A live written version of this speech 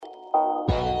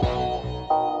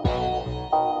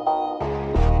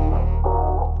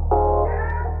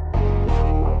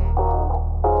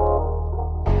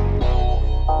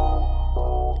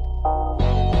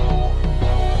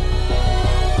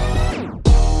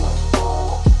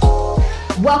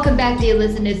Welcome back, dear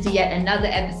listeners, to yet another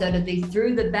episode of the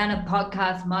Through the Banner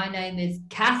podcast. My name is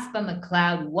Casper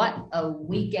McLeod. What a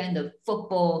weekend of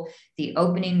football the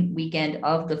opening weekend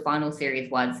of the final series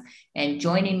was. And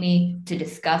joining me to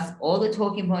discuss all the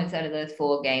talking points out of those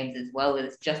four games, as well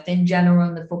as just in general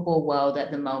in the football world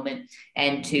at the moment,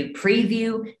 and to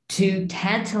preview two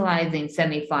tantalizing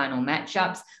semi-final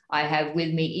matchups, I have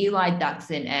with me Eli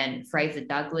Duxon and Fraser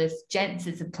Douglas. Gents,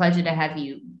 it's a pleasure to have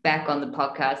you back on the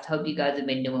podcast. Hope you guys have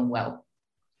been doing well.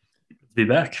 Good to be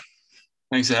back.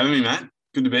 Thanks for having me, Matt.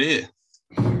 Good to be here.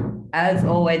 As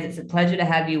always, it's a pleasure to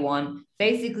have you on.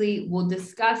 Basically, we'll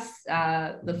discuss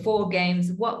the four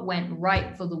games, what went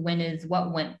right for the winners,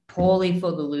 what went poorly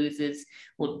for the losers.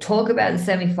 We'll talk about the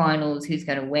semifinals, who's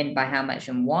going to win by how much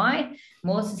and why.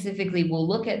 More specifically, we'll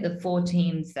look at the four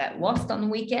teams that lost on the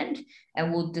weekend,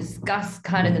 and we'll discuss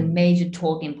kind of the major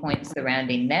talking points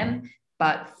surrounding them.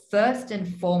 But first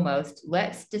and foremost,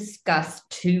 let's discuss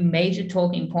two major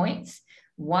talking points.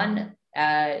 One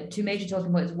related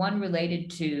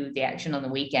to the action on the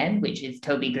weekend, which is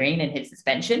Toby Green and his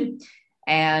suspension,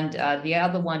 and the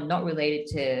other one not related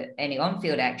to any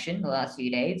on-field action the last few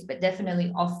days, but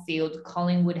definitely off-field.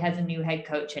 Collingwood has a new head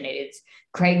coach, and it is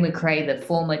Craig McRae, the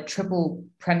former triple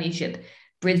premiership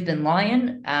Brisbane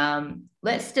Lion.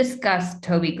 Let's discuss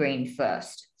Toby Green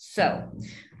first. So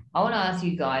I want to ask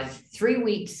you guys, 3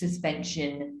 weeks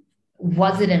suspension,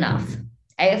 was it enough?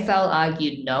 AFL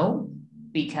argued no,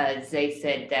 because they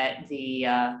said that the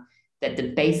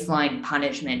baseline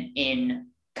punishment in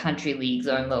country leagues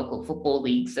or in local football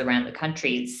leagues around the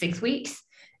country is 6 weeks.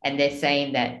 And they're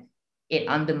saying that it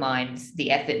undermines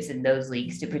the efforts in those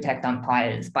leagues to protect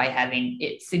umpires by having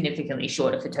it significantly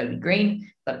shorter for Toby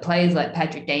Green. But players like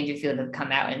Patrick Dangerfield have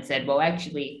come out and said, well,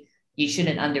 actually, you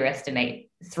shouldn't underestimate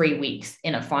 3 weeks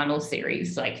in a final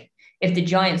series. Like, if the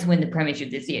Giants win the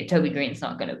premiership this year, Toby Green's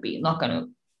not going to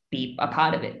be a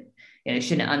part of it.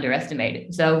 Shouldn't underestimate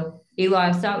it. So, Eli,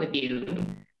 I'll start with you.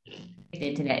 The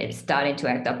internet is starting to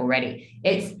act up already.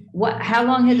 How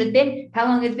long has it been?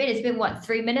 It's been,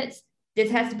 3 minutes?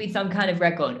 This has to be some kind of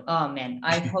record. Oh, man.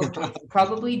 I hope it's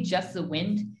probably just the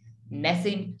wind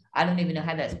messing. I don't even know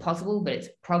how that's possible, but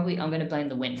I'm going to blame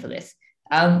the wind for this.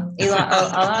 Eli,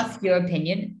 I'll ask your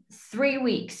opinion. 3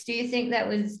 weeks. Do you think that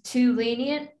was too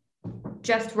lenient,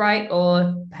 just right,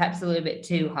 or perhaps a little bit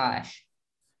too harsh?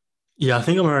 Yeah, I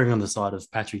think I'm erring on the side of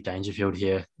Patrick Dangerfield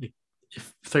here.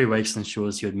 If 3 weeks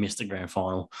ensures he would miss the grand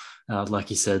final, like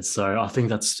he said. So I think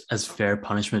that's as fair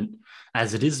punishment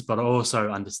as it is, but I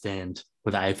also understand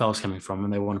where the AFL is coming from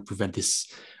and they want to prevent this,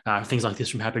 things like this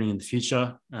from happening in the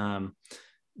future.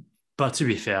 But to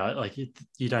be fair,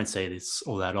 you don't see this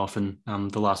all that often.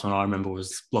 The last one I remember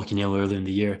was Lachie Neale earlier in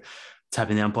the year,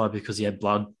 tapping the umpire because he had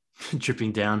blood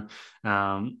dripping down.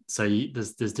 So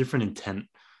there's different intent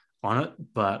on it,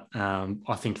 but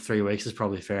I think 3 weeks is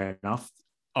probably fair enough.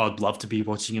 I'd love to be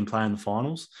watching him play in the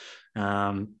finals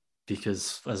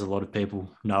because, as a lot of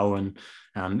people know, and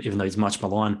even though he's much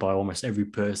maligned by almost every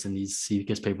person, he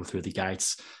gets people through the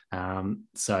gates.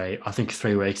 So I think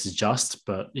 3 weeks is just,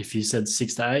 but if you said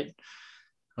 6 to 8,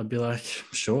 I'd be like,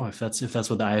 sure, if that's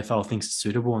what the AFL thinks is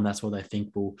suitable and that's what they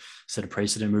think will set a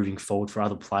precedent moving forward for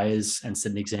other players and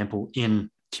set an example in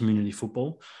community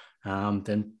football,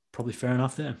 then probably fair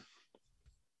enough there.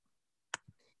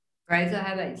 Fraser,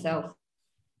 how about yourself?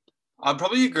 I'd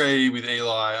probably agree with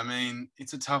Eli. I mean,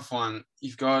 it's a tough one.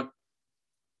 You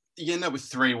end up with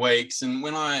 3 weeks. And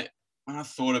when I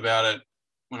thought about it,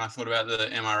 when I thought about the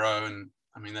MRO, and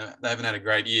I mean, they haven't had a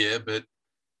great year, but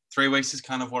 3 weeks is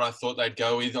kind of what I thought they'd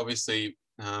go with. Obviously,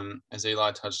 as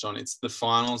Eli touched on, it's the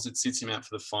finals. It sits him out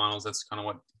for the finals. That's kind of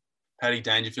what Paddy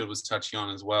Dangerfield was touching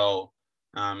on as well.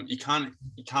 You can't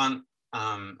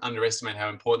underestimate how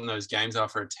important those games are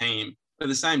for a team. But at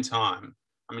the same time,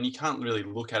 I mean, you can't really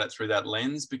look at it through that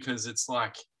lens because it's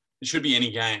like it should be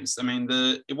any games. I mean,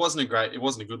 it wasn't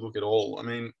a good look at all. I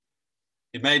mean,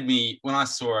 it made me, when I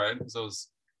saw it, because I was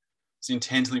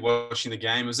intently watching the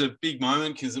game, it was a big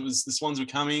moment because the Swans were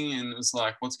coming and it was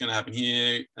like, what's going to happen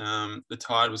here? The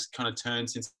tide was kind of turned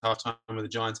since halftime where the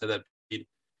Giants had that lead.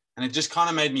 And it just kind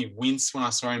of made me wince when I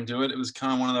saw him do it. It was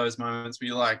kind of one of those moments where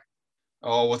you're like,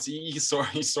 oh, you saw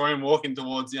him walking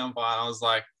towards the umpire. And I was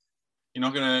like, you're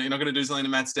not gonna do something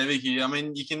to Matt Stevic here. I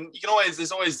mean, you can always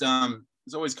there's always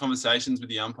conversations with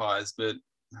the umpires, but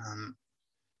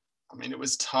I mean, it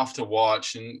was tough to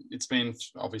watch, and it's been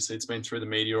through the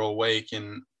media all week,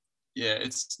 and yeah,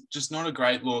 it's just not a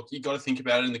great look. You got to think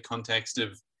about it in the context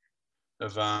of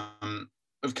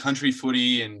country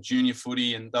footy and junior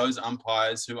footy, and those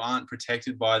umpires who aren't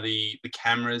protected by the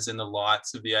cameras and the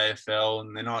lights of the AFL,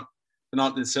 and they're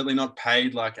certainly not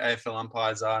paid like AFL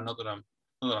umpires are. Not that I'm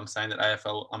not that I'm saying that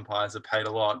AFL umpires are paid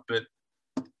a lot, but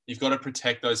you've got to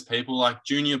protect those people. Like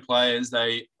junior players,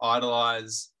 they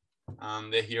idolize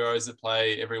their heroes that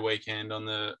play every weekend on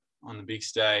the big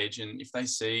stage. And if they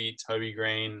see Toby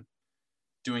Green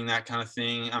doing that kind of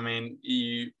thing, I mean,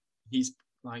 he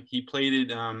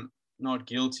pleaded not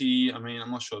guilty. I mean,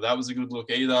 I'm not sure that was a good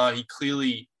look either. He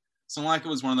clearly, it's not like it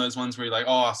was one of those ones where you're like,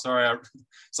 oh, sorry.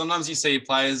 Sometimes you see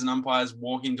players and umpires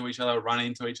walk into each other, run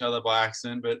into each other by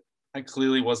accident, but that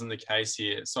clearly wasn't the case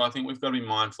here. So I think we've got to be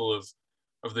mindful of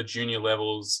the junior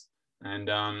levels and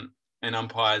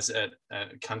umpires at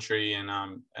country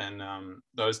and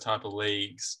those type of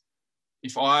leagues.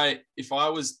 If I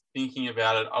was thinking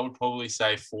about it, I would probably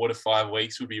say 4 to 5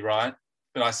 weeks would be right.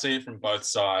 But I see it from both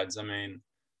sides. I mean,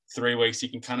 3 weeks, you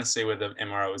can kind of see where the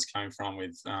MRO is coming from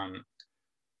with kind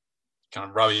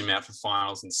of rubbing him out for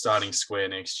finals and starting square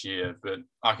next year. But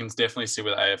I can definitely see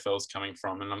where the AFL is coming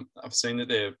from. And I've seen that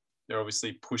they're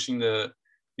obviously pushing the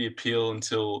appeal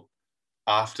until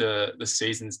after the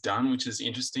season's done, which is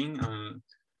interesting.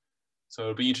 So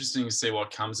it'll be interesting to see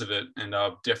what comes of it. And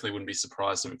I definitely wouldn't be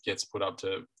surprised if it gets put up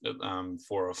to 4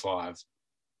 or 5.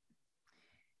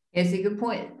 Yeah, it's a good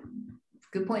point.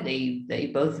 Good point that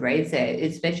you both raised there,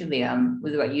 especially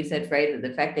with what you said, Fraser.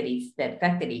 The fact that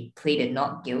he pleaded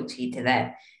not guilty to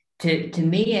that, to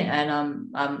me, and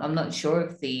I'm not sure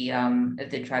if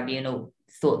the tribunal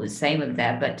thought the same of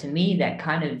that, but to me that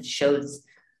kind of shows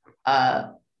a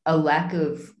lack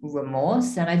of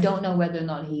remorse. And I don't know whether or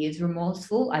not he is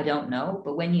remorseful. I don't know,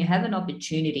 but when you have an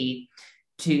opportunity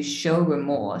to show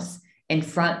remorse in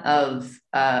front of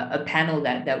a panel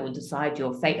that will decide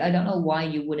your fate, I don't know why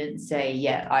you wouldn't say,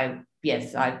 I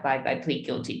plead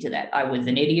guilty to that. I was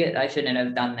an idiot. I shouldn't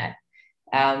have done that.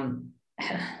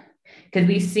 Because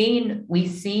we've seen,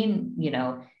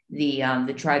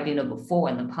 the tribunal before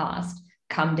in the past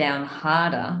come down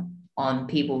harder on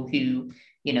people who,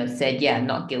 said,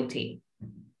 not guilty.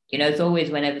 It's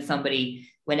always whenever the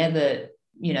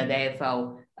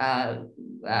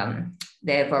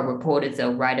AFL reporters,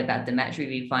 they'll write about the match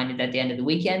review findings at the end of the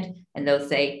weekend, and they'll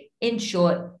say, in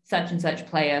short, such and such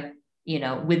player,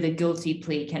 with a guilty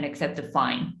plea can accept a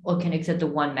fine or can accept a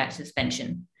 1-match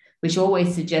suspension, which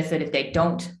always suggests that if they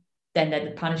don't, then that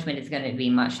the punishment is going to be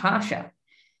much harsher.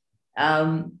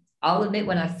 I'll admit,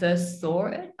 when I first saw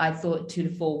it, I thought 2 to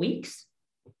 4 weeks.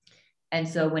 And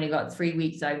so when he got 3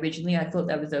 weeks, I thought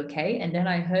that was okay. And then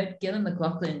I heard Gillon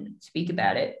McLachlan speak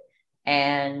about it,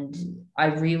 and I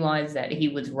realized that he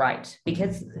was right.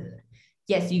 Because,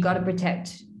 yes, you got to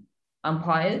protect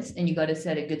umpires, and you got to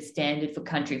set a good standard for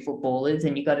country footballers,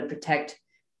 and you got to protect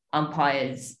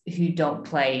umpires who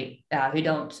don't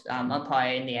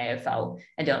umpire in the AFL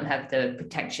and don't have the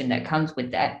protection that comes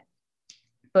with that.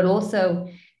 But also,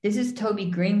 this is Toby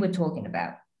Green we're talking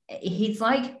about. He's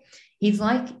like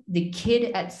the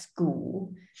kid at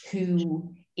school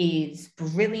who is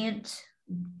brilliant.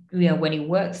 When he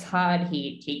works hard,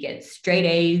 he gets straight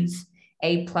A's,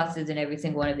 A+ in every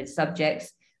single one of his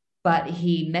subjects, but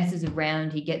he messes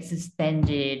around, he gets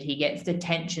suspended, he gets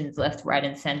detentions left, right,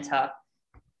 and center.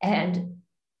 And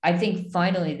I think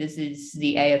finally this is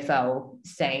the AFL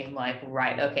saying, like,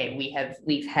 right, okay,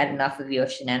 we've had enough of your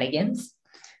shenanigans.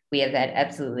 We have had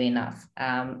absolutely enough.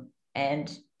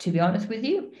 And to be honest with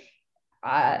you,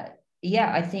 I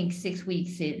think 6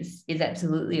 weeks is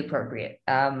absolutely appropriate.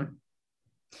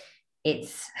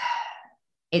 It's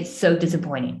so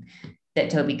disappointing that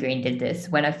Toby Green did this.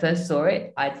 When I first saw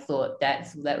it, I thought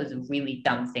that was a really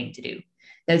dumb thing to do.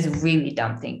 That's a really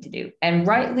dumb thing to do. And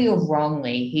rightly or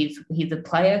wrongly, he's a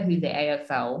player who the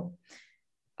AFL,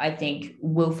 I think,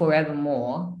 will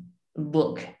forevermore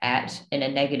look at in a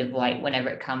negative light whenever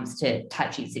it comes to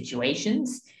touchy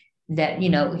situations. That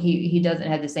he doesn't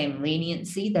have the same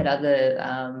leniency that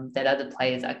other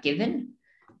players are given.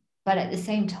 But at the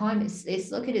same time,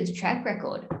 it's look at his track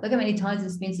record. Look how many times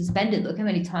he's been suspended. Look how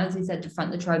many times he's had to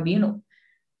front the tribunal.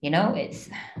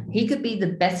 He could be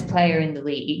the best player in the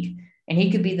league, and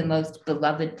he could be the most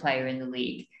beloved player in the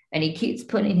league, and he keeps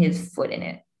putting his foot in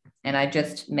it. And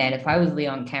if I was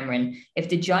Leon Cameron, if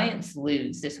the Giants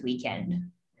lose this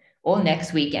weekend or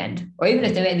next weekend, or even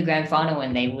if they make the grand final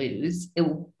and they lose, it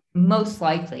will most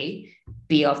likely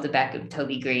be off the back of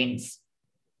Toby Green's,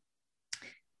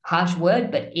 harsh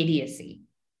word, but idiocy,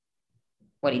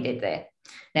 what he did there.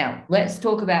 Now, let's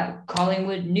talk about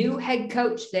Collingwood. New head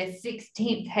coach, their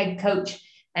 16th head coach.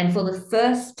 And for the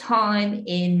first time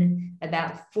in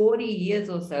about 40 years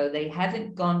or so, they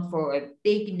haven't gone for a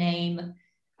big name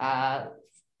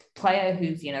player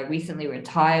who's, recently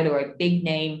retired, or a big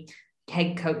name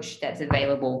head coach that's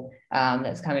available,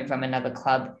 that's coming from another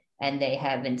club. and they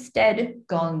have instead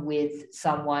gone with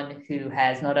someone who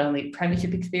has not only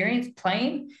premiership experience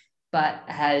playing, but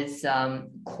has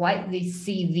quite the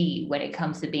CV when it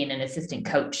comes to being an assistant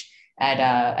coach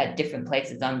at different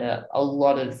places under a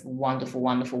lot of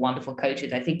wonderful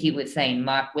coaches. I think he was saying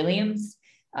Mark Williams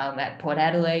at Port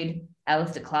Adelaide,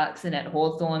 Alistair Clarkson at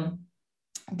Hawthorn,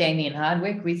 Damien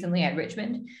Hardwick recently at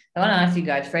Richmond. I want to ask you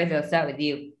guys, Fraser, I'll start with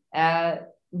you.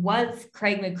 Was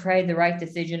Craig McRae the right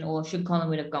decision, or should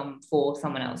Collingwood have gone for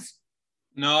someone else?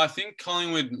 No, I think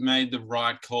Collingwood made the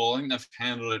right call. I think they've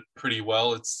handled it pretty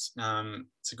well. It's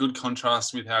a good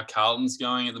contrast with how Carlton's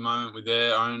going at the moment with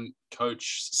their own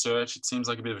coach search. It seems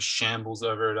like a bit of a shambles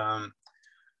over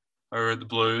at the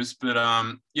Blues. But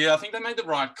I think they made the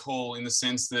right call in the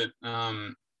sense that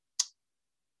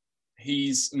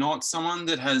he's not someone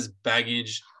that has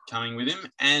baggage coming with him,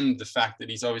 and the fact that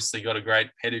he's obviously got a great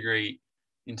pedigree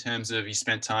in terms of he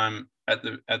spent time at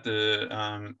the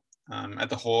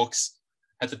Hawks,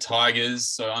 at the Tigers,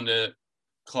 so under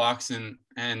Clarkson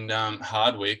and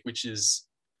Hardwick, which is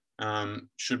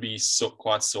should be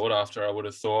quite sought after. I would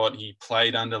have thought. He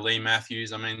played under Lee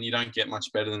Matthews. I mean, you don't get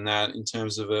much better than that in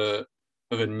terms of a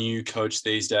new coach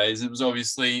these days. It was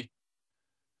obviously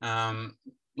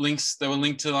links. They were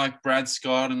linked to like Brad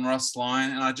Scott and Ross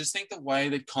Lyon, and I just think the way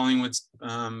that Collingwood's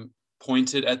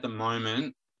pointed at the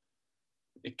moment,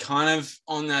 it kind of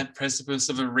on that precipice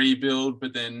of a rebuild,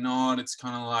 but they're not. It's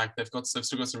kind of like they've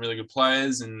still got some really good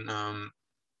players, and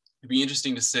it'd be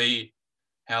interesting to see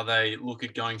how they look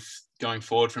at going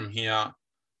forward from here.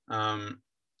 I'm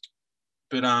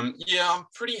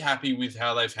pretty happy with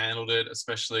how they've handled it,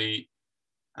 especially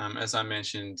as I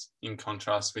mentioned, in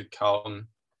contrast with Carlton.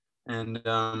 And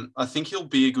I think he'll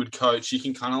be a good coach. You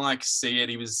can kind of like see it.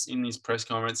 He was in his press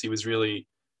conference. He was really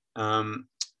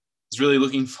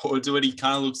looking forward to it. He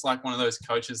kind of looks like one of those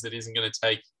coaches that isn't going to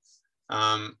take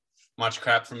much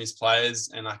crap from his players.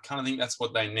 And I kind of think that's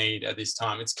what they need at this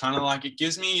time. It's kind of like, it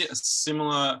gives me a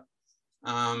similar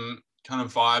kind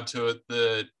of vibe to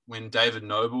it when David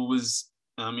Noble was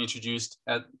introduced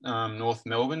at North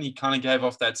Melbourne. He kind of gave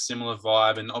off that similar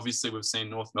vibe. And obviously we've seen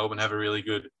North Melbourne have a really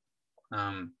good,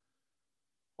 round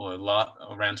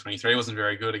 23 wasn't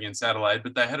very good against Adelaide,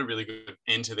 but they had a really good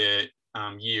end to their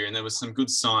year, and there was some good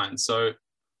signs. So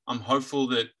I'm hopeful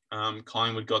that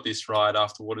Collingwood got this right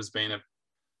after what has been a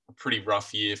pretty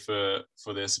rough year for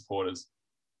their supporters.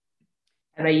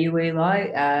 How about you,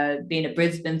 Eli? Being a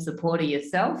Brisbane supporter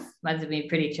yourself, must have been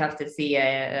pretty chuffed to see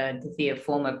a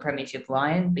former Premiership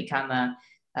Lion become a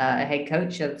head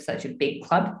coach of such a big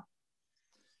club.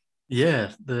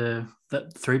 Yeah,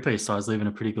 that three-piece side's leaving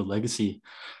a pretty good legacy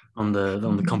on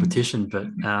the competition. But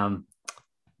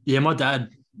my dad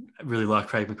really liked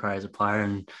Craig McRae as a player,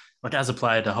 and like as a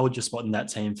player to hold your spot in that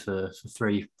team for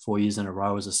 3-4 years in a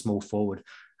row as a small forward.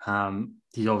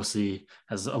 He obviously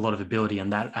has a lot of ability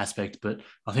in that aspect, but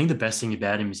I think the best thing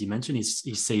about him is he mentioned his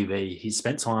CV. He's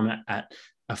spent time at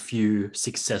a few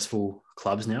successful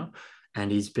clubs now, and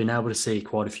he's been able to see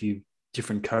quite a few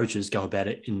different coaches go about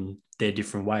it in their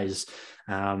different ways.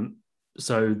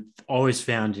 So I always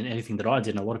found in anything that I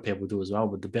did, and a lot of people do as well,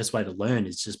 but the best way to learn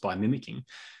is just by mimicking.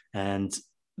 And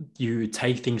you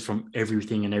take things from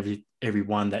everything and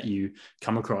everyone that you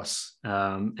come across.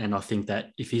 And I think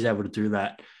that if he's able to do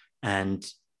that, and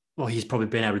he's probably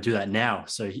been able to do that now.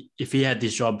 So if he had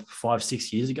this job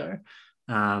 5-6 years ago,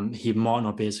 he might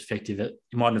not be as effective.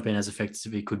 He mightn't have been as effective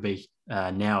as he could be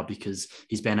now, because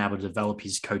he's been able to develop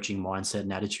his coaching mindset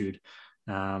and attitude.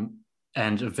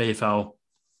 And a VFL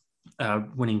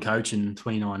winning coach in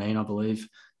 2019, I believe,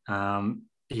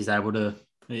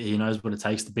 he knows what it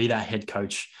takes to be that head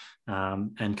coach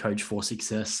and coach for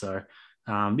success. So,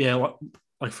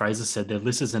 like Fraser said, their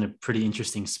list is in a pretty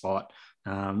interesting spot.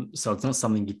 So it's not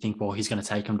something you'd think, he's going to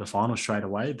take them to final straight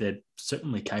away. They're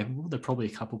certainly capable. They're probably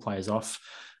a couple players off,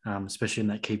 especially in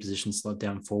that key position slot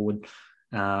down forward.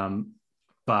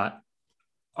 But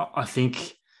I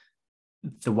think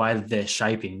the way that they're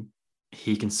shaping,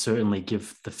 he can certainly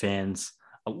give the fans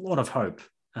a lot of hope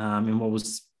in what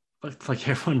was, like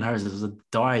everyone knows, it was a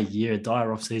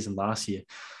dire off-season last year.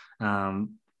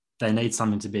 They need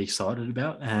something to be excited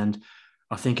about. And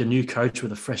I think a new coach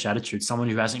with a fresh attitude, someone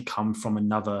who hasn't come from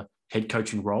another head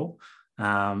coaching role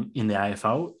in the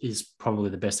AFL, is probably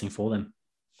the best thing for them.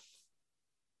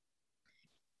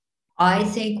 I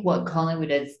think what Collingwood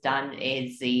has done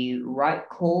is the right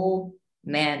call.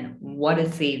 Man, what a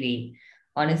CV.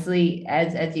 Honestly,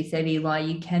 as you said, Eli,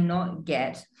 you cannot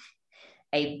get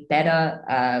a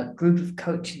better group of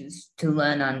coaches to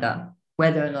learn under,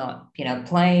 whether or not,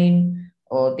 playing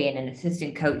or being an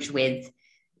assistant coach with.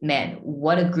 Man,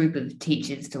 what a group of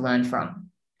teachers to learn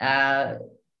from.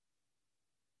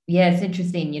 Yeah, it's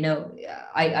interesting.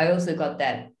 I also got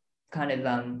that kind of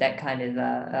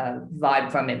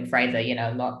vibe from him,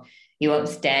 Fraser. Not he won't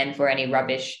stand for any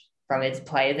rubbish from his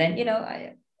players,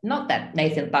 and not that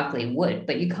Nathan Buckley would,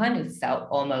 but you kind of felt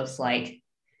almost like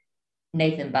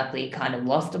Nathan Buckley kind of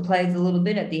lost the players a little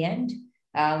bit at the end.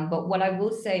 But what I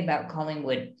will say about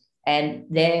Collingwood and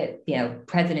their,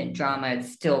 president drama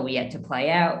is still yet to play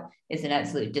out. It's an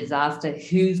absolute disaster.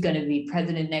 Who's going to be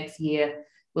president next year?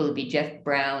 Will it be Jeff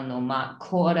Brown or Mark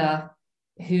Corder?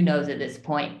 Who knows at this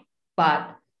point?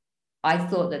 But I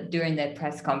thought that during their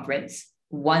press conference,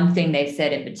 one thing they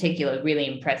said in particular really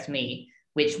impressed me,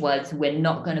 which was we're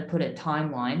not going to put a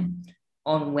timeline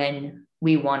on when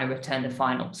we want to return to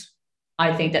finals.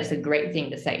 I think that's a great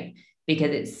thing to say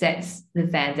because it sets the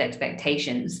fans'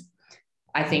 expectations,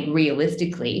 I think,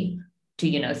 realistically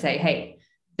to, say, hey,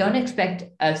 don't expect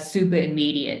a super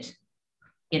immediate,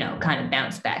 kind of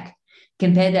bounce back.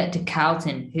 Compare that to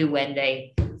Carlton, who, when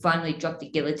they finally dropped the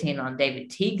guillotine on David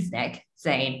Teague's neck,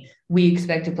 saying, we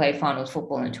expect to play finals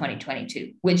football in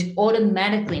 2022, which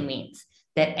automatically means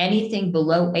that anything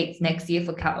below eighth next year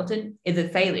for Carlton is a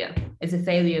failure. It's a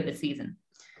failure of the season.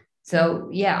 So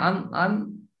yeah,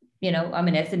 I'm an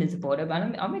Essendon supporter, but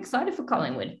I'm excited for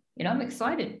Collingwood. I'm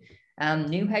excited.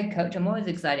 New head coach. I'm always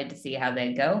excited to see how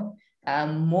they go.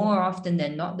 More often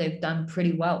than not, they've done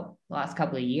pretty well the last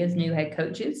couple of years. New head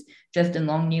coaches, Justin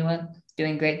Longmuir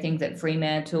doing great things at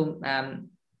Fremantle.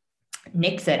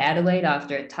 Nick's at Adelaide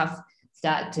after a tough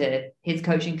start to his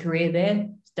coaching career there,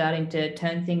 starting to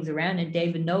turn things around, and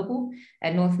David Noble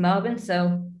at North Melbourne.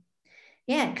 So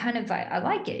yeah, I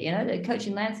like it. The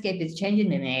coaching landscape is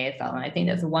changing in the AFL, and I think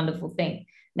that's a wonderful thing.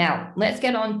 Now, let's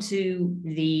get on to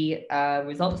the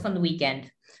results from the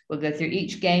weekend. We'll go through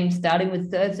each game, starting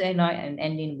with Thursday night and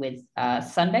ending with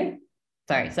Sunday.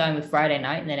 Starting with Friday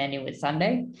night and then ending with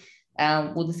Sunday.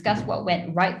 We'll discuss what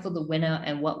went right for the winner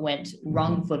and what went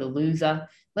wrong for the loser.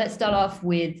 Let's start off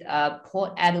with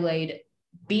Port Adelaide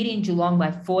beating Geelong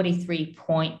by 43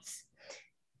 points.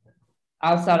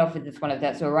 I'll start off with this one if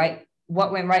that's all right.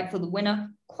 What went right for the winner?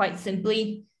 Quite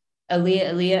simply,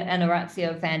 Aaliyah and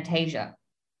Orazio Fantasia.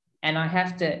 And I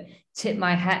have to tip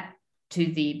my hat to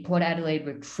the Port Adelaide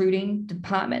recruiting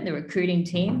department, the recruiting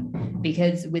team,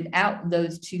 because without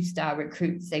those two-star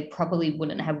recruits, they probably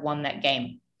wouldn't have won that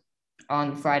game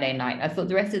on Friday night. I thought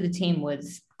the rest of the team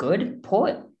was good,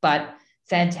 Port, but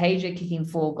Fantasia kicking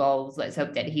 4 goals. Let's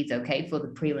hope that he's okay for the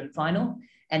prelim final.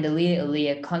 And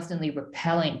Aaliyah constantly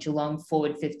repelling Geelong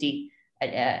forward 50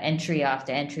 entry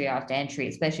after entry after entry,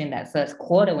 especially in that first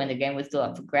quarter when the game was still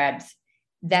up for grabs.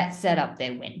 That set up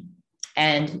their win.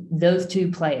 And those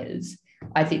two players,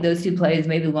 I think those two players,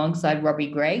 maybe alongside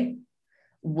Robbie Gray,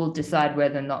 will decide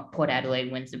whether or not Port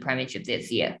Adelaide wins the premiership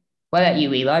this year. What about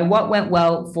you, Eli? What went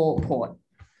well for Port?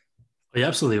 You're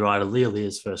absolutely right.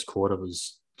 Aaliyah's first quarter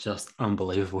was just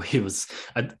unbelievable. He was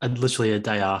literally a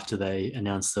day after they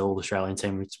announced the All-Australian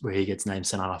team where he gets named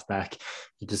centre half back.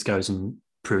 He just goes and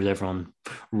proves everyone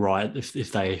right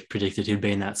if they predicted he'd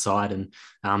be in that side. And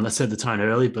that set the tone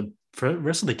early, but for the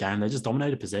rest of the game, they just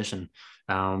dominated possession.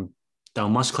 They were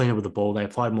much cleaner with the ball. They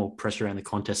applied more pressure around the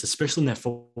contest, especially in their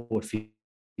forward 50.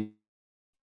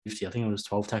 I think it was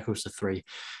 12 tackles to 3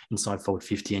 inside forward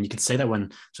 50. And you could see that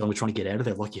when Geelong were trying to get out of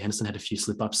there. Lachie Henderson had a few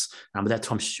slip-ups. But that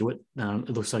Tom Stewart, it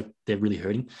looks like they're really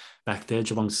hurting back there,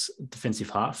 Geelong's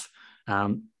defensive half.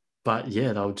 But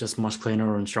yeah, they were just much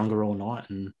cleaner and stronger all night.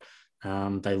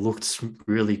 And they looked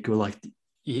really good. Like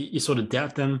you sort of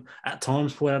doubt them at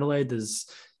times, Port Adelaide.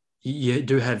 You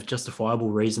do have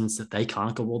justifiable reasons that they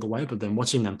can't go all the way, but then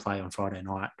watching them play on Friday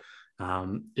night,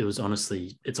 it's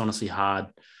honestly hard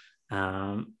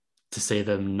to see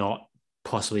them not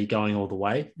possibly going all the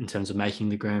way in terms of making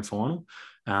the grand final.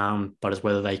 But it's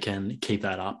whether they can keep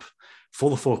that up for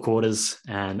the 4 quarters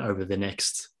and over the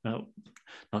next, not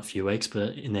a few weeks,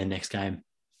 but in their next game.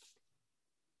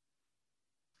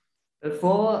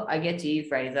 Before I get to you,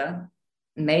 Fraser,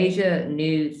 major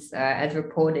news as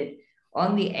reported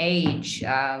on The Age.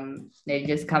 They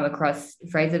just come across,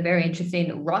 Fraser, very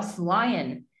interesting. Ross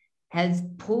Lyon has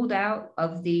pulled out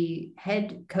of the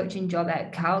head coaching job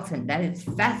at Carlton. That is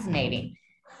fascinating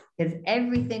because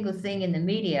every single thing in the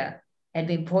media had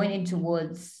been pointing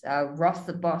towards Ross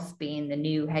the Boss being the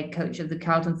new head coach of the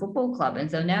Carlton Football Club.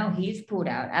 And so now he's pulled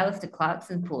out. Alistair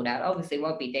Clarkson pulled out. Obviously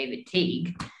won't be David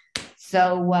Teague.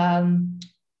 So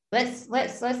let's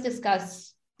discuss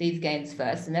these games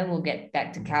first, and then we'll get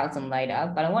back to Carlton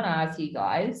later. But I want to ask you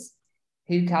guys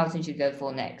who Carlton should go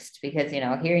for next, because,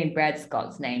 hearing Brad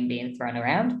Scott's name being thrown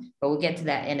around, but we'll get to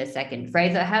that in a second.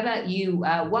 Fraser, how about you?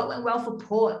 What went well for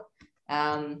Port?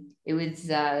 It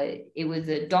was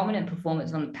a dominant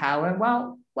performance on the power. And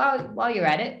while while you're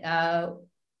at it,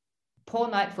 poor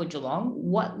night for Geelong.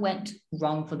 What went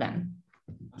wrong for them?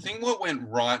 I think what went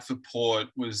right for Port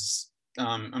was,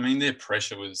 their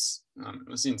pressure was it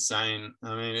was insane.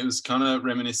 I mean, it was kind of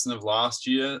reminiscent of last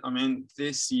year. I mean,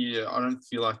 this year, I don't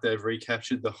feel like they've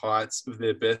recaptured the heights of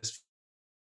their best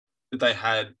that they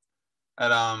had at,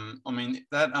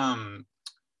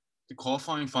 the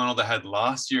qualifying final they had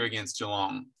last year against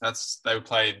Geelong.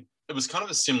 It was kind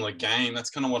of a similar game. That's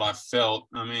kind of what I felt.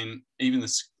 I mean, even the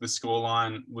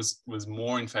scoreline was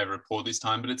more in favour of Port this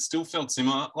time, but it still felt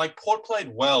similar. Like, Port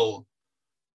played well.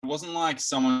 It wasn't like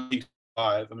someone kicked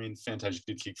 5. I mean, Fantasia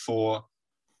did kick 4.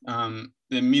 Their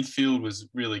midfield was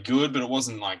really good, but it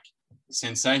wasn't like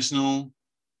sensational.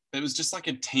 It was just like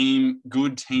a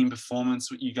good team performance.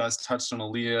 What you guys touched on,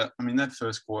 Aaliyah. I mean, that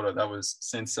first quarter, that was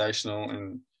sensational.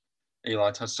 And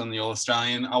Eli touched on the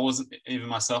All-Australian. I wasn't, even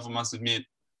myself, I must admit,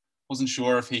 wasn't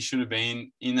sure if he should have been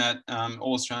in that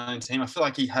All-Australian team. I feel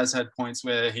like he has had points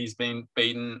where he's been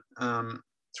beaten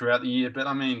throughout the year, but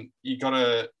I mean, you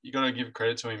gotta give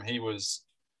credit to him. He was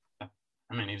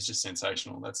just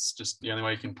sensational. That's just the only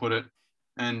way you can put it.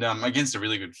 And against a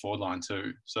really good forward line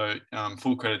too. So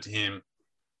full credit to him.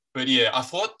 But yeah, I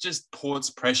thought just Port's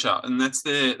pressure, and that's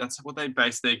what they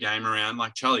base their game around.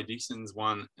 Like, Charlie Dixon's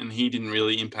one, and he didn't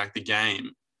really impact the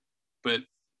game, but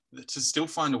to still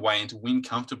find a way and to win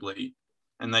comfortably,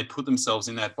 and they put themselves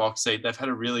in that box seat. They've had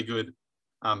a really good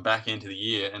back end of the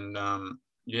year, and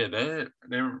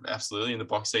they're absolutely in the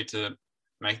box seat to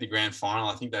make the grand final.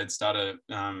 I think they'd start a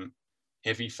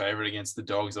heavy favourite against the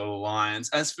Dogs or the Lions.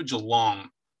 As for Geelong,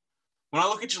 when I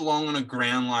look at Geelong on a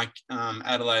ground like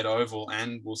Adelaide Oval,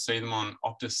 and we'll see them on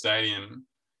Optus Stadium,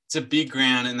 it's a big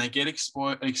ground and they get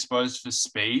exposed for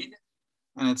speed,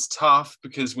 and it's tough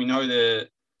because we know they're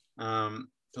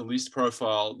the list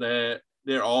profile. They're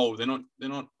old. They're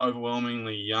not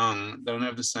overwhelmingly young. They don't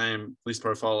have the same list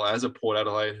profile as a Port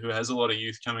Adelaide, who has a lot of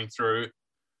youth coming through.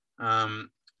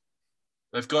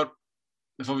 They've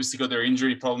obviously got their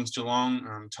injury problems.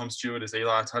 Geelong, Tom Stewart, as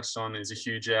Eli touched on, is a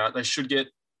huge out. They should get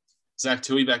Zach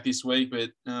Tui back this week, but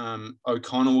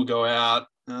O'Connor will go out.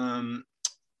 So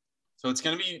it's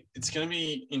going to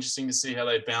be interesting to see how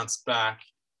they bounce back.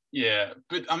 Yeah,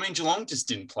 but I mean, Geelong just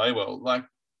didn't play well. Like,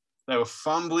 they were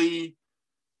fumbly.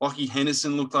 Lachie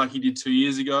Henderson looked like he did 2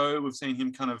 years ago. We've seen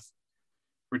him kind of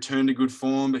return to good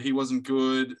form, but he wasn't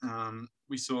good.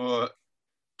 We saw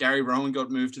Gary Rowan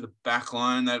got moved to the back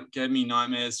line. That gave me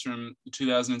nightmares from the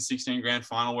 2016 grand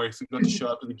final where he forgot to show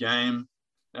up to the game.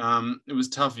 It was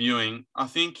tough viewing. I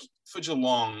think for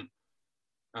Geelong,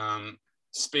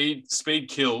 speed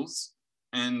kills,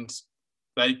 and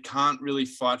they can't really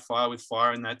fight fire with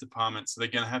fire in that department, so they're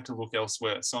going to have to look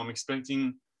elsewhere. So I'm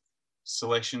expecting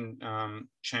selection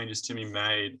changes to be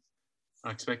made. I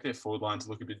expect their forward line to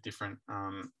look a bit different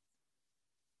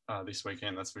this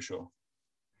weekend, that's for sure.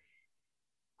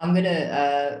 I'm going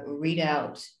to read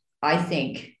out, I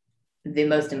think, the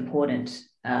most important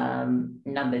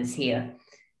numbers here.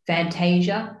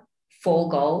 Fantasia, 4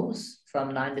 goals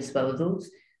from 9 disposals.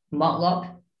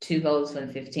 Motlop, 2 goals from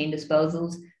 15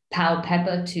 disposals. Powell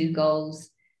Pepper, 2 goals.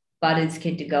 Butters,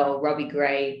 kid to goal. Robbie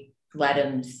Gray,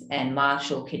 Gladams, and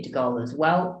Marshall, kid to goal as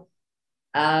well.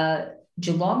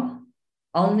 Geelong,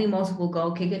 only multiple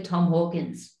goal kicker, Tom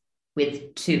Hawkins,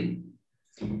 with 2.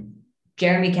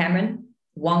 Jeremy Cameron,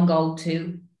 1 goal,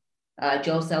 2.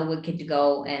 Joel Selwood, kid to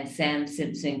goal, and Sam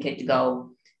Simpson, kid to goal.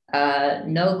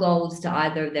 No goals to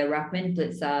either of their ruckmen,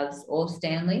 Blitzarves or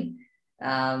Stanley.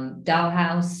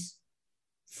 Dalhouse,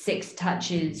 6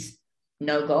 touches,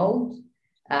 no goals.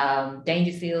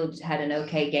 Dangerfield had an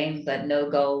okay game, but no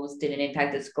goals, didn't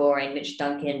impact the scoring. Mitch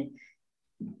Duncan,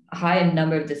 higher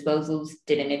number of disposals,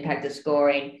 didn't impact the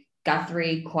scoring.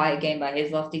 Guthrie, quiet game by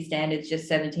his lofty standards, just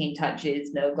 17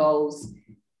 touches, no goals.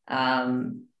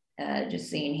 Just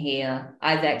seeing here,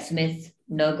 Isaac Smith,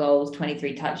 no goals,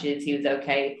 23 touches, he was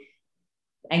okay.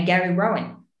 And Gary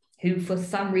Rowan, who for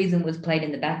some reason was played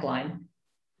in the back line,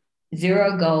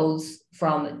 0 goals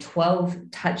from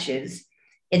 12 touches.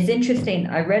 It's interesting.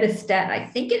 I read a stat. I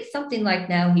think it's something like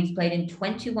now he's played in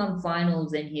 21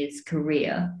 finals in his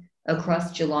career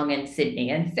across Geelong and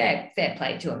Sydney. And fair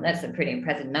play to him. That's a pretty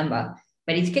impressive number.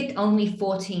 But he's kicked only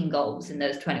 14 goals in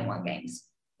those 21 games.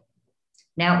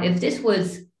 Now, if this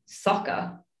was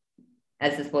soccer,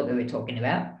 as the sport that we're talking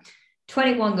about,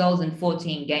 21 goals in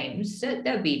 14 games, that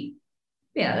would be,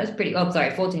 that's pretty,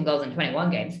 14 goals in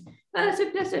 21 games. That's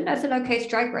an okay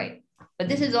strike rate. But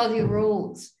this is Aussie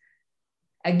rules.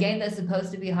 A game that's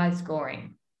supposed to be high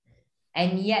scoring.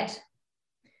 And yet,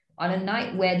 on a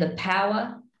night where the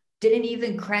Power didn't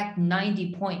even crack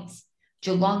 90 points,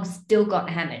 Geelong still got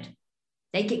hammered.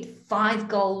 They kicked 5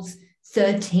 goals,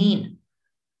 13.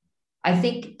 I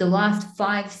think the last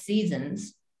 5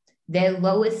 seasons, their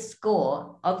lowest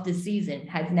score of the season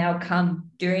has now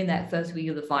come during that first week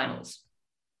of the finals.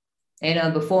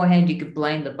 Beforehand, you could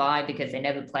blame the bye because they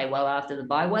never play well after the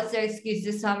bye. What's their excuse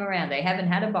this time around? They haven't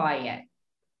had a bye yet.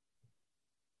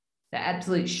 They're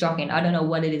absolute shocking. I don't know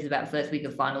what it is about first week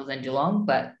of finals in Geelong,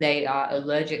 but they are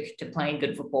allergic to playing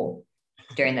good football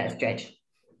during that stretch.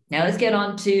 Now let's get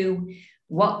on to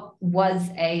what was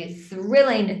a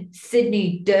thrilling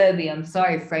Sydney derby. I'm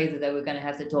sorry, Fraser, that we're going to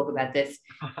have to talk about this.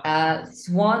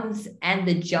 Swans and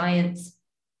the Giants.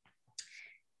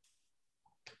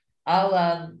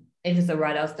 If it's all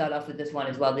right, I'll start off with this one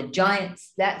as well. The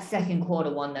Giants, that second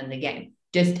quarter won them the game.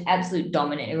 Just absolute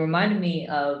dominant. It reminded me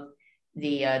of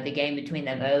the game between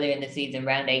them earlier in the season,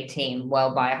 round 18.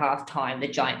 Well, by halftime, the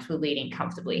Giants were leading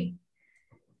comfortably.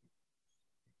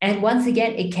 And once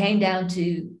again, it came down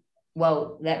to,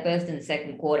 that burst in the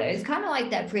second quarter. It's kind of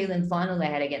like that prelim final they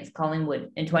had against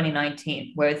Collingwood in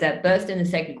 2019, whereas that burst in the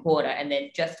second quarter and then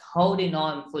just holding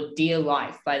on for dear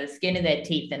life by the skin of their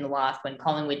teeth in the last, when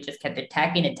Collingwood just kept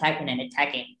attacking.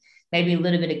 Maybe a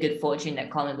little bit of good fortune that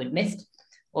Collingwood missed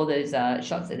all those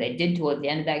shots that they did towards the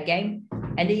end of that game.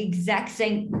 And the exact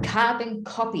same carbon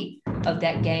copy of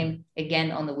that game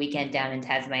again on the weekend down in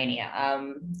Tasmania.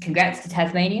 Congrats to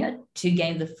Tasmania, 2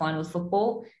 games of finals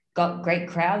football. Got great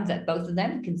crowds at both of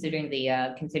them, considering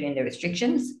the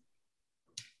restrictions.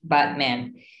 But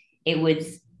man, it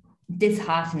was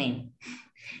disheartening.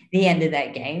 The end of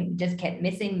that game just kept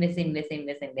missing.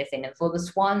 And for the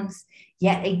Swans,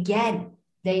 yet again,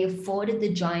 they afforded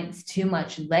the Giants too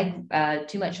much leg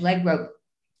rope,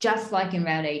 just like in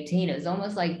round 18. It was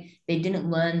almost like they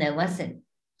didn't learn their lesson.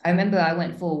 I remember I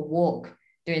went for a walk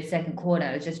during the second quarter.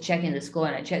 I was just checking the score,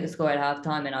 and I checked the score at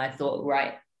halftime, and I thought,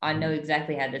 right, I know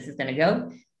exactly how this is going to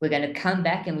go. We're going to come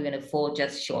back and we're going to fall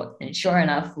just short. And sure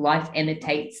enough, life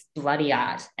imitates bloody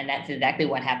art. And that's exactly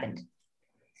what happened.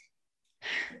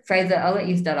 Fraser, I'll let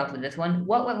you start off with this one.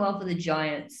 What went well for the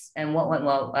Giants and what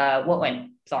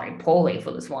went poorly for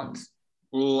the Swans?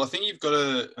 Well, I think you've got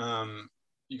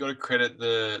to credit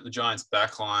the Giants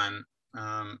backline.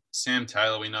 Sam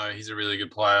Taylor, we know he's a really good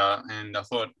player, and I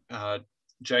thought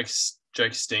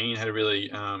Jake Steen had a really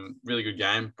good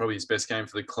game, probably his best game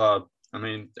for the club. I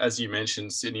mean, as you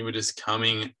mentioned, Sydney were just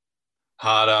coming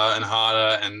harder and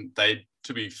harder, and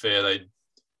to be fair, they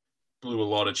blew a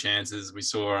lot of chances. We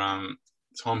saw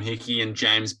Tom Hickey and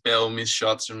James Bell miss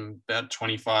shots from about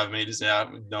 25 metres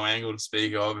out with no angle to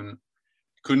speak of, and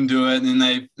couldn't do it.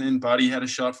 And then Buddy had a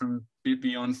shot from a bit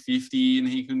beyond 50 and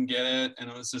he couldn't get it. And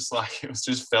it was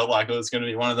just felt like it was going to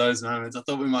be one of those moments. I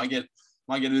thought we might get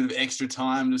a bit of extra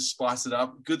time to spice it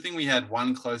up. Good thing we had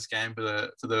one close game for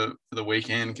the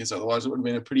weekend, because otherwise it would have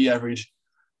been a pretty average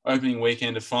opening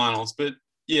weekend of finals. But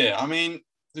yeah, I mean,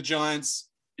 the Giants,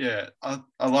 yeah, I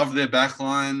love their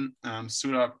backline.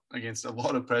 Stood up against a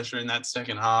lot of pressure in that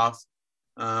second half.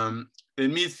 Their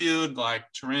midfield, like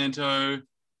Taranto,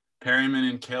 Perryman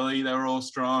and Kelly, they were all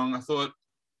strong. I thought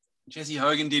Jesse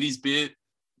Hogan did his bit.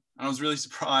 I was really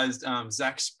surprised.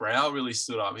 Zach Sproul really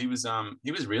stood up. He was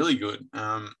really good.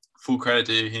 Full credit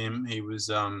to him. He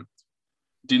was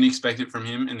didn't expect it from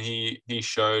him, and he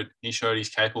showed he's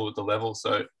capable at the level.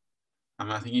 So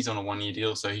I think he's on a 1-year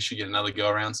deal, so he should get another go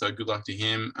around. So good luck to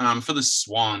him. For the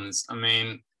Swans, I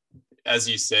mean, as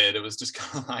you said, it was just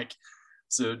kind of like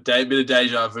a bit of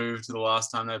deja vu to the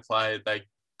last time they played. They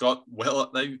got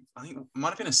I think it might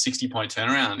have been a 60-point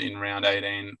turnaround in round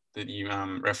 18 that you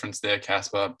referenced there,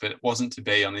 Casper, but it wasn't to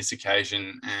be on this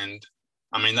occasion. And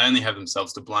I mean, they only have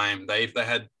themselves to blame. They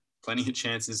had plenty of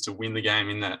chances to win the game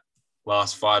in that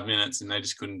last 5 minutes, and they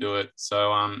just couldn't do it.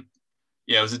 So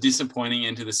yeah, it was a disappointing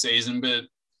end to the season, but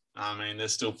I mean,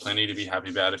 there's still plenty to be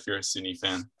happy about if you're a Sydney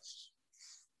fan.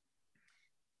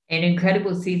 An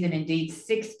incredible season indeed.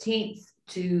 16th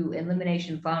to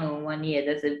elimination final in 1 year.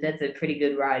 That's a pretty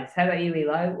good ride. How about you,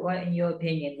 Eli? What, in your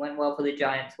opinion, went well for the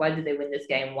Giants? Why did they win this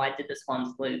game? Why did the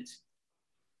Swans lose?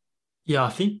 Yeah, I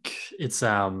think it's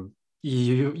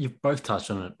you've both touched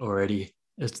on it already.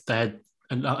 They had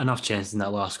enough chances in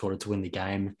that last quarter to win the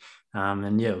game,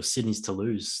 and yeah, it was Sydney's to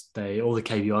lose. All the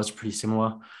KPIs are pretty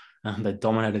similar. They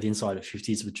dominated inside of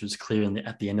 50s, which was clear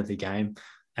at the end of the game,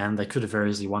 and they could have very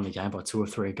easily won the game by 2 or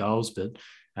 3 goals. But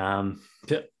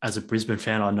as a Brisbane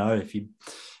fan, I know if you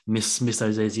miss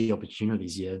those easy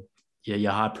opportunities,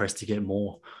 you're hard pressed to get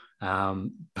more.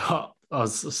 But I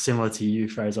was similar to you,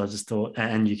 Fraser. I just thought,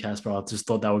 and you, Casper, I just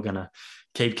thought they were going to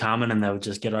keep coming and they would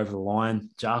just get over the line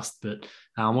but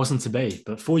wasn't to be.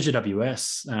 But for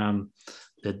GWS,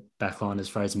 the back line, as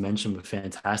Fraser mentioned, were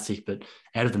fantastic. But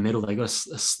out of the middle, they got a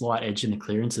slight edge in the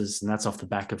clearances, and that's off the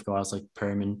back of guys like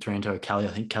Perryman, Taranto, Kelly.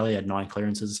 I think Kelly had 9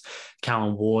 clearances.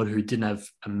 Callan Ward, who didn't have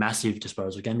a massive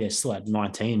disposal game, still had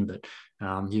 19, but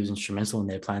he was instrumental in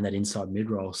there playing that inside mid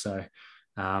role. So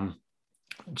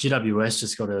GWS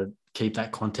just got to keep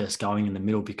that contest going in the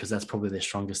middle, because that's probably their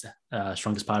strongest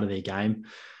part of their game.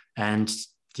 And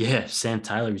yeah, Sam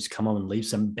Taylor, who's come on and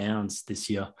leaps some bounds this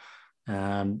year.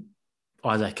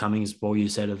 Isaac Cummings, well, you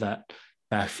said of that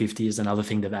back 50 is another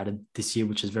thing they've added this year,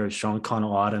 which is very strong.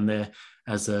 Connor Iden there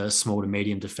as a small to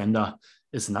medium defender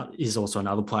is also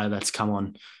another player that's come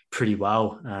on pretty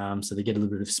well. So they get a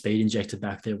little bit of speed injected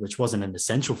back there, which wasn't an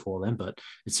essential for them, but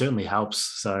it certainly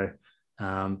helps. So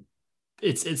that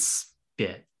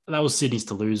was Sydney's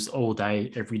to lose all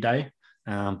day, every day.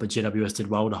 But GWS did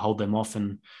well to hold them off,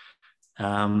 and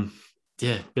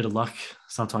bit of luck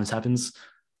sometimes happens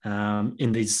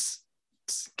in these,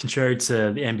 contrary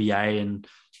to the NBA and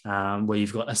where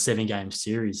you've got a 7-game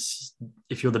series.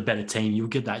 If you're the better team, you'll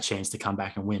get that chance to come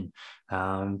back and win.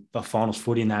 But finals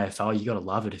footy in the AFL, you got to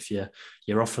love it. If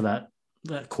you're off for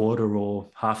that quarter or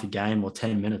half a game or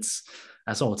 10 minutes,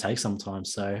 that's all it takes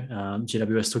sometimes. So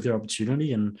GWS took their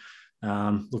opportunity, and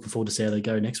looking forward to see how they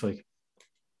go next week.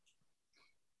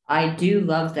 I do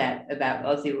love that about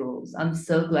Aussie rules. I'm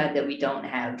so glad that we don't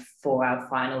have, for our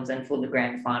finals and for the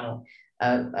grand final,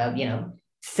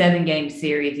 7-game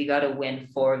series. You got to win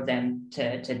 4 of them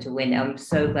to win. I'm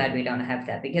so glad we don't have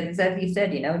that, because it's, as you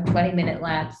said, 20-minute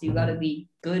laps. You got to be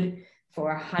good for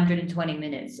 120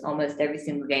 minutes almost every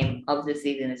single game of the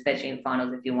season, especially in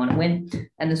finals, if you want to win.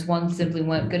 And the Swans simply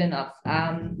weren't good enough.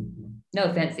 No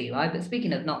offense, Eli, but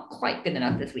speaking of not quite good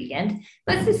enough this weekend,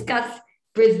 let's discuss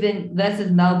Brisbane versus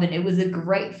Melbourne. It was a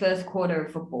great first quarter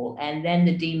of football, and then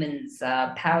the Demons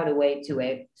powered away to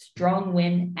a strong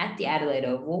win at the Adelaide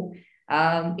Oval.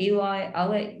 Eli, I'll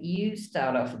let you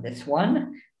start off with this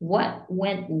one. What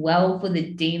went well for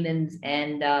the Demons,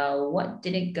 and what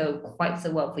didn't go quite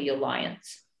so well for your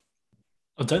Lions?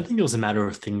 I don't think it was a matter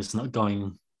of things not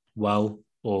going well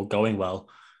or going well.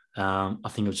 I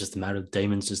think it was just a matter of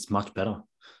Demons just much better.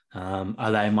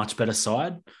 Are they a much better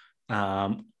side?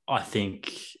 I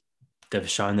think they've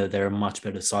shown that they're a much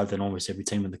better side than almost every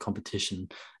team in the competition.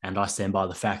 And I stand by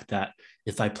the fact that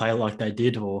if they play like they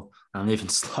did, or even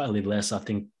slightly less, I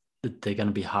think that they're going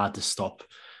to be hard to stop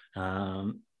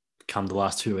come the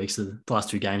last 2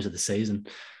 games of the season.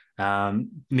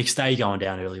 McStay going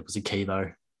down early was a key,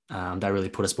 though. They really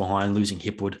put us behind, losing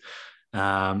Hipwood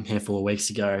a handful of weeks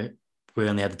ago. We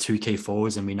only had the 2 key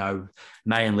forwards, and we know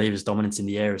May and Lever's dominance in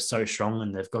the air is so strong,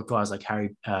 and they've got guys like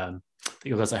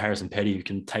Harrison Petty who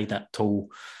can take that tall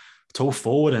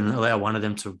forward and allow one of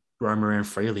them to roam around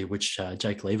freely, which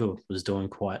Jake Lever was doing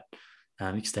quite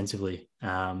extensively.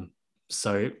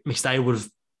 So McStay would have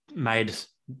made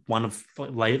one of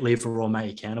Lever or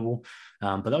May accountable,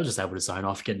 but they were just able to zone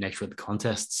off, get an extra at the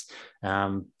contests.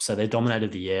 So they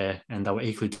dominated the air, and they were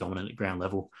equally dominant at ground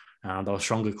level. They were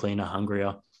stronger, cleaner,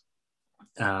 hungrier.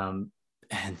 And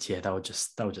yeah, they were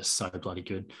just so bloody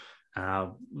good.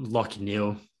 Lachie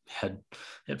Neale had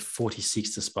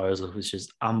 46 disposals, which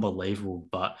is unbelievable.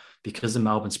 But because of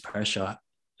Melbourne's pressure,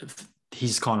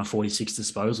 his kind of 46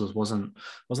 disposals wasn't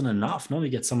enough. Not to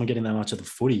get someone getting that much of the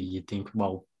footy, you'd think,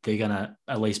 well, they're going to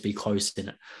at least be close in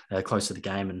it, close to the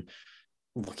game. And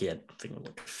look, he had, I think,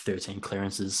 13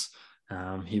 clearances.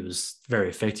 He was very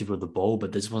effective with the ball,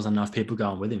 but there just wasn't enough people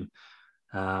going with him.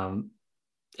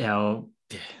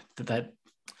 That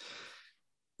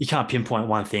you can't pinpoint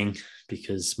one thing,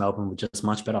 because Melbourne were just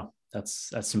much better.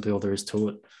 That's simply all there is to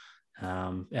it.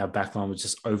 Our backline was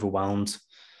just overwhelmed,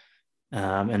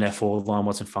 and our forward line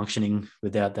wasn't functioning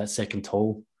without that second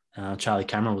tall. Charlie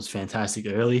Cameron was fantastic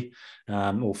early,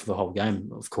 all for the whole game,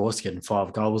 of course, getting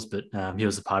 5 goals, but he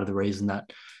was a part of the reason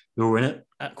that we were in it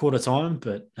at quarter time.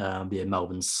 But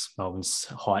Melbourne's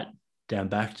height down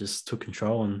back just took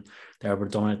control, and they were able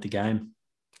to dominate the game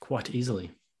quite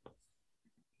easily.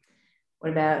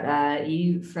 What about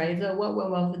you, Fraser? What went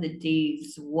well for the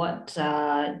D's? What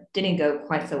didn't go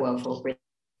quite so well for Brisbane?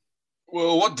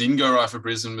 Well, what didn't go right for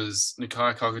Brisbane was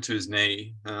Nakai Cockatoo's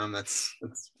knee. That's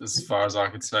as far as I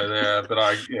could say there. But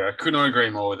I could not agree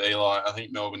more with Eli. I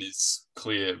think Melbourne is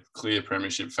clear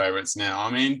premiership favourites now. I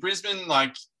mean, Brisbane,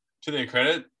 to their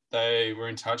credit, they were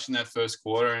in touch in that first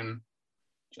quarter, and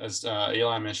as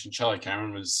Eli mentioned, Charlie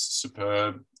Cameron was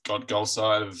superb. Got goal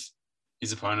side of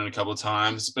his opponent a couple of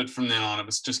times, but from then on, it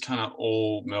was just kind of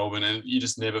all Melbourne, and you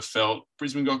just never felt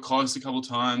Brisbane got close a couple of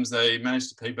times. They managed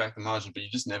to peg back the margin, but you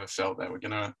just never felt they were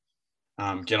going to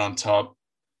get on top.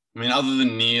 I mean, other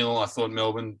than Neale, I thought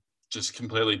Melbourne just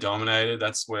completely dominated.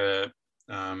 That's where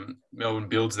Melbourne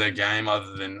builds their game,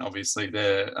 other than obviously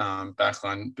their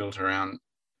backline built around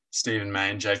Stephen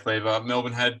May and Jake Lever.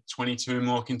 Melbourne had 22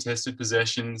 more contested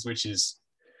possessions,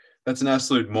 that's an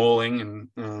absolute mauling,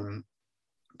 and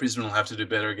Brisbane will have to do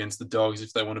better against the Dogs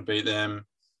if they want to beat them.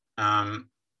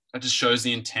 That just shows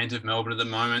the intent of Melbourne at the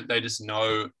moment. They just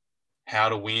know how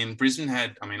to win. Brisbane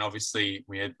had, obviously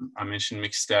I mentioned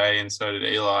McStay and so did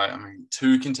Eli.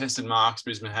 2 contested marks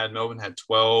Brisbane had. Melbourne had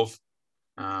 12.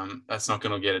 That's not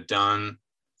going to get it done.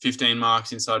 15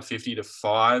 marks inside 50 to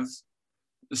 5.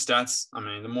 The stats,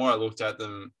 the more I looked at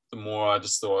them, the more I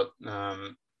just thought,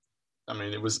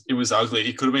 it was ugly.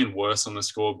 It could have been worse on the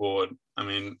scoreboard.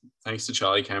 Thanks to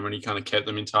Charlie Cameron, he kind of kept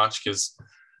them in touch, because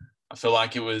I feel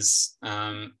like it was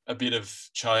a bit of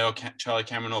Charlie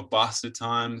Cameron or bust at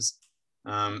times.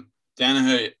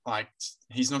 Danaher,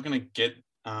 he's not going to get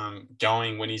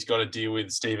going when he's got to deal with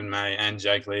Stephen May and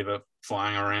Jake Lever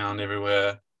flying around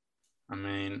everywhere.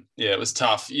 It was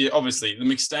tough. Yeah, obviously the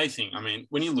McStay thing.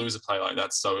 When you lose a play like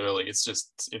that so early,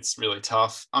 it's really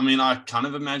tough. I kind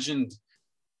of imagined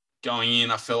going in,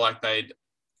 I feel like they'd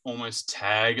almost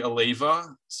tag a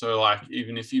Lever. So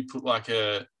even if you put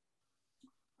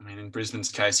in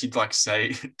Brisbane's case, he'd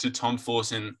say to Tom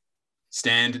Forson,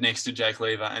 stand next to Jake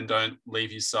Lever and don't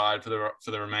leave his side for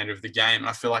the remainder of the game. And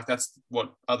I feel like that's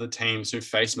what other teams who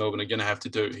face Melbourne are going to have to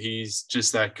do. He's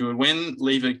just that good. When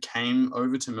Lever came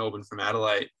over to Melbourne from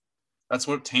Adelaide, that's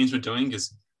what teams were doing,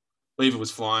 because Lever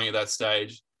was flying at that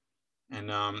stage. And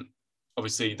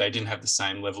obviously they didn't have the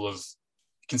same level of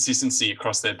consistency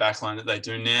across their backline that they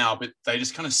do now, but they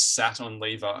just kind of sat on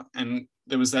Lever. And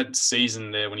there was that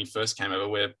season there when he first came over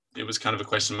where it was kind of a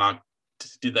question mark,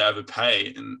 did they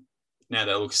overpay? And now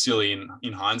they look silly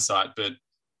in hindsight. But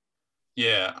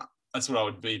yeah, that's what I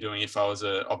would be doing if I was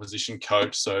an opposition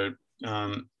coach. So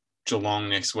Geelong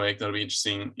next week, that'll be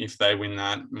interesting if they win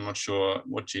that. I'm not sure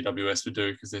what GWS would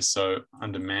do, because they're so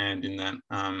undermanned in that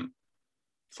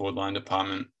forward line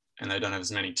department, and they don't have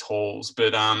as many tools.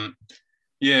 But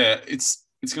it's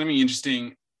going to be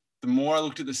interesting. The more I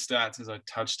looked at the stats, as I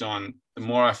touched on, the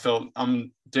more I felt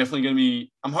I'm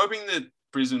hoping that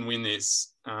Brisbane win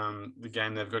this, the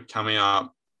game they've got coming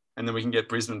up, and then we can get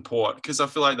Brisbane Port, because I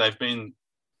feel like they've been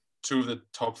 2 of the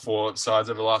top 4 sides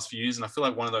over the last few years, and I feel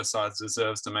like one of those sides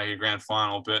deserves to make a grand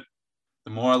final. But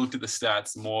the more I looked at the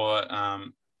stats, the more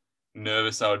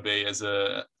nervous I would be as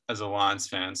a Lions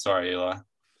fan. Sorry, Eli.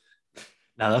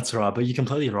 No, that's right. But you're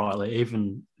completely right.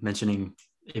 Even mentioning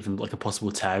a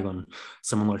possible tag on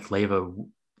someone like Lever,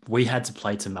 we had to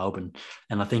play to Melbourne.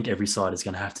 And I think every side is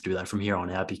going to have to do that from here on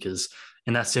out, because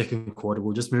in that second quarter,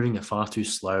 we're just moving it far too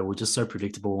slow. We're just so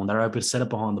predictable, and they're able to set up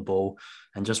behind the ball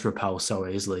and just repel so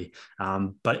easily.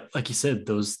 But like you said,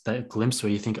 there was that glimpse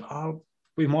where you think, oh,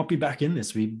 we might be back in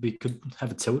this. We could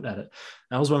have a tilt at it.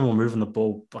 That was when we were moving the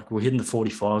ball. We're hitting the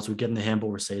 45s. We're getting the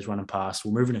handball receives running past.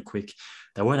 We're moving it quick.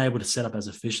 They weren't able to set up as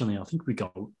efficiently. I think we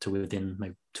got to within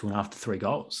maybe 2.5 to 3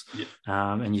 goals.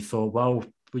 Yeah. And you thought, well,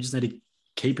 we just need to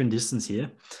keep in distance here.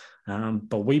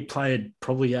 But we played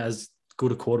probably as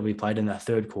good a quarter we played in that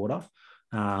third quarter,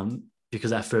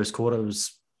 because that first quarter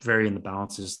was very in the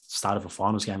balance as the start of a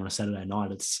finals game on a Saturday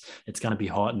night. It's going to be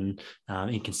hot and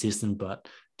inconsistent, but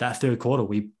that third quarter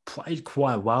we played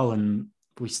quite well, and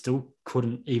we still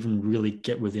couldn't even really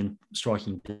get within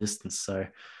striking distance. So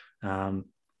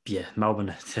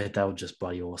Melbourne, they were just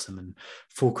bloody awesome, and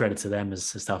full credit to them,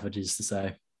 as tough as it is to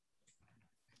say.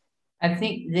 I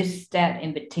think this stat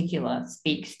in particular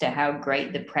speaks to how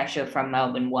great the pressure from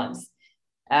Melbourne was.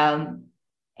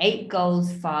 8 goals,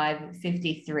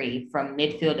 53 from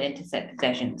midfield intercept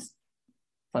possessions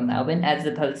for Melbourne, as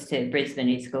opposed to Brisbane,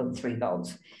 who scored 3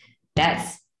 goals.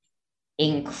 That's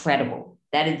incredible.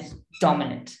 That is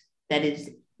dominant.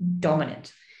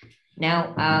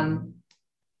 Now,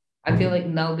 I feel like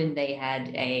Melbourne, they had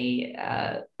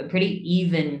a pretty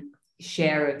even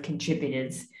share of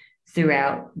contributors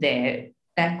throughout their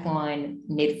backline,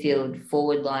 midfield,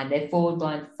 forward line. Their forward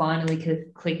line finally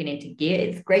clicking into gear.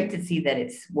 It's great to see that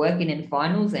it's working in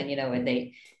finals, and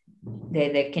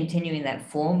they're continuing that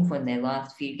form from their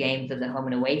last few games of the home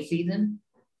and away season.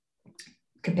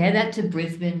 Compare that to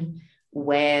Brisbane,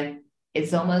 where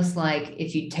it's almost like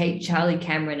if you take Charlie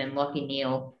Cameron and Lachie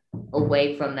Neale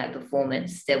away from that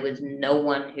performance, there was no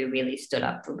one who really stood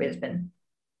up for Brisbane.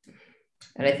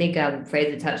 And I think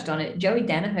Fraser touched on it. Joey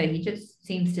Danaher, he just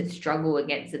seems to struggle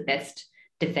against the best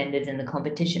defenders in the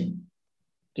competition.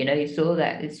 You saw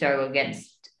that struggle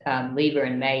against Lever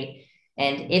and May.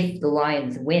 And if the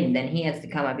Lions win, then he has to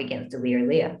come up against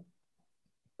Aliir,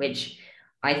 which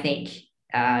I think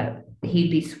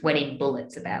he'd be sweating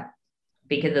bullets about,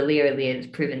 because Aliir has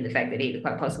proven the fact that he's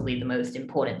quite possibly the most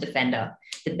important defender,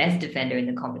 the best defender in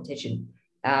the competition.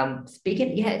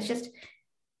 It's just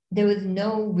there was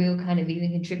no real kind of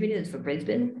even contributors for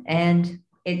Brisbane, and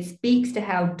it speaks to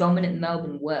how dominant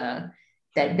Melbourne were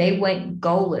that they went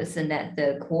goalless in that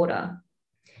third quarter.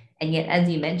 And yet, as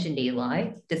you mentioned, Eli,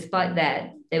 despite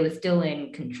that, they were still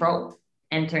in control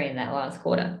entering that last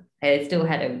quarter. They still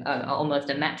had almost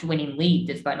a match-winning lead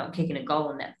despite not kicking a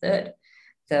goal in that third.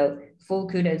 So full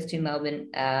kudos to Melbourne.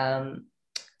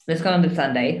 Let's go on to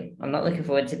Sunday. I'm not looking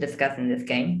forward to discussing this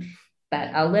game,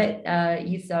 but I'll let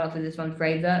you start off with this one,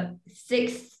 Fraser.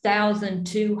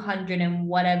 6,200 and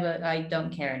whatever. I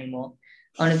don't care anymore.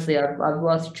 Honestly, I've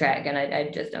lost track and I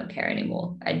just don't care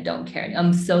anymore. I don't care.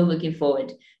 I'm so looking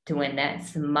forward to when that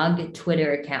smug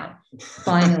Twitter account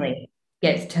finally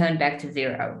gets turned back to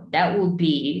 0. That will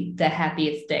be the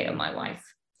happiest day of my life.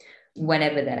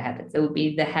 Whenever that happens, it will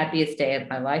be the happiest day of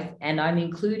my life. And I'm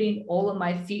including all of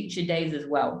my future days as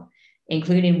well,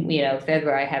 including, if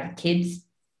ever I have kids,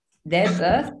 their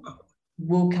birth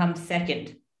will come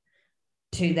second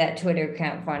to that Twitter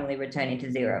account finally returning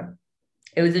to 0.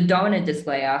 It was a dominant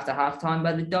display after halftime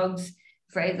by the Dogs.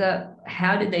 Fraser,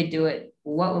 how did they do it?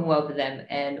 What went well for them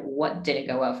and what didn't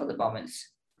go well for the Bombers?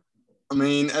 I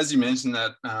mean, as you mentioned,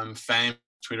 that famed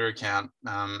Twitter account,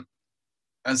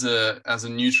 as a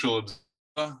neutral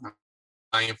observer,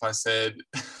 if I said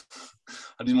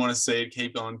I didn't want to see it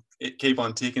keep on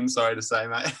ticking, sorry to say,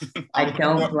 mate. I do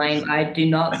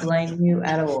not blame you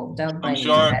at all. Don't blame me.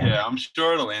 I'm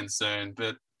sure it'll end soon,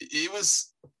 but it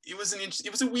was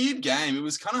a weird game. It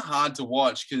was kind of hard to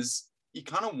watch because you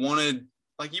kind of wanted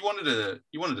a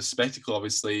spectacle,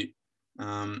 obviously,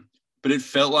 but it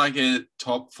felt like a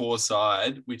top 4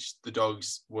 side, which the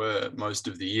Dogs were most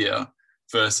of the year,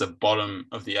 versus a bottom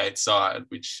of the 8 side,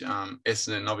 which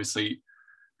Essendon obviously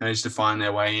managed to find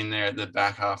their way in there at the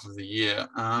back half of the year.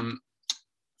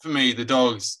 For me, the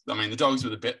Dogs were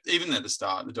the better, even at the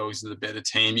start, the Dogs were the better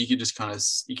team. You could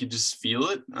just feel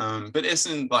it. But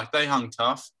Essendon, they hung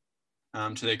tough.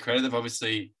 To their credit, they've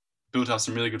obviously built up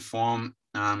some really good form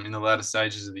in the latter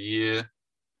stages of the year.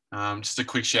 Just a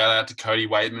quick shout out to Cody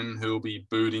Waitman, who will be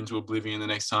booed into oblivion the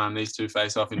next time these two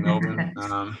face off in Melbourne.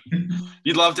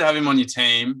 You'd love to have him on your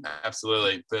team,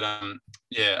 absolutely. But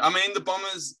the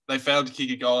Bombers, they failed to kick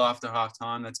a goal after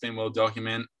halftime. That's been well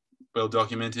documented.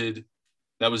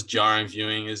 That was jarring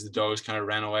viewing as the Dogs kind of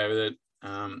ran away with it.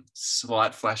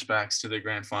 Slight flashbacks to the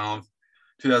grand final of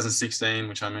 2016,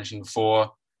 which I mentioned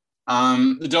before.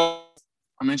 The Dogs,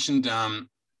 I mentioned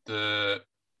the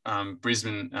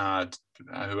Brisbane,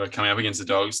 who are coming up against the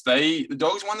Dogs. The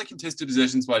Dogs won the contested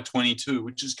possessions by 22,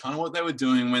 which is kind of what they were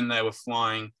doing when they were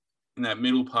flying in that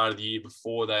middle part of the year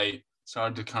before they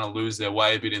started to kind of lose their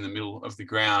way a bit in the middle of the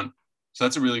ground. So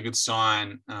that's a really good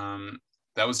sign.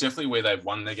 That was definitely where they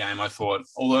won the game, I thought.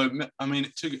 Although, I mean,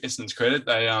 to Essendon's credit,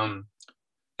 they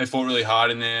fought really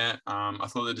hard in there. I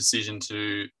thought the decision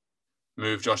to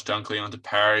move Josh Dunkley onto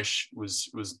Parrish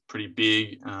was pretty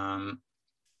big.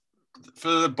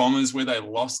 For the Bombers, where they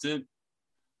lost it,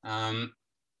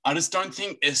 I just don't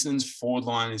think Essendon's forward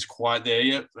line is quite there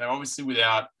yet. They're obviously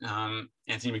without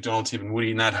Anthony McDonald, Tip and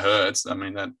Woody, and that hurts. I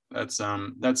mean,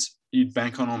 that's you'd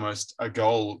bank on almost a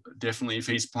goal, definitely, if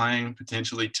he's playing,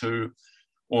 potentially 2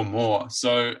 or more.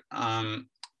 So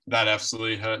that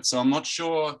absolutely hurts. So I'm not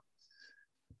sure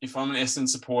if I'm an Essendon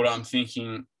supporter, I'm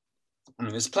thinking,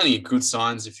 there's plenty of good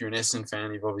signs. If you're an Essendon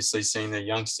fan, you've obviously seen their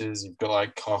youngsters. You've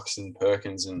got Cox and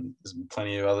Perkins, and there's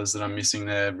plenty of others that I'm missing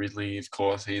there. Ridley, of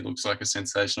course, he looks like a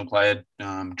sensational player.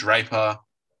 Draper,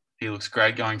 he looks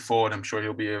great going forward. I'm sure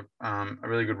he'll be a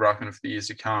really good ruckman for the years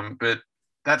to come. But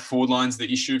that forward line's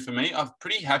the issue for me. I'm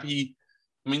pretty happy.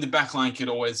 The back line could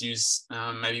always use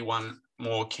maybe one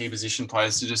more key position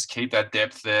players to just keep that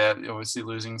depth there. Obviously,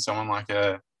 losing someone like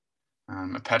a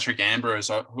Patrick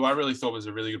Ambrose, who I really thought was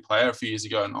a really good player a few years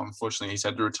ago, and unfortunately he's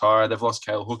had to retire. They've lost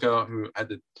Cale Hooker, who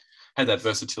had that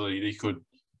versatility that he could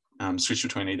switch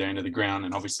between either end of the ground,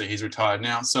 and obviously he's retired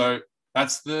now. So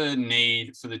that's the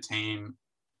need for the team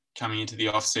coming into the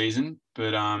off season.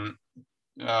 But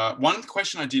one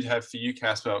question I did have for you,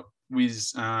 Casper,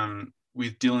 was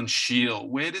with Dylan Shiel.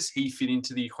 Where does he fit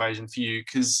into the equation for you?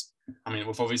 Because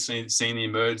we've obviously seen the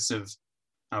emergence of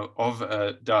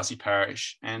Darcy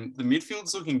Parish, and the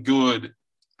midfield's looking good,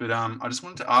 but I just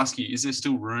wanted to ask you, is there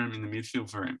still room in the midfield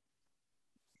for him?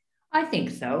 I think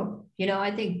so.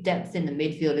 I think depth in the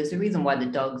midfield is the reason why the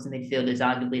Dogs midfield is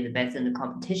arguably the best in the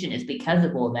competition, is because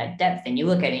of all that depth. And you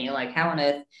look at it and you're like, how on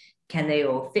earth can they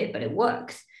all fit? But it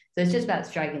works. So it's just about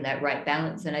striking that right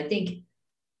balance. And I think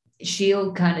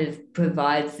Shield kind of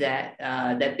provides that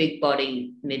big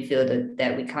body midfielder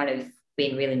that we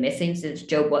been really missing since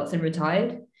Joe Watson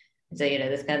retired. So,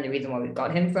 that's kind of the reason why we've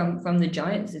got him from the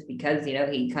Giants, is because,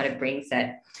 he kind of brings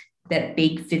that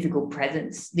big physical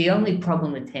presence. The only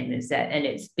problem with him is that, and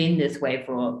it's been this way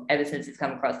for ever since he's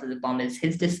come across to the Bombers,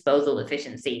 his disposal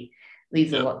efficiency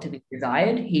leaves a lot to be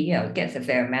desired. He, gets a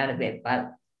fair amount of it,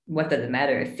 but what does it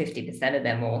matter if 50% of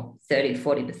them or 30,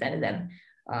 40% of them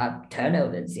are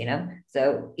turnovers,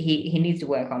 So he needs to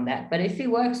work on that. But if he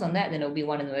works on that, then it'll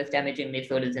be one of the most damaging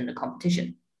midfielders in the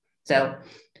competition. So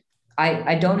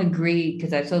I don't agree,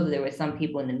 because I saw that there were some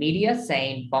people in the media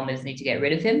saying Bombers need to get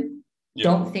rid of him. Yeah.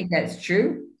 Don't think that's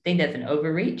true. I think that's an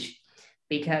overreach,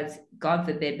 because God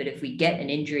forbid, but if we get an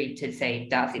injury to, say,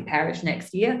 Darcy Parish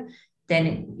next year,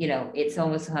 then, it's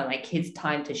almost kind of like his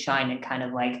time to shine and kind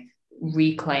of like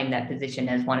reclaim that position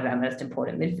as one of our most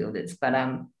important midfielders. But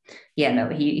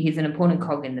he's an important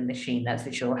cog in the machine, that's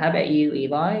for sure. How about you,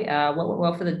 Eli? What went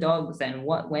well for the Dogs, and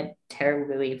what went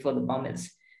terribly for the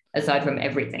Bombers? Aside from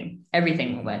everything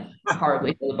went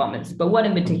horribly for the Bombers, but what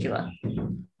in particular?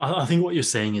 I think what you're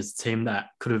saying is a team that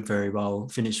could have very well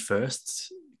finished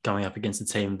first, going up against a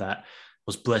team that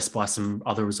was blessed by some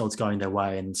other results going their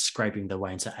way and scraping their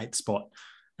way into 8th spot.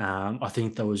 I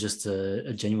think that was just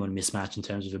a genuine mismatch in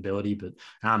terms of ability, but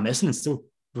Essendon still,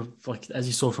 like as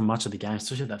you saw from much of the game,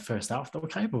 especially that first half, they were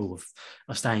capable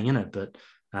of staying in it. But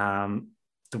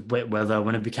the wet weather,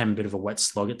 when it became a bit of a wet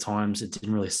slog at times, it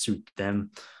didn't really suit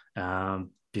them.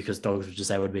 Because Dogs were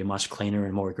just able to be much cleaner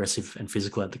and more aggressive and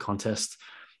physical at the contest.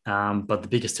 But the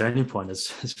biggest turning point, as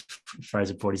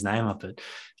Fraser brought his name up, but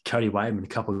Cody Waitman, a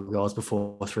couple of goals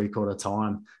before 3/4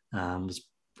 time,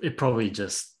 it probably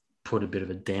just put a bit of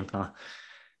a dampener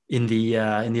in the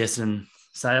Essendon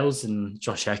sails, and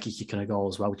Josh Aki kicking a goal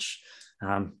as well, which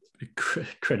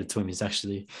credit to him, is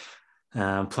actually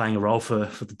playing a role for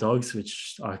the Dogs,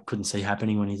 which I couldn't see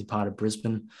happening when he departed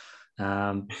Brisbane.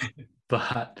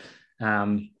 But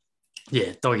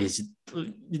Doggies,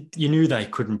 you knew they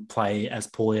couldn't play as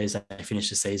poorly as they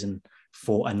finished the season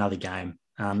for another game,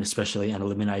 especially an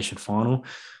elimination final,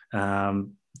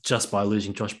 just by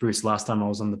losing Josh Bruce. Last time I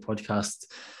was on the podcast,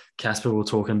 Casper, we were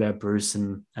talking about Bruce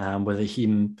and whether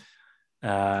his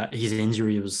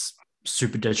injury was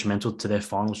super detrimental to their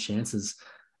final chances.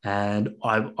 And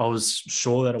I was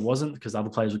sure that it wasn't, because other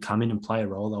players would come in and play a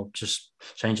role. They'll just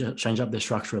change up their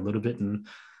structure a little bit, and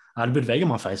I had a bit of egg on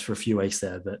my face for a few weeks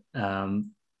there, but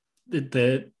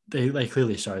they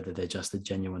clearly showed that they're just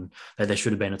that they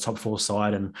should have been a top 4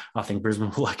 side, and I think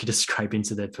Brisbane were lucky to scrape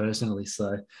into there personally.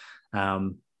 So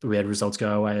we had results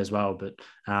go away as well, but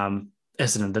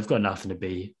Essendon, they've got nothing to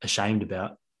be ashamed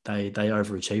about. They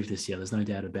overachieved this year. There's no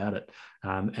doubt about it.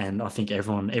 And I think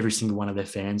every single one of their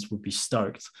fans would be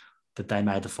stoked that they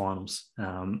made the finals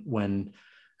when,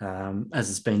 as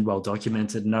it's been well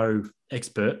documented, no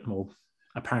expert or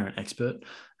apparent expert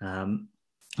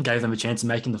gave them a chance of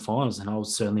making the finals, and I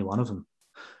was certainly one of them.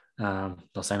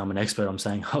 Not saying I'm an expert, I'm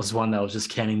saying I was one that was just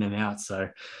counting them out. So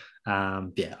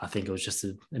I think it was just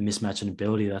a mismatch in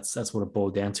ability. That's what it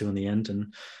boiled down to in the end.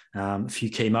 And a few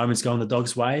key moments going the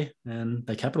Dogs' way, and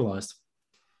they capitalised.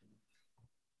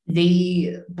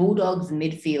 The Bulldogs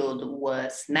midfield were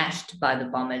smashed by the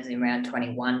Bombers in round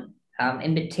 21,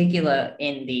 in particular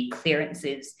in the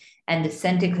clearances and the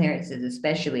centre clearances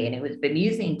especially. And it was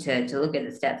bemusing to look at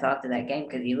the stats after that game,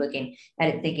 because you're looking at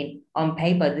it thinking, on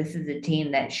paper, this is a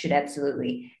team that should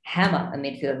absolutely hammer a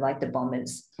midfield like the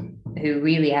Bombers, who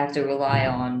really have to rely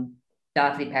on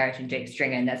Darcy Parish and Jake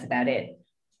Stringer, and that's about it.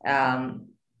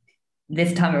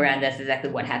 This time around, that's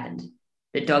exactly what happened.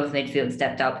 The Dogs midfield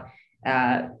stepped up.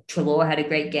 Treloar had a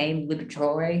great game.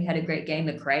 Liberatore had a great game.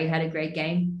 McRae had a great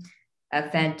game. A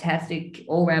fantastic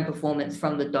all-round performance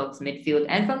from the Dogs midfield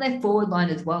and from their forward line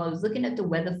as well. I was looking at the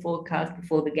weather forecast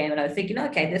before the game, and I was thinking,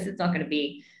 okay, this is not going to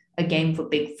be a game for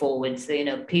big forwards.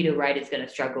 So, Peter Wright is going to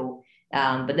struggle.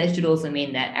 But that should also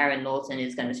mean that Aaron Lawson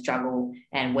is going to struggle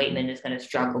and Waitman is going to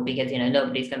struggle, because,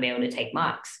 nobody's going to be able to take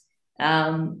marks.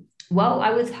 Well,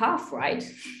 I was half right.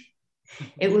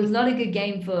 It was not a good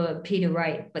game for Peter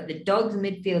Wright, but the Dogs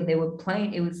midfield, they were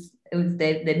playing, it was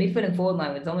their midfield and forward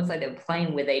line was almost like they were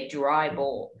playing with a dry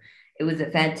ball. It was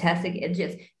a fantastic, it's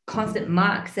just constant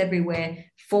marks everywhere.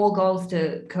 4 goals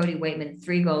to Cody Waitman,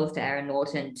 3 goals to Aaron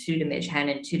Norton, 2 to Mitch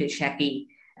Hannon, 2 to Shaki,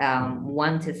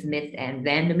 1 to Smith and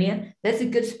Vandermeer. That's a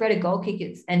good spread of goal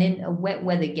kickers. And in a wet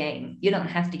weather game, you don't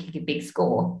have to kick a big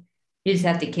score. You just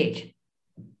have to kick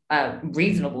a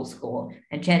reasonable score,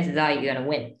 and chances are you're going to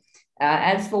win.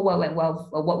 As for what went well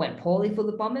or what went poorly for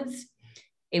the Bombers,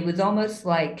 it was almost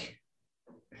like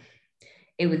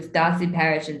it was Darcy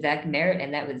Parish and Zach Merritt,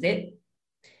 and that was it.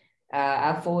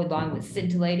 Our forward line was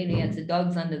scintillating against the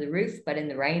Dogs under the roof, but in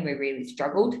the rain, we really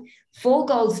struggled. 4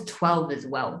 goals, 12 as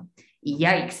well.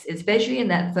 Yikes, especially in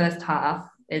that first half,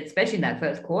 especially in that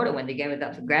first quarter when the game was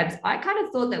up for grabs. I kind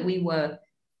of thought that we were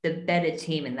the better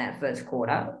team in that first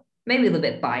quarter, maybe a little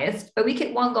bit biased, but we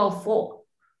kicked 1 goal, 4.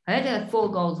 I had to have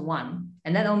 4 goals, 1,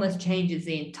 and that almost changes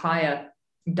the entire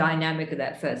dynamic of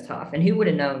that first half. And who would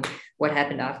have known what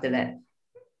happened after that?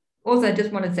 Also, I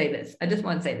just want to say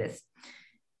this.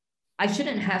 I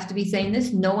shouldn't have to be saying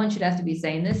this. No one should have to be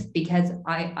saying this, because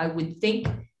I would think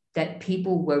that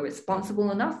people were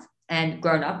responsible enough and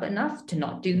grown up enough to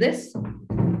not do this.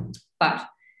 But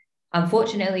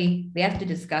unfortunately, we have to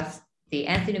discuss the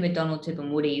Anthony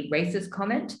McDonald-Tipungwuti racist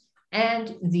comment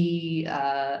and the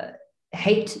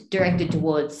hate directed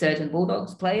towards certain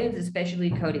Bulldogs players, especially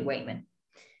Cody Weightman.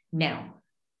 Now,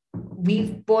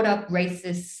 we've brought up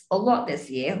racists a lot this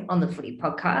year on the Footy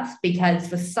Podcast because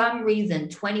for some reason,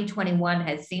 2021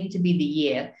 has seemed to be the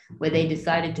year where they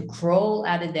decided to crawl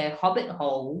out of their hobbit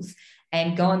holes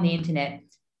and go on the internet,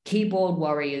 keyboard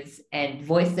warriors, and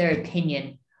voice their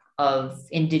opinion of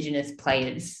Indigenous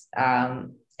players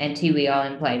and Tiwi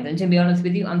Island players. And to be honest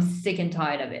with you, I'm sick and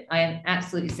tired of it. I am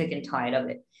absolutely sick and tired of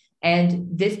it.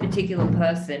 And this particular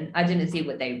person, I didn't see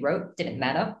what they wrote, didn't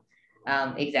matter.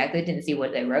 Exactly, didn't see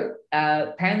what they wrote.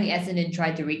 Apparently Essendon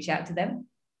tried to reach out to them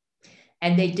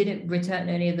and they didn't return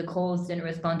any of the calls, didn't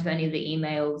respond to any of the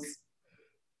emails,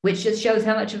 which just shows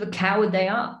how much of a coward they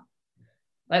are.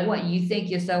 Like, what, you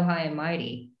think you're so high and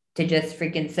mighty to just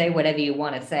freaking say whatever you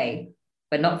want to say,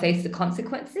 but not face the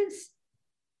consequences?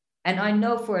 And I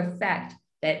know for a fact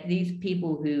that these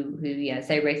people who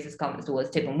say racist comments towards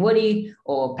Tipungwuti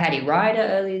or Paddy Ryder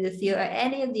earlier this year, or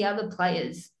any of the other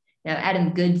players,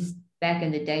 Adam Goodes back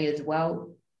in the day as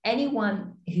well,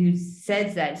 anyone who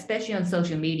says that, especially on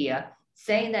social media,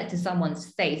 saying that to someone's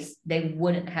face, they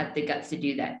wouldn't have the guts to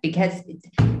do that because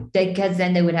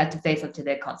then they would have to face up to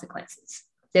their consequences.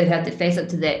 They would have to face up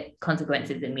to their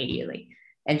consequences immediately.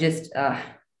 And just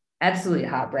absolutely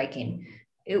heartbreaking.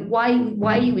 Why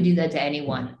you would do that to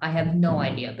anyone, I have no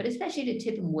idea. But especially to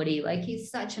Tipungwuti, like, he's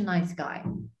such a nice guy.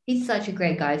 He's such a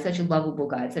great guy, such a lovable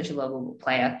guy, such a lovable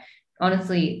player.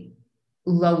 Honestly,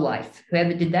 low life.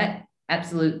 Whoever did that,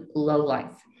 absolute low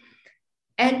life.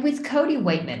 And with Cody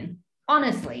Weightman,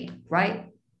 honestly,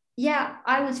 right? Yeah,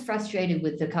 I was frustrated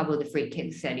with a couple of the free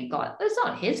kicks that he got. It's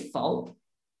not his fault.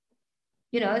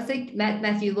 I think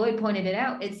Matthew Lloyd pointed it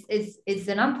out. It's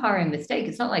an umpiring mistake.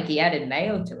 It's not like he added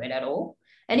mayo to it at all.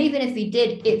 And even if he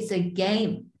did, it's a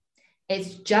game.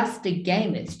 It's just a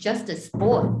game. It's just a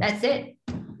sport. That's it.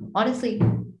 Honestly,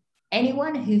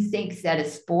 anyone who thinks that a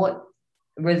sport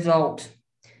result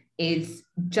is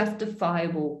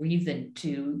justifiable reason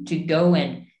to go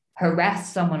and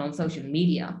harass someone on social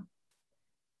media,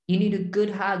 you need a good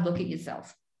hard look at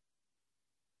yourself.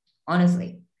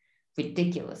 Honestly,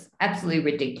 ridiculous,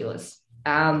 absolutely ridiculous.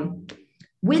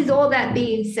 With all that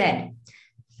being said,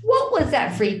 what was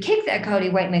that free kick that Cody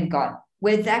Weightman got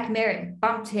where Zach Merritt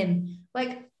bumped him?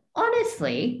 Like,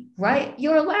 honestly, right?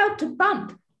 You're allowed to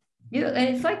bump.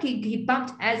 And it's like he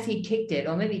bumped as he kicked it,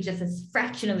 or maybe just a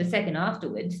fraction of a second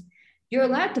afterwards. You're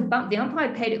allowed to bump. The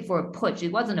umpire paid it for a push.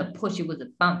 It wasn't a push, it was a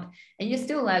bump. And you're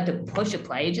still allowed to push a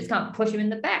player. You just can't push him in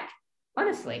the back.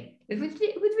 Honestly, it was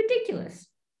ridiculous.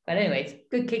 But anyways,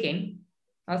 good kicking.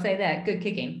 I'll say that, good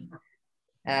kicking.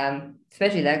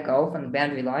 Especially that goal from the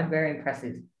boundary line, very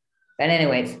impressive. But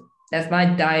anyways, that's my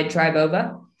diatribe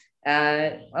over.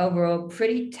 Overall,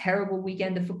 pretty terrible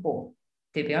weekend of football.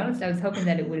 To be honest, I was hoping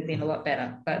that it would have been a lot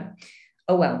better, but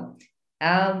oh well.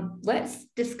 Let's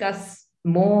discuss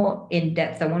more in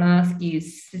depth. I want to ask you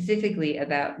specifically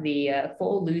about the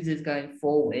 4 losers going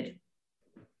forward.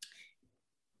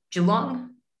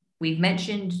 Geelong, we've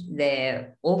mentioned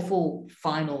their awful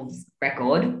finals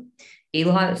record.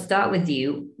 Eli, let's start with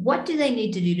you. What do they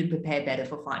need to do to prepare better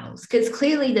for finals? Because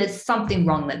clearly there's something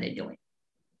wrong that they're doing.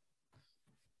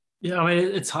 Yeah, I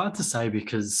mean, it's hard to say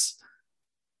because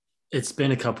it's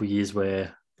been a couple of years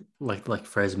where, like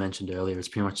Fraser mentioned earlier, it's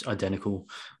pretty much identical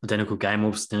game,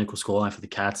 almost identical scoreline for the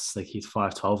Cats. Like, he's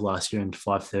 5-12 last year and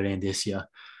 5-13 this year.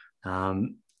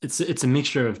 It's a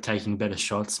mixture of taking better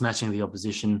shots, matching the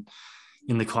opposition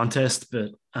in the contest.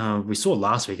 But we saw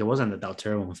last week, it wasn't that they were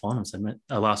terrible in the finals.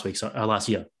 Last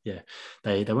year, yeah,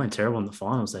 they weren't terrible in the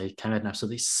finals. They came out and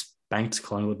absolutely spanked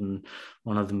Collingwood, and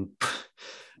one of them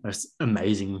most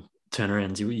amazing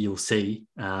turnarounds you'll see,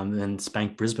 and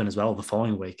spanked Brisbane as well the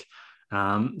following week.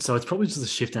 So it's probably just a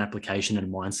shift in application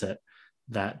and mindset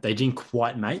that they didn't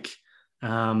quite make,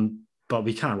 but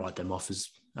we can't write them off as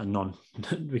not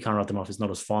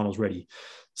as finals ready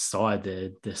side.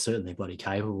 They're certainly bloody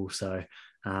capable. So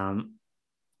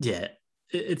Yeah,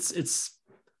 it's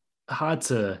hard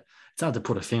to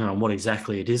put a finger on what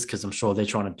exactly it is, because I'm sure they're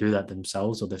trying to do that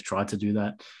themselves, or they've tried to do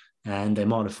that, and they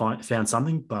might have found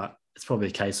something, but it's probably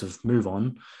a case of move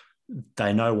on.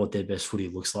 They know what their best footy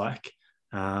looks like,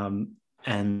 and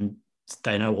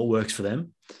they know what works for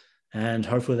them, and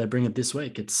hopefully they bring it this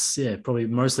week. It's probably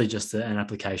mostly just an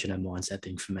application and mindset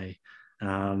thing for me,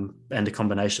 and a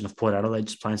combination of Port Adelaide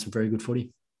just playing some very good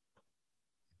footy.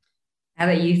 How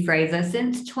about you, Fraser?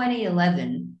 Since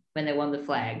 2011, when they won the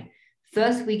flag,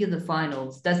 first week of the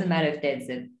finals, doesn't matter if there's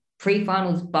a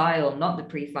pre-finals bye or not the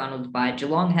pre-finals bye,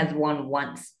 Geelong has won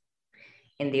once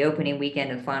in the opening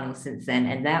weekend of finals since then,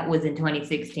 and that was in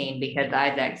 2016 because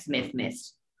Isaac Smith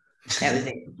missed. That was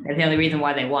it. That's the only reason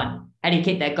why they won. Had he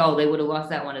kicked that goal, they would have lost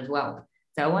that one as well.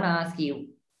 So I want to ask you,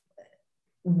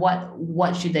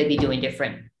 what should they be doing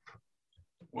different?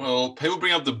 Well, people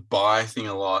bring up the buy thing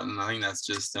a lot, and I think that's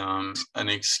just an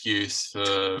excuse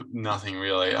for nothing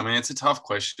really. I mean, it's a tough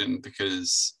question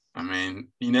because, I mean,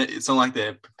 it's not like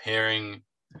they're preparing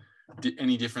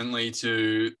any differently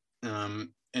to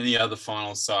any other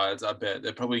final sides. I bet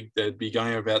they'd be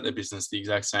going about their business the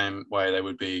exact same way they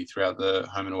would be throughout the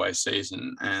home and away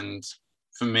season. And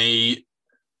for me,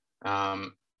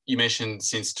 you mentioned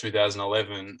since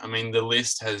 2011. I mean, the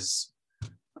list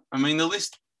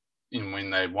when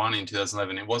they won in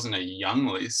 2011, it wasn't a young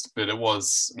list, but it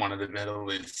was one of the better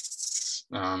lists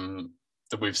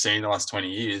that we've seen in the last 20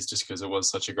 years, just because it was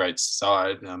such a great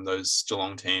side. Those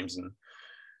Geelong teams and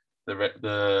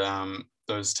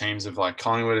those teams of like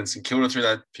Collingwood and St Kilda through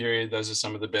that period, those are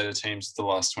some of the better teams of the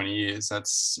last 20 years.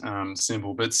 That's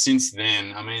simple. But since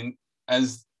then, I mean,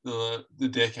 as the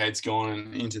decade's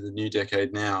gone into the new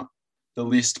decade now, the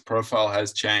list profile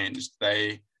has changed.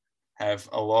 They have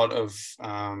a lot of,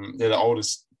 they're the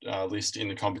oldest list in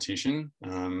the competition.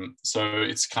 So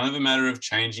it's kind of a matter of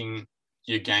changing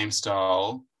your game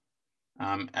style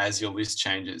as your list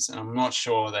changes. And I'm not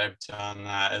sure they've done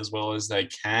that as well as they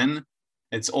can.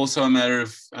 It's also a matter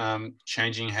of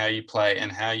changing how you play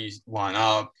and how you line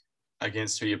up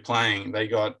against who you're playing.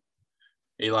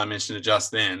 Eli mentioned it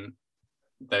just then,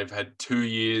 they've had 2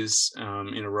 years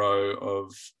in a row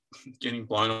of getting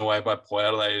blown away by Port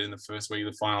Adelaide in the first week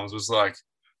of the finals. It was like,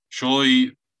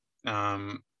 surely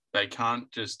they can't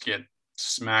just get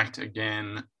smacked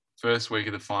again first week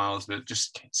of the finals, but it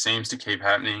just seems to keep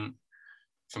happening.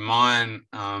 For mine,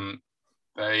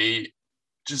 they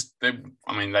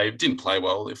didn't play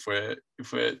well. If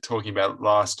we're talking about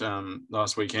last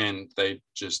weekend, they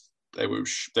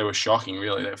were shocking,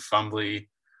 really. They're fumbly.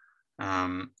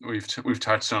 We've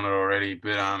touched on it already,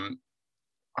 but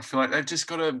I feel like they've just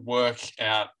got to work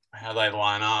out how they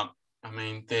line up. I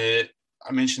mean,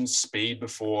 I mentioned speed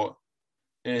before.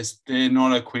 They're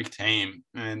not a quick team,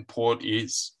 and Port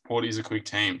is a quick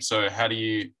team. So how do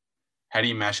you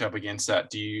mash up against that?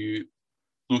 Do you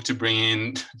look to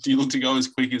go as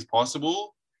quick as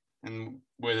possible? And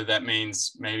whether that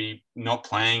means maybe not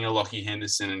playing a Lockie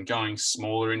Henderson and going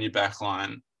smaller in your back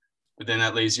line, but then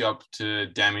that leaves you up to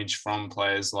damage from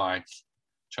players like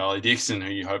Charlie Dixon,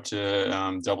 who you hope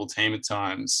to double team at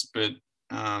times. But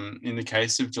in the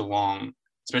case of Geelong,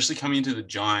 especially coming into the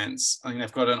Giants, I think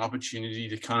they've got an opportunity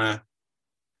to kind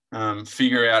of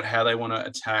figure out how they want to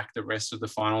attack the rest of the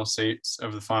final seats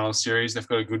of the final series. They've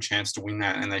got a good chance to win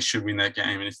that, and they should win that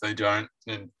game. And if they don't,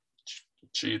 then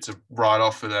it's a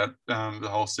write-off for that the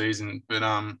whole season. But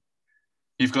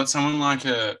you've got someone like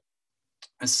a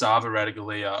Sava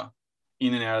Radaglia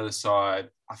in and out of the side.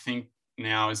 I think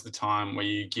now is the time where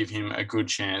you give him a good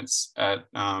chance at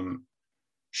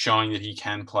showing that he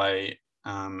can play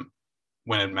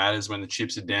when it matters, when the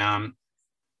chips are down.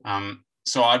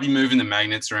 So I'd be moving the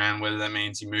magnets around, whether that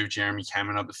means you move Jeremy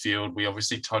Cameron up the field. We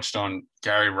obviously touched on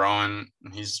Gary Rowan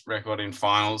and his record in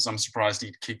finals. I'm surprised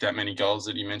he kicked that many goals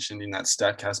that he mentioned in that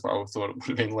StatCast, but I thought it would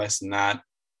have been less than that.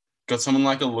 Got someone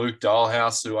like a Luke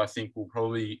Dahlhaus, who I think will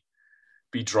probably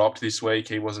be dropped this week.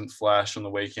 He wasn't flash on the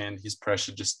weekend. His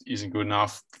pressure just isn't good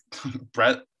enough.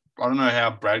 I don't know how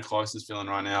Brad Close is feeling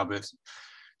right now, but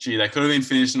gee, they could have been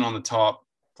finishing on the top,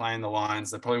 playing the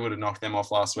Lions. They probably would have knocked them off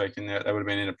last week, and they would have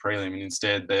been in a prelim, and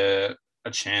instead they're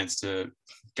a chance to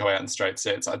go out in straight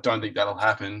sets. I don't think that'll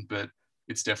happen, but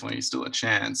it's definitely still a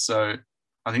chance. So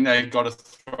I think they've got to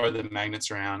throw the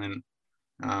magnets around,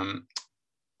 and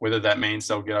whether that means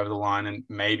they'll get over the line and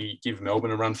maybe give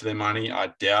Melbourne a run for their money,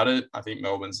 I doubt it. I think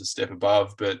Melbourne's a step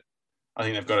above, but I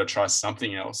think they've got to try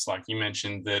something else. Like you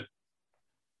mentioned, that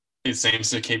it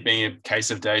seems to keep being a case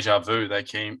of deja vu. They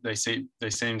seem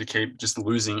to keep just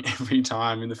losing every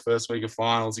time in the first week of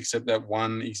finals, except that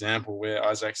one example where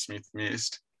Isaac Smith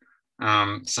missed.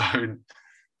 So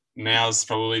now's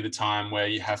probably the time where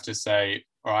you have to say,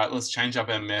 all right, let's change up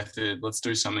our method. Let's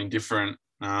do something different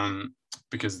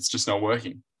because it's just not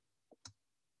working.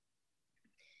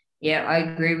 Yeah, I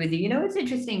agree with you. You know, it's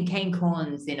interesting. Kane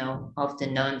Cornes,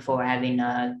 often known for having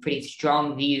pretty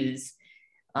strong views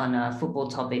on football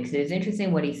topics. It's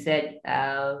interesting what he said.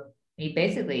 He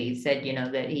basically said,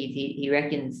 that he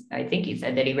reckons, I think he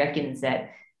said that he reckons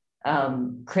that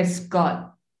Chris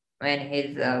Scott and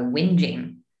his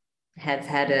whinging has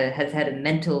had a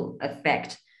mental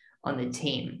effect on the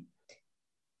team.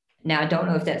 Now, I don't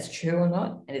know if that's true or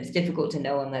not, and it's difficult to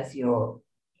know unless you're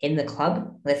in the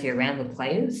club, unless you're around the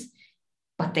players,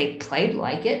 but they played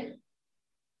like it.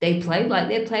 They played like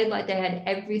they had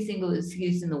every single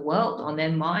excuse in the world on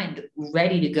their mind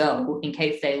ready to go in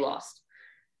case they lost.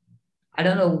 I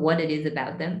don't know what it is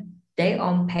about them. They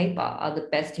on paper are the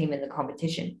best team in the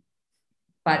competition.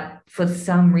 But for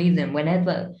some reason,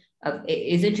 whenever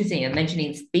it's interesting, I'm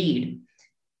mentioning speed,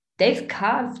 they've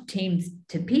carved teams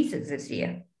to pieces this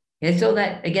year. You saw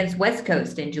that against West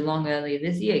Coast in Geelong earlier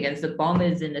this year, against the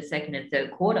Bombers in the second and third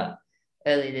quarter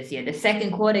earlier this year, the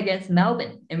second quarter against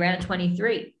Melbourne in round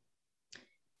 23.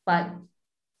 But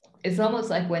it's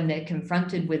almost like when they're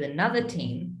confronted with another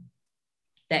team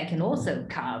that can also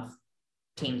carve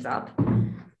teams up,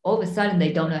 all of a sudden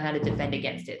they don't know how to defend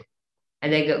against it.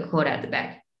 And they get caught out the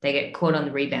back. They get caught on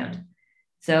the rebound.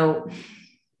 So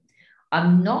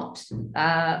I'm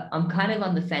kind of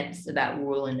on the fence about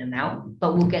ruling them out,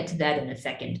 but we'll get to that in a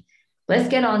second. Let's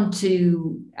get on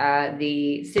to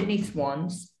the Sydney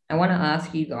Swans. I want to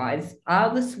ask you guys,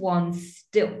 are the Swans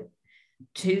still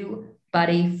too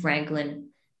Buddy Franklin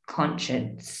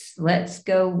conscious? Let's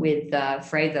go with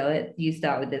Fraser. Let you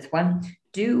start with this one.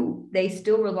 Do they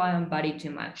still rely on Buddy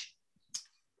too much?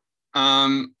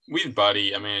 With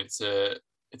Buddy, I mean, it's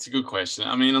a good question.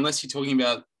 I mean, unless you're talking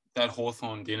about that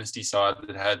Hawthorn dynasty side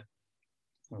that had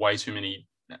way too many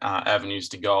avenues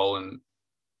to goal, and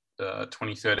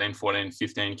 2013, 14,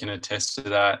 15 can attest to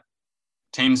that.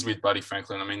 Teams with Buddy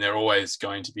Franklin, I mean, they're always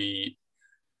going to be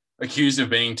accused of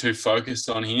being too focused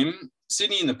on him.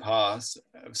 Sydney in the past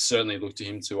have certainly looked to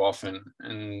him too often,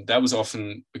 and that was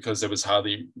often because there was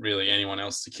hardly really anyone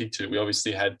else to kick to. We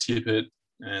obviously had Tippett,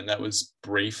 and that was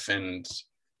brief, and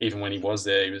even when he was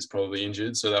there, he was probably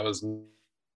injured, so that was...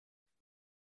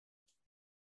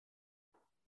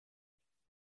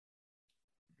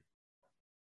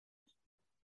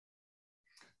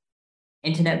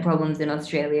 Internet problems in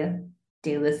Australia,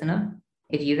 dear listener.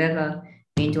 If you've ever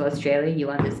been to Australia,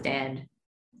 you understand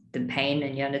the pain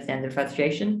and you understand the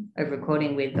frustration of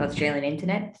recording with Australian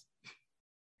internet.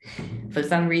 For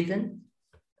some reason,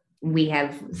 we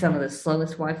have some of the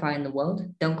slowest Wi-Fi in the world.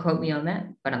 Don't quote me on that,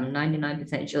 but I'm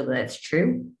 99% sure that's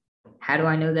true. How do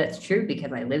I know that's true?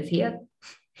 Because I live here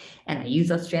and I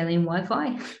use Australian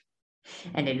Wi-Fi,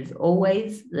 and it is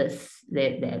always the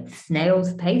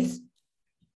snail's pace.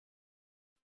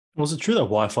 Was it true that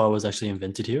Wi-Fi was actually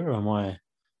invented here, or am I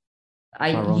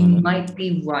you might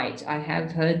be right. I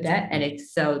have heard that, and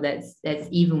that's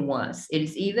even worse. It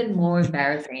is even more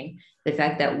embarrassing, the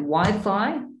fact that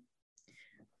Wi-Fi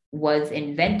was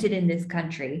invented in this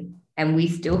country and we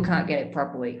still can't get it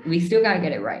properly. We still can't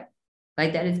get it right.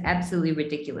 Like, that is absolutely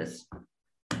ridiculous.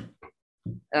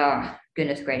 Oh,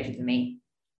 goodness gracious me.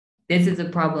 This is a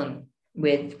problem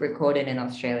with recording in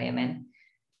Australia, man.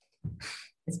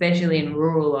 Especially in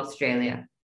rural Australia.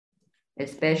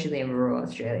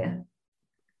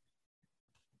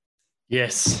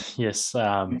 Yes.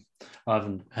 I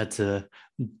haven't had to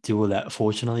deal with that,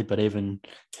 fortunately, but even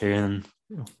here in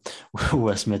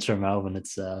West Metro Melbourne,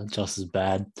 it's just as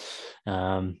bad.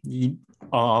 I'm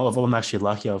actually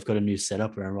lucky. I've got a new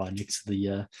setup around right next to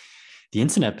the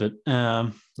internet, but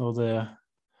or the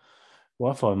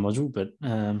Wi-Fi module, but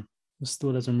it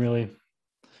still doesn't really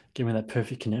give me that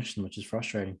perfect connection, which is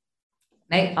frustrating.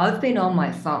 Mate, I've been on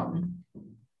my phone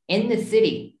in the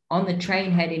city on the train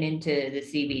heading into the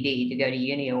CBD to go to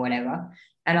uni or whatever,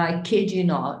 and I kid you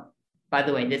not. By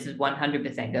the way, this is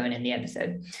 100% going in the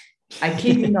episode. I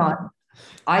kid you not.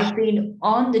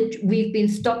 We've been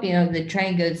stopping, the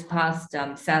train goes past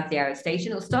South Yarra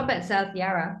Station. It'll stop at South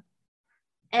Yarra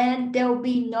and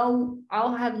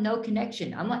I'll have no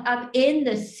connection. I'm in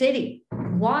the city.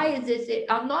 Why is this?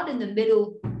 I'm not in the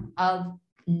middle of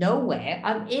nowhere.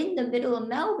 I'm in the middle of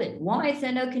Melbourne. Why is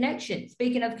there no connection?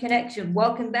 Speaking of connection,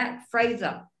 welcome back,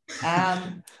 Fraser.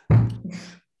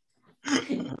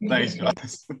 Thanks,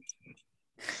 guys.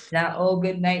 Now, all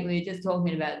good, mate. We were just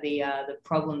talking about the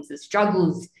problems, the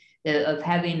struggles of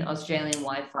having Australian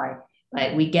Wi-Fi.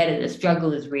 Like, we get it. The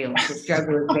struggle is real. The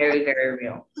struggle is very, very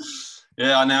real.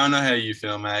 Yeah, I now know how you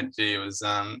feel, mate. Gee, it was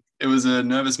a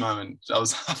nervous moment. I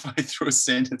was halfway through a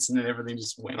sentence and then everything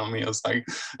just went on me. I was like,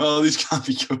 oh, this can't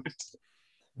be good.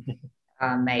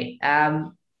 Mate.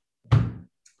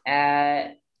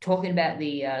 Talking about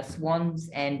the Swans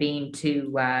and being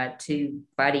too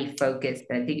buddy focused,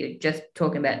 I think you're just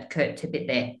talking about Kurt Tippett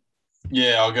there.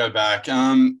 Yeah, I'll go back.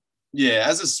 Yeah,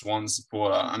 as a Swan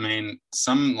supporter, I mean,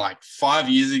 some like 5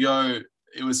 years ago,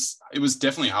 it was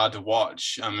definitely hard to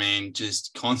watch. I mean,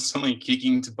 just constantly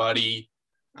kicking to Buddy.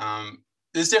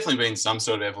 There's definitely been some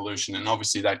sort of evolution, and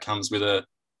obviously that comes with a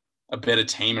better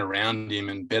team around him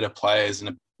and better players and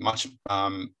a much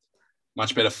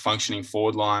better functioning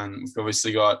forward line. We've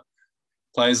obviously got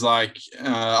players like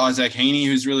Isaac Heaney,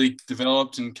 who's really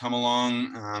developed and come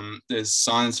along. There's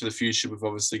signs for the future. We've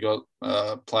obviously got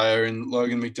a player in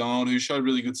Logan McDonald who showed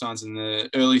really good signs in the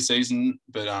early season,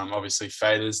 but obviously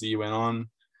faded as the year went on.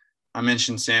 I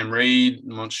mentioned Sam Reid.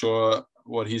 I'm not sure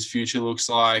what his future looks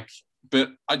like, but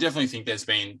I definitely think there's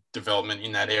been development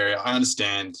in that area. I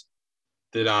understand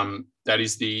that that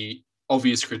is the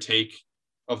obvious critique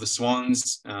of the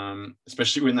Swans,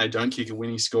 especially when they don't kick a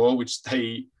winning score, which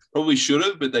they probably should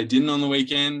have, but they didn't on the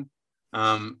weekend.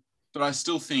 But I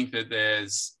still think that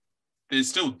there's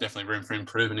still definitely room for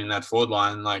improvement in that forward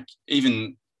line. Like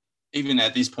even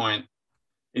at this point,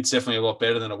 it's definitely a lot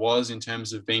better than it was in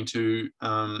terms of being too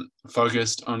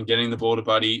focused on getting the ball to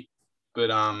Buddy. But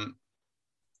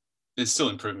there's still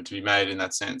improvement to be made in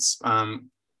that sense. I'm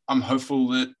hopeful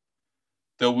that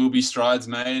there will be strides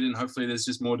made, and hopefully there's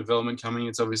just more development coming.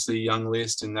 It's obviously a young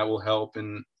list, and that will help.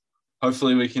 And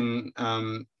hopefully we can.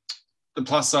 The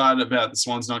plus side about the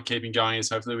Swans not keeping going is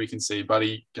hopefully we can see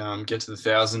Buddy get to the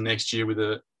 1,000 next year with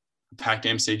a packed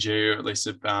MCG, or at least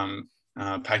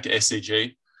a packed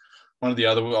SCG. One or the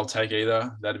other, I'll take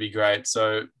either. That'd be great.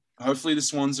 So hopefully the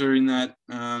Swans are in that.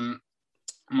 I'm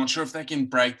not sure if they can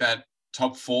break that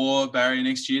top 4 barrier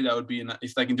next year. That would be,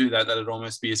 if they can do that, that'd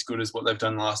almost be as good as what they've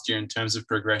done last year in terms of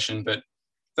progression. But if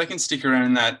they can stick around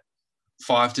in that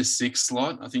 5 to 6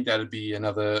 slot, I think that'd be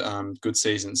another good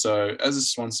season. So as a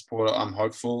Swan supporter, I'm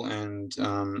hopeful. And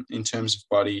in terms of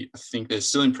Buddy, I think there's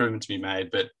still improvement to be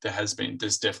made, but there's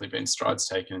definitely been strides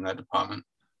taken in that department.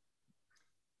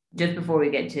 Just before we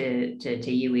get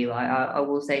to you, Eli, I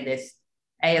will say this.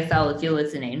 AFL, if you're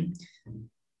listening,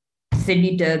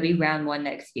 Sydney Derby round 1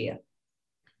 next year.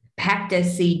 Packed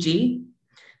SCG.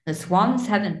 The Swans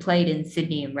haven't played in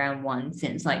Sydney in round 1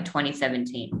 since like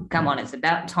 2017. Come on, it's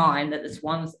about time that the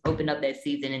Swans opened up their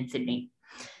season in Sydney.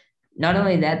 Not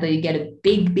only that, but you get a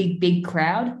big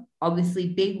crowd. Obviously,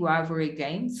 big rivalry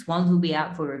game. Swans will be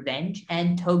out for revenge,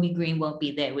 and Toby Green won't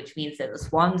be there, which means that the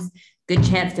Swans, good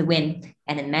chance to win.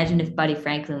 And imagine if Buddy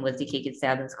Franklin was to kick his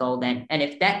 1,000th goal then. And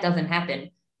if that doesn't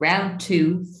happen, round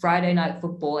 2, Friday night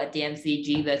football at the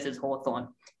MCG versus Hawthorn.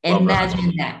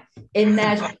 Imagine that.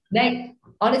 Imagine. Mate,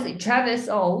 honestly, Travis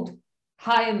Old,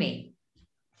 hire me.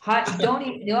 Don't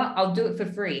even, you know what? I'll do it for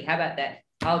free. How about that?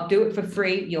 I'll do it for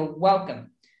free. You're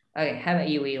welcome. Okay, how about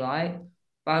you, Eli?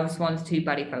 Are the Swans too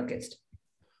buddy focused?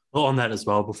 Well, on that as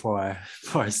well, before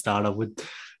I start, I would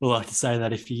like to say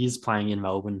that if he is playing in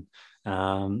Melbourne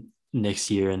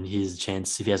next year and he has a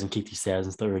chance, if he hasn't kicked his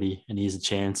 1,000th already and he has a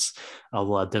chance, I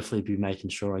will definitely be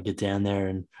making sure I get down there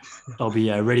and I'll be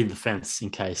ready to the fence in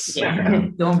case. Yeah,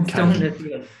 don't the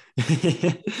field.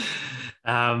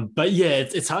 But yeah,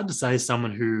 it's hard to say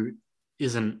someone who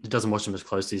doesn't watch them as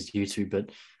closely as you two, but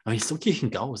I mean, he's still kicking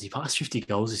goals. He passed 50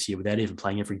 goals this year without even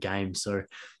playing every game. So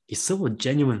he's still a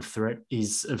genuine threat.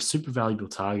 He's a super valuable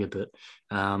target. But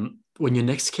when your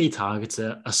next key targets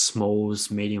are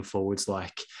smalls, medium forwards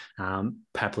like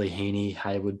Papley, Heaney,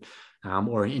 Hayward,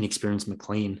 or an inexperienced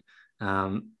McLean,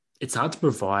 it's hard to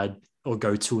provide or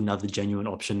go to another genuine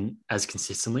option as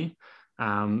consistently.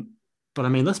 But I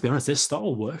mean, let's be honest, their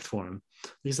style worked for him.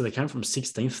 Like I said, they came from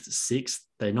 16th to 6th.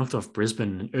 They knocked off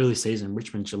Brisbane in early season,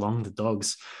 Richmond, Geelong, the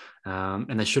Dogs,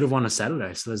 and they should have won a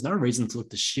Saturday. So there's no reason to look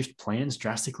to shift plans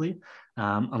drastically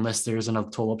unless there is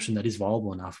another tall option that is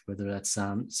viable enough, whether that's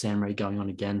Sam Reid going on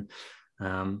again,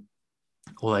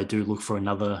 or they do look for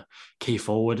another key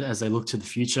forward as they look to the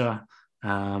future.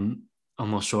 I'm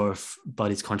not sure if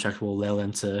Buddy's contract will allow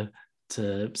them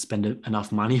to spend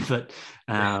enough money, but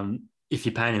if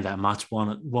you're paying him that much, why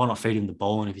not feed him the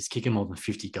ball? And if he's kicking more than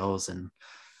 50 goals, then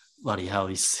bloody hell,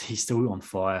 he's still on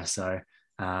fire. So,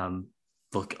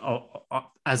 look,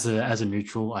 as a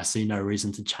neutral, I see no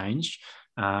reason to change.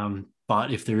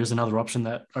 But if there is another option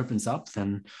that opens up,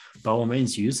 then by all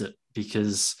means use it,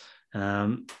 because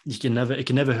it can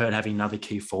never hurt having another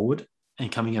key forward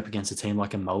and coming up against a team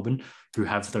like a Melbourne who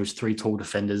have those 3 tall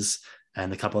defenders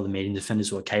and a couple of the medium defenders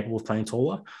who are capable of playing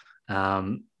taller.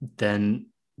 then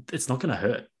it's not going to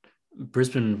hurt.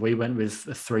 Brisbane, we went with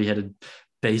a three-headed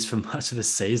beast for much of the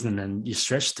season, and you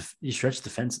stretch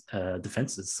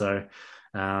defenses. So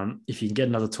if you can get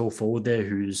another tall forward there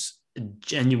who's a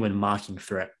genuine marking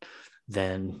threat,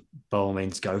 then by all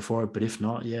means go for it. But if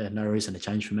not, no reason to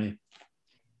change for me.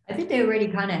 I think they already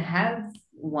kind of have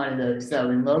one of those though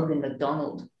in Logan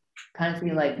McDonald. Kind of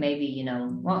feel like maybe,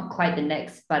 not quite the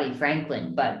next Buddy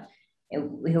Franklin, but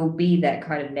he'll be that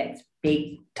kind of next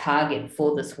big target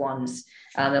for the Swans.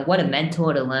 And what a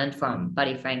mentor to learn from,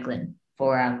 Buddy Franklin,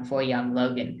 for young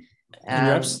Logan.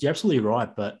 You're absolutely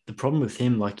right, but the problem with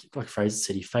him, like Fraser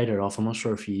said, he faded off. I'm not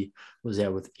sure if he was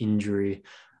out with injury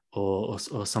or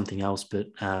something else, but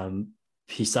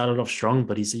he started off strong,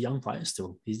 but he's a young player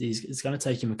still. It's going to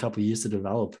take him a couple of years to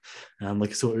develop. Like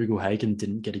I saw Ugo Hagen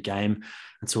didn't get a game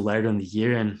until later in the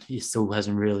year, and he still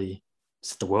hasn't really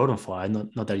set the world on fire.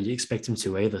 Not that you expect him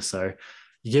to either. So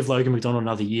you give Logan McDonald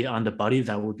another year under Buddy,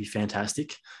 that would be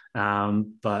fantastic.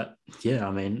 But yeah,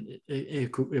 I mean,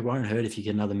 it won't hurt if you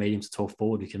get another medium to tall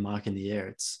forward who can mark in the air.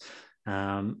 It's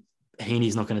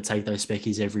Heaney's not going to take those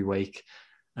speckies every week.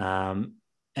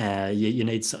 You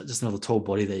need just another tall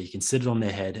body that you can sit it on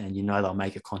their head, and they'll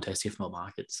make a contest if not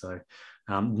mark it. So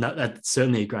that's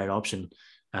certainly a great option.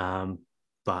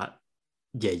 But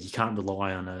yeah, you can't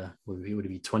rely on would it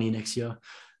be 20 next year?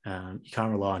 You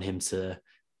can't rely on him to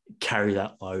carry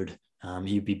that load.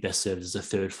 He'd be best served as a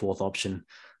third, fourth option,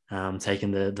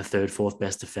 taking the third, fourth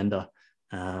best defender,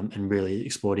 and really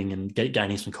exploiting and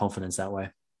gaining some confidence that way.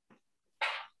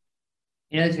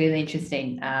 It's really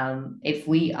interesting. If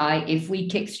we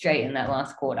kick straight in that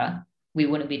last quarter, we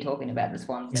wouldn't be talking about the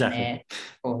Swans in their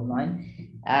forward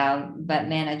line. But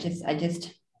man, I just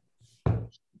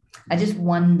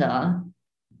wonder,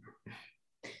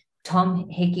 Tom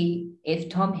Hickey, if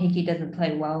Tom Hickey doesn't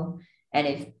play well, and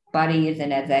if Buddy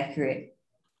isn't as accurate,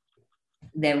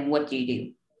 then what do you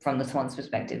do from the Swans'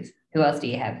 perspective? Who else do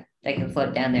you have that can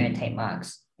float down there and take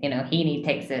marks? Heaney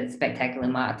takes the spectacular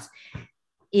marks.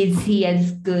 Is he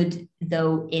as good,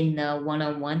 though, in the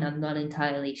one-on-one? I'm not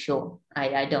entirely sure.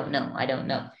 I don't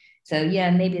know. So,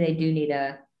 yeah, maybe they do need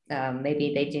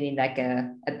like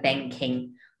a Ben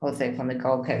King also from the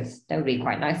Gold Coast. That would be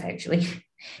quite nice, actually.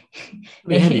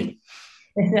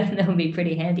 That would be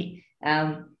pretty handy.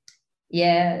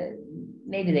 Yeah,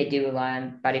 maybe they do rely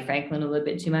on Buddy Franklin a little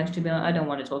bit too much, to be honest. I don't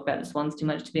want to talk about the Swans too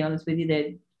much, to be honest with you.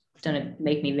 They're going to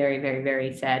make me very, very,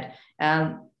 very sad.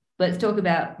 Let's talk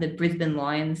about the Brisbane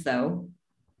Lions, though.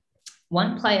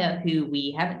 One player who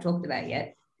we haven't talked about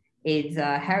yet is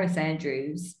Harris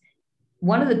Andrews,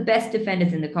 one of the best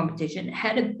defenders in the competition,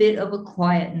 had a bit of a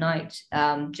quiet night,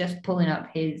 just pulling up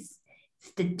his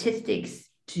statistics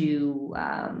to,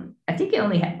 I think he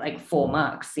only had like 4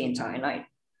 marks the entire night,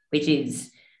 which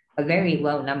is a very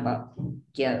low number.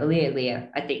 Yeah, Aliir,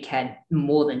 I think, had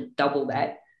more than double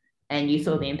that. And you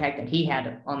saw the impact that he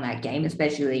had on that game,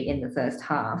 especially in the first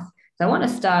half. So I want to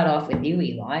start off with you,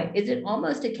 Eli. Is it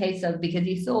almost a case of, because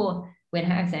you saw when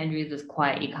Harris Andrews was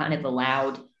quiet, you kind of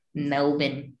allowed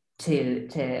Melbourne to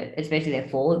especially their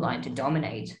forward line, to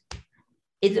dominate.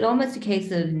 Is it almost a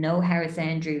case of no Harris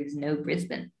Andrews, no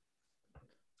Brisbane?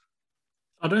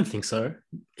 I don't think so.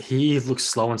 He looks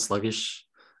slow and sluggish,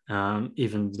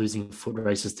 even losing foot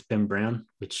races to Ben Brown,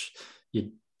 which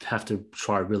you'd have to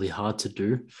try really hard to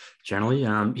do generally.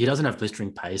 He doesn't have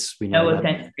blistering pace. We know no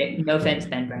offense,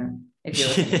 Ben Brown. If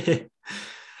you're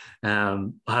I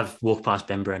have walked past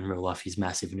Ben Brown in real life. He's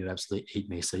massive and he'd absolutely eat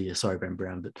me. So yeah, sorry, Ben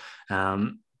Brown.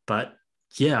 But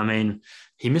yeah, I mean,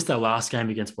 he missed that last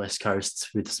game against West Coast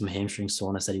with some hamstring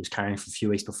soreness that he was carrying for a few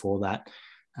weeks before that.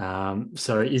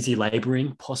 So is he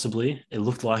labouring? Possibly. It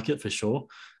looked like it for sure.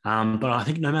 But I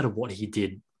think no matter what he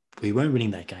did, we weren't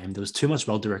winning that game. There was too much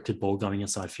well-directed ball going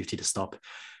inside 50 to stop.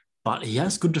 But he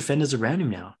has good defenders around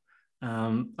him now.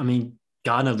 I mean,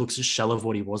 Gardner looks a shell of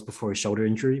what he was before his shoulder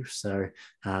injury. So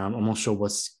I'm not sure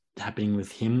what's happening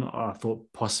with him. I thought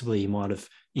possibly he might have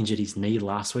injured his knee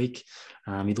last week.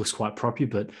 He looks quite proppy,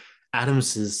 but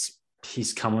Adams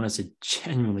he's come on as a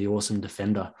genuinely awesome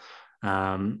defender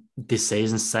this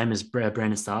season, same as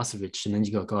Brandon Starcevich. And then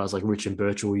you got guys like Richard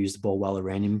Birchall who use the ball well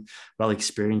around him, well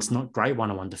experienced, not great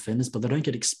one-on-one defenders, but they don't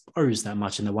get exposed that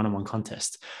much in the one-on-one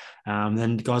contest.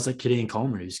 Then guys like Gideon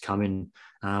Coleman who's come in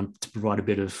to provide a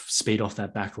bit of speed off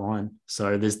that back line.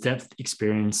 So there's depth,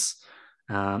 experience,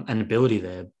 and ability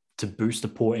there to boost the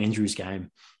poor Andrews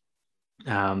game.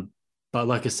 But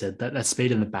like I said, that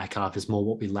speed in the back half is more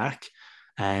what we lack.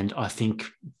 And I think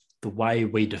the way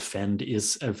we defend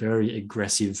is a very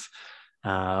aggressive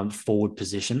forward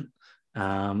position.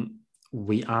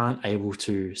 We aren't able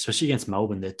to, especially against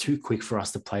Melbourne, they're too quick for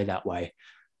us to play that way.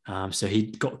 So he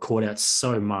got caught out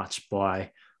so much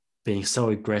by being so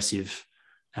aggressive.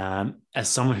 As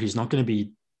someone who's not going to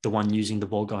be the one using the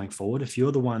ball going forward, if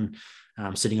you're the one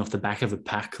sitting off the back of a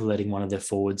pack, letting one of their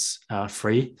forwards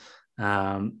free,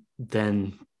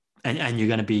 then and you're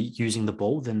going to be using the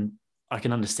ball, then I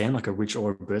can understand like a Rich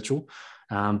or a Birchall,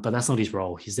 but that's not his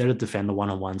role. He's there to defend the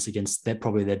one-on-ones against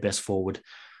probably their best forward,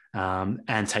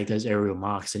 and take those aerial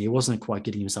marks. And he wasn't quite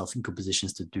getting himself in good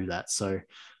positions to do that. So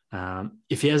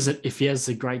if he has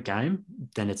a great game,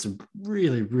 then it's a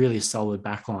really, really solid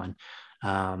backline.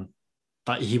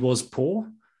 But he was poor.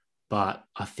 But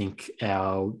I think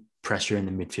our pressure in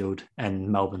the midfield and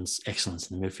Melbourne's excellence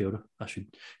in the midfield, I should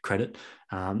credit,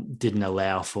 didn't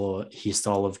allow for his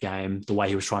style of game, the way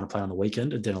he was trying to play on the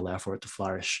weekend. It didn't allow for it to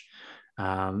flourish.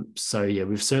 So, yeah,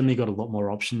 we've certainly got a lot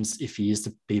more options if he is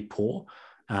to be poor.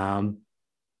 But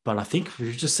I think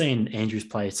we've just seen Andrews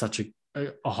play at such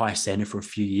a high standard for a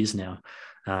few years now.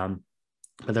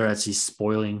 Whether it's he's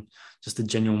spoiling just the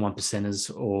genuine 1%ers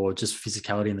or just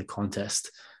physicality in the contest,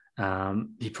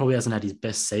 he probably hasn't had his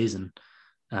best season.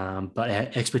 But our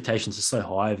expectations are so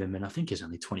high of him, and I think he's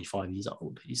only 25 years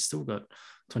old. He's still got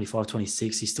 25,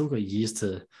 26. He's still got years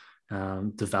to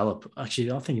develop.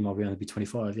 Actually, I think he might only be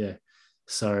 25, yeah.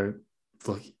 So,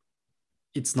 look,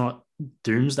 it's not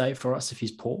doomsday for us if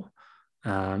he's poor.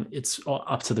 It's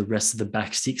up to the rest of the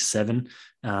back 6, 7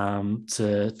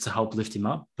 to help lift him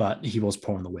up. But he was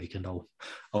poor on the weekend.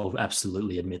 I'll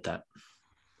absolutely admit that.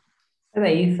 How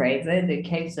about you, Fraser? The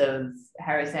case of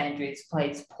Harris Andrews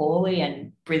plays poorly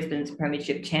and Brisbane's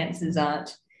premiership chances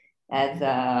aren't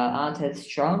as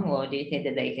strong, or do you think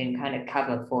that they can kind of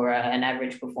cover for an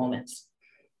average performance?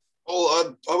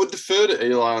 Well, I would defer to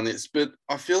Eli on this, but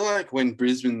I feel like when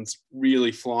Brisbane's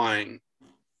really flying,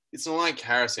 it's not like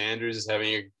Harris Andrews is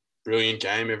having a brilliant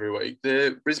game every week.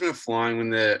 Brisbane are flying when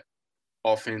their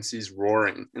offense is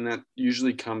roaring, and that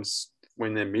usually comes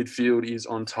when their midfield is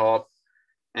on top.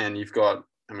 And you've got,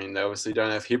 I mean, they obviously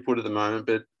don't have Hipwood at the moment,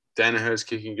 but Danaher's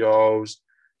kicking goals.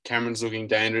 Cameron's looking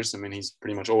dangerous. I mean, he's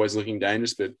pretty much always looking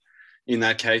dangerous, but in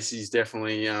that case, he's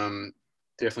definitely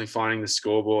finding the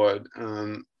scoreboard.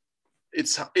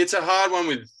 It's a hard one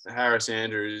with Harris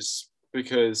Andrews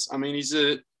because, I mean,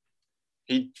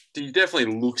 he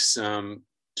definitely looks to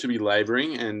be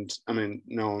labouring, and I mean,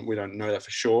 we don't know that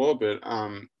for sure, but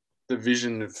the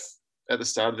vision of at the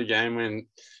start of the game when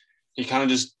he kind of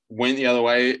just went the other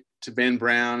way to Ben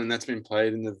Brown, and that's been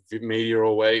played in the media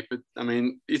all week. But I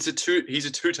mean, he's a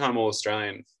two-time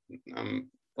All-Australian.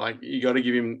 Like you got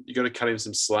to cut him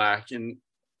some slack. And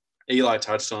Eli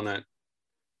touched on it.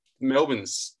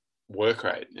 Melbourne's work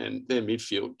rate and their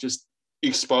midfield just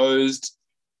exposed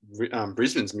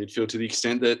Brisbane's midfield to the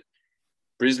extent that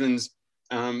Brisbane's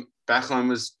backline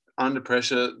was under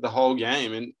pressure the whole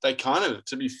game. And they kind of,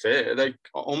 to be fair, they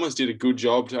almost did a good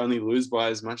job to only lose by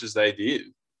as much as they did.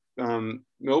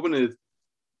 Melbourne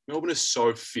is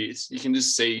so fit. You can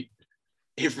just see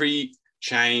every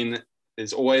chain.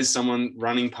 There's always someone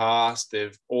running past.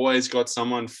 They've always got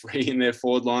someone free in their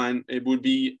forward line. It would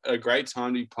be a great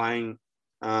time to be playing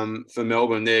for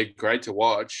Melbourne. They're great to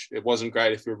watch. It wasn't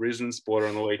great if you're a Brisbane supporter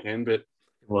on the weekend, but it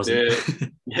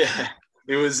wasn't. Yeah,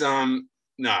 it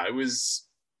was.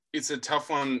 It's a tough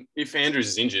one. If Andrews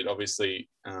is injured, obviously,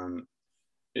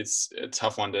 it's a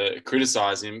tough one to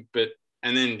criticise him.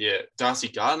 And then, Darcy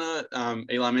Gardner,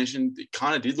 Eli mentioned, it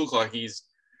kind of did look like his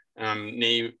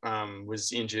knee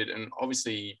was injured. And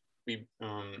obviously,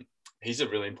 he's a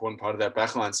really important part of that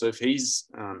backline. So if he's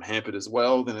hampered as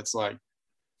well, then it's like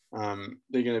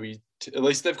they're going to be, at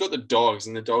least they've got the Dogs,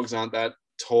 and the Dogs aren't that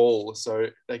tall. So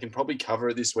they can probably cover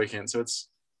it this weekend. So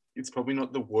it's probably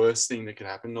not the worst thing that could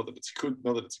happen. Not that it's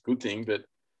a good thing, but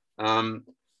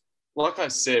like I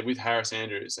said, with Harris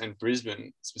Andrews and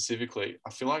Brisbane specifically, I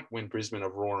feel like when Brisbane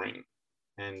are roaring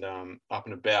and up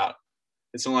and about,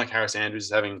 it's not like Harris Andrews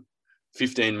is having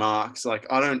 15 marks. I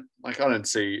don't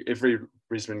see every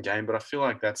Brisbane game, but I feel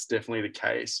like that's definitely the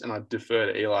case. And I defer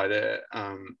to Eli there.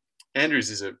 Andrews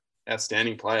is an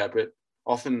outstanding player, but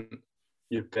often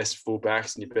your best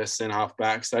fullbacks and your best centre-half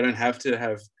backs, they don't have to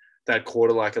have that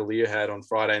quarter like Aaliyah had on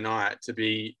Friday night to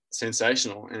be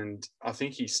sensational. And I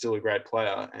think he's still a great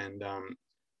player. And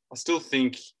I still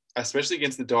think, especially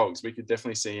against the Dogs, we could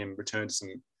definitely see him return to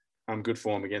some good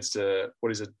form against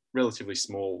what is a relatively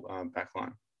small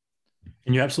backline.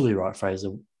 And you're absolutely right,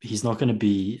 Fraser. He's not going to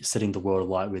be setting the world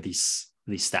alight with these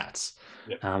stats.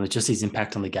 Yep. It's just his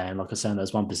impact on the game. Like I said,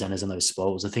 those 1%ers and those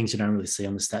spoils, the things you don't really see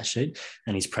on the stat sheet,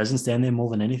 and his presence down there more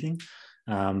than anything.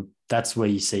 That's where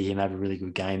you see him have a really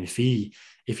good game. If he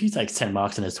takes 10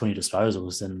 marks and has 20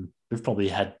 disposals, then we've probably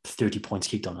had 30 points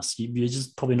kicked on us. You're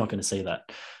just probably not going to see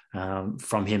that.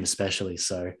 from him especially.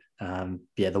 So, the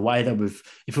way that if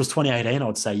it was 2018, I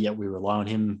would say, we rely on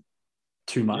him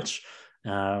too much.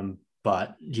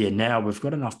 But now we've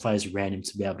got enough players around him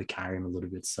to be able to carry him a little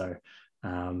bit. So,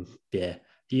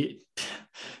 he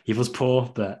was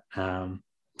poor, but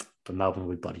Melbourne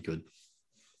were bloody good.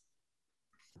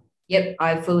 Yep,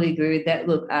 I fully agree with that.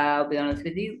 Look, I'll be honest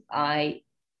with you. I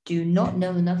do not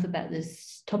know enough about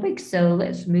this topic, so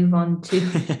let's move on to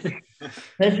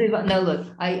let's move on. No, look,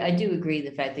 I do agree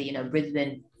the fact that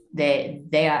Brisbane, they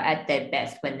are at their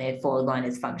best when their forward line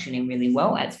is functioning really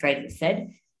well, as Fraser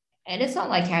said. And it's not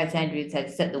like Harris Andrews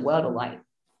has set the world alight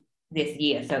this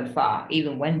year so far,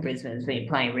 even when Brisbane's been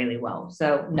playing really well.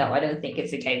 So no, I don't think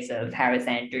it's a case of Harris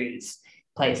Andrews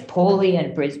plays poorly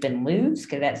and Brisbane lose,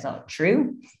 because that's not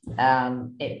true.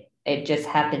 It just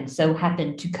happened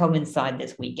to coincide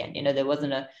this weekend. There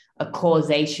wasn't a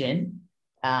causation.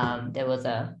 There was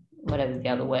a, whatever the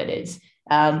other word is.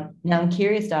 Now I'm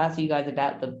curious to ask you guys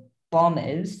about the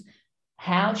Bombers.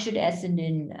 How should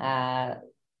Essendon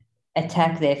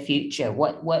attack their future?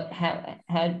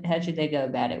 How should they go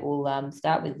about it? We'll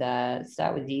start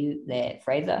with you there,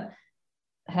 Fraser.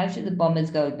 How should the Bombers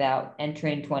go about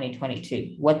entering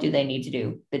 2022? What do they need to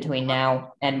do between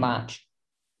now and March?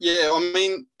 Yeah, I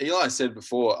mean, Eli said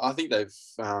before, I think they've,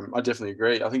 I definitely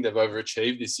agree. I think they've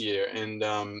overachieved this year. And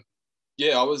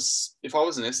if I was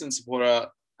an Essendon supporter,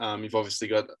 you've obviously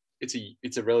got,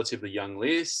 it's a relatively young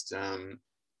list.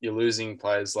 You're losing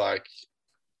players like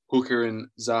Hooker and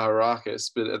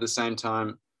Zaharakis, but at the same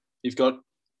time, you've got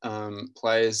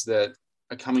players that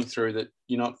are coming through that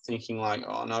you're not thinking like,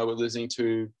 oh no, we're losing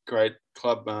to great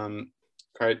club,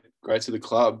 great to the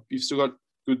club. You've still got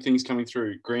good things coming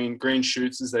through, green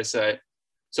shoots, as they say.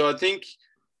 So I think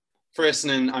for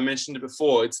Essendon, I mentioned it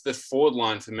before, it's the forward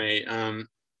line for me.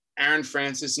 Aaron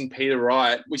Francis and Peter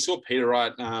Wright. We saw Peter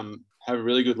Wright have a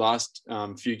really good last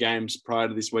few games prior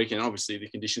to this weekend. Obviously, the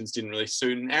conditions didn't really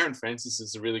suit. And Aaron Francis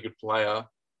is a really good player.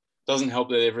 Doesn't help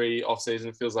that every offseason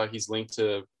it feels like he's linked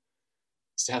to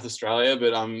South Australia,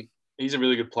 but he's a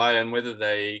really good player. And whether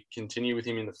they continue with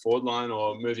him in the forward line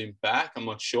or move him back, I'm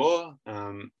not sure.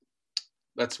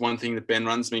 That's one thing that Ben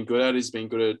Runn's been good at. He's been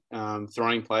good at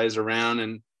throwing players around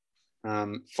and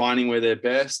finding where they're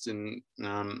best. And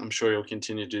I'm sure he'll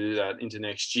continue to do that into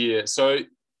next year. So,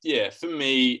 yeah, for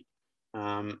me,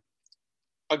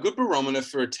 a good barometer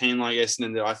for a team like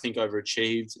Essendon that I think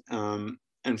overachieved,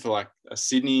 and for like a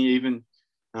Sydney even,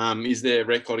 is their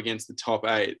record against the top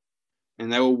 8.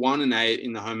 And they were 1-8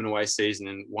 in the home and away season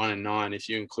and 1-9 if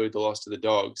you include the loss to the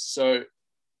Dogs. So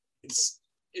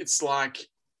it's like,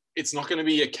 it's not going to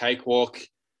be a cakewalk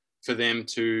for them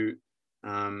to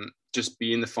just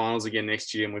be in the finals again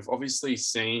next year. And we've obviously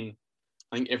seen,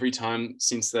 I think every time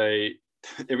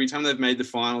they've made the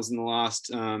finals in the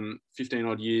last 15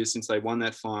 odd years since they won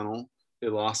that final, their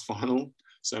last final,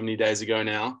 so many days ago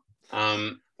now,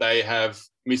 they have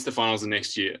missed the finals the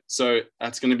next year. So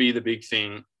that's going to be the big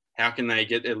thing. How can they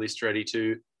get their list ready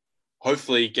to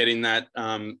hopefully get in that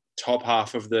top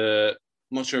half of the,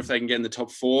 I'm not sure if they can get in the top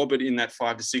 4, but in that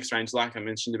 5 to 6 range, like I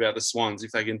mentioned about the Swans,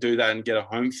 if they can do that and get a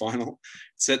home final,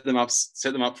 set them up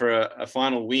for a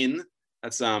final win.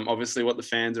 That's obviously what the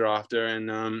fans are after.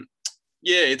 And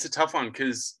it's a tough one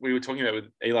because we were talking about,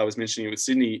 with Eli was mentioning it with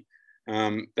Sydney,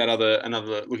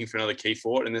 another looking for another key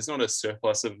forward, and there's not a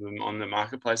surplus of them on the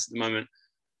marketplace at the moment.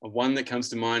 One that comes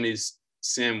to mind is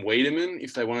Sam Wiedemann,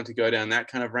 if they wanted to go down that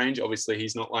kind of range. Obviously,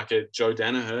 he's not like a Joe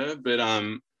Danaher, but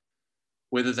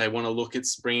whether they want to look at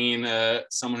bringing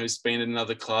someone who's been at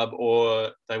another club, or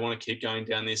they want to keep going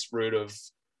down this route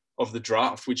of the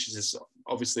draft, which has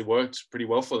obviously worked pretty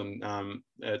well for them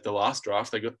at the last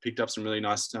draft. They picked up some really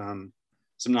nice, some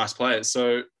nice players.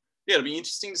 So yeah, it'll be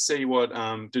interesting to see what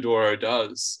Dodoro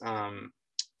does.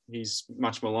 He's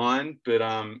much maligned, but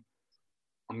I'm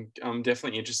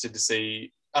definitely interested to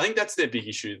see. I think that's their big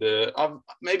issue.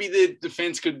 Maybe the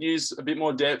defense could use a bit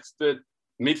more depth, but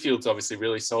midfield's obviously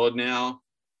really solid now.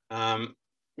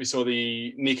 We saw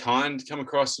the Nick Hind come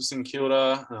across for St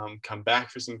Kilda, come back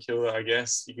for St Kilda, I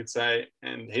guess you could say,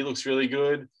 and he looks really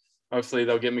good. Hopefully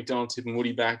they'll get McDonald, Tip and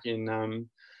Woody back in.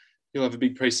 He'll have a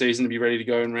big preseason to be ready to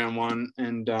go in round 1.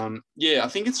 And I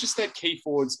think it's just that key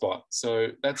forward spot. So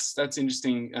that's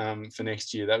interesting for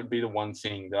next year. That would be the one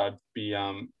thing that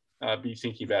I'd be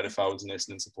thinking about if I was an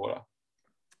Essendon supporter.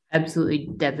 Absolutely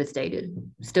devastated.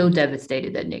 Still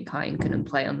devastated that Nick Hind couldn't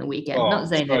play on the weekend. Not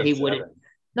saying that he would have.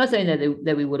 Not saying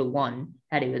that we would have won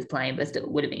had he was playing, but still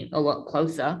would have been a lot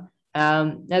closer.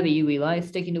 Over you, Eli,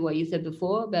 sticking to what you said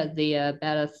before about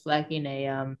us lacking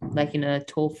a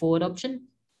tall forward option.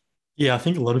 Yeah, I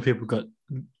think a lot of people got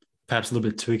perhaps a little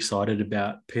bit too excited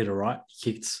about Peter Wright.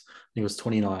 He kicked, I think it was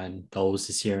 29 goals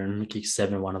this year and he kicked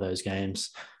 7 in one of those games.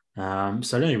 So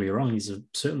don't get me wrong, he's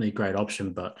certainly a great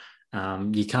option, but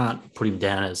you can't put him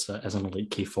down as an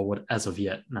elite key forward as of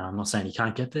yet. No, I'm not saying he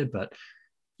can't get there, but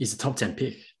he's a top 10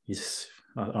 pick.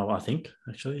 I think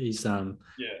actually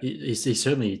he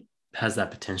certainly has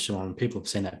that potential, and people have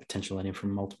seen that potential in him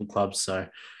from multiple clubs. So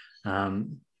I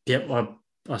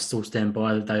still stand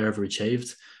by that they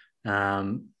overachieved.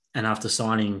 And after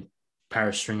signing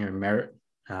Paris Stringer and Merritt,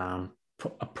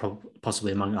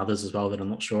 possibly among others as well that I'm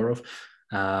not sure of,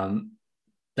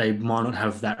 they might not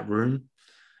have that room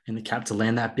in the cap to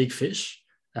land that big fish.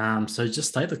 So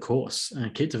just stay the course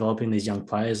and keep developing these young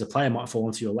players. A player might fall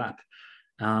into your lap.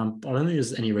 I don't think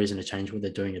there's any reason to change what they're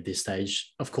doing at this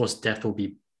stage. Of course, depth will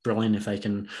be brilliant if they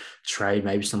can trade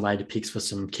maybe some later picks for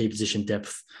some key position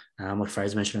depth. Like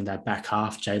Fraser mentioned in that back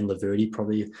half, Jaden Laverty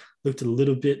probably looked a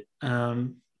little bit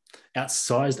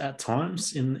outsized at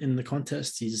times in the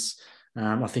contest.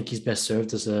 I think he's best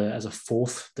served as a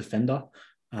fourth defender,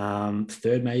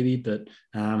 third maybe, but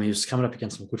he was coming up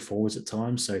against some good forwards at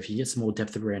times. So if you get some more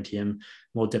depth around him,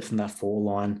 more depth in that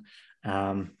forward line,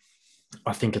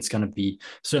 I think it's going to be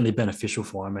certainly beneficial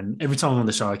for him. And every time I'm on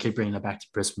the show, I keep bringing it back to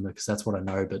Brisbane because that's what I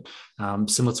know. But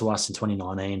similar to us in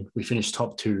 2019, we finished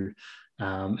top 2,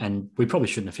 and we probably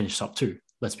shouldn't have finished top 2.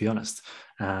 Let's be honest.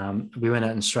 We went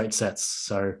out in straight sets,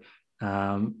 so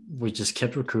we just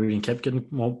kept recruiting, keep getting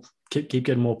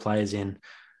more players in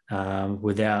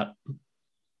without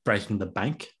breaking the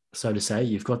bank, so to say.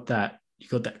 You've got that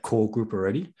core group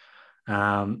already.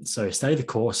 So stay the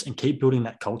course and keep building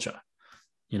that culture.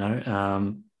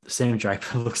 Sam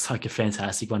Draper looks like a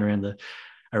fantastic one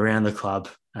around the club.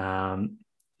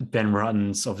 Ben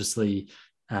Rutten's obviously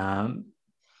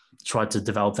tried to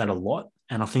develop that a lot.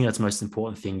 And I think that's the most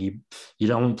important thing. You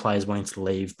don't want players wanting to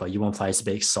leave, but you want players to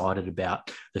be excited about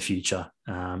the future.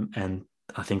 And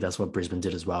I think that's what Brisbane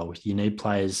did as well. You need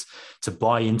players to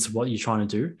buy into what you're trying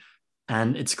to do.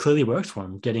 And it's clearly worked for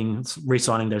them,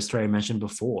 re-signing those 3 I mentioned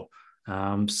before.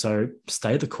 So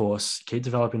stay the course, keep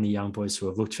developing the young boys who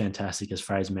have looked fantastic, as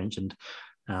Fraser mentioned,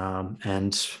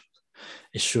 and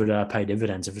it should pay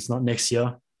dividends. If it's not next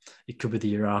year, it could be the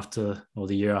year after or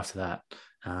the year after that.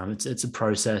 It's a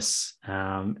process,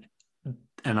 and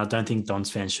I don't think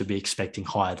Dons fans should be expecting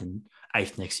higher than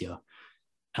 8th next year.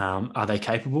 Are they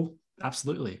capable?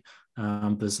 Absolutely.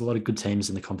 There's a lot of good teams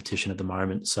in the competition at the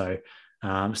moment, so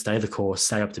stay the course,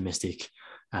 stay optimistic.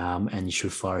 And you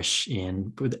should flourish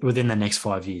within the next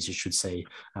 5 years. You should see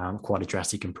quite a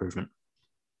drastic improvement.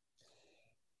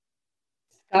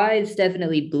 Sky is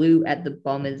definitely blue at the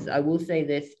Bombers. I will say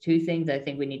this, 2 things I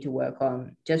think we need to work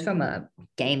on just from a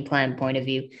game plan point of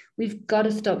view. We've got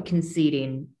to stop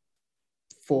conceding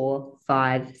 4,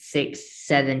 5, 6,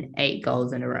 7, 8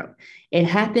 goals in a row. It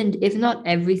happened, if not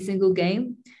every single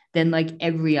game, then like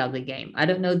every other game. I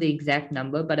don't know the exact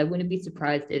number, but I wouldn't be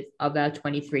surprised if of our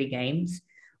 23 games,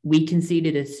 we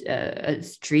conceded a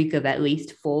streak of at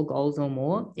least 4 goals or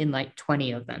more in like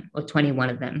 20 of them or 21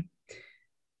 of them.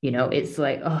 It's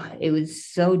like, it was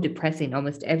so depressing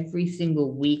almost every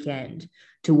single weekend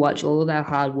to watch all of our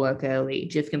hard work early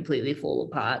just completely fall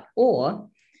apart. Or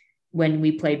when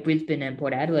we played Brisbane and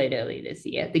Port Adelaide earlier this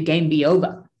year, the game be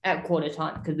over at quarter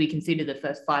time because we conceded the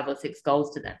first 5 or 6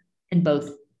 goals to them in both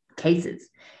cases.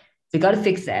 So got to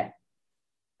fix that.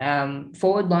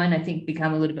 Forward line, I think,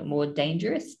 become a little bit more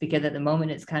dangerous because at the moment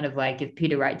it's kind of like if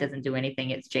Peter Wright doesn't do anything,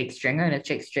 it's Jake Stringer. And if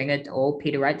Jake Stringer or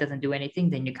Peter Wright doesn't do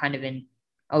anything, then you're kind of in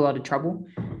a lot of trouble.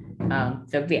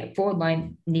 Forward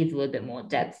line needs a little bit more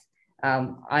depth.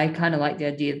 I kind of like the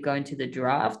idea of going to the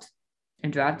draft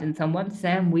and drafting someone.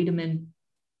 Sam Wiedemann,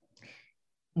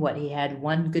 he had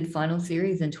 1 good final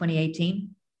series in 2018.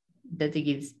 Don't think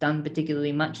he's done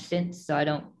particularly much since, so I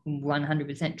don't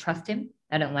 100% trust him.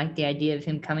 I don't like the idea of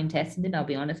him coming to Essendon, I'll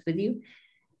be honest with you.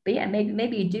 But yeah,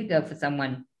 maybe you do go for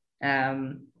someone. I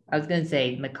was going to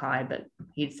say Mackay, but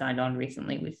he's signed on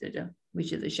recently,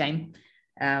 which is a shame.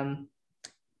 So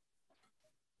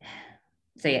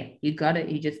yeah,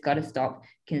 you just got to stop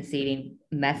conceding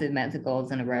massive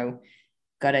goals in a row.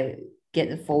 Got to get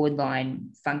the forward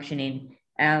line functioning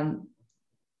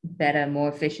better, more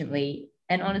efficiently.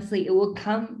 And honestly, it will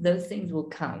come. Those things will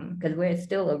come because we're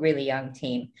still a really young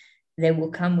team. They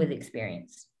will come with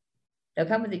experience. They'll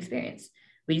come with experience.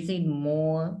 We just need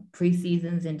more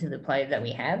preseasons into the players that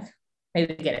we have.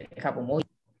 Maybe get a couple more.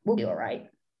 We'll be all right.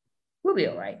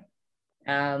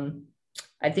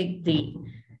 I think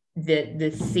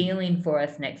the ceiling for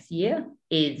us next year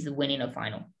is winning a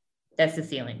final. That's the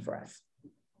ceiling for us.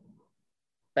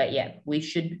 But yeah, we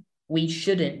should we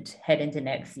shouldn't head into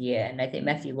next year. And I think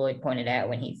Matthew Lloyd pointed out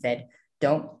when he said,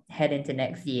 don't head into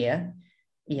next year,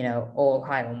 all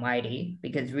high or mighty,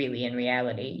 because really in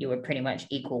reality, you were pretty much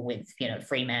equal with,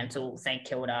 Fremantle, St.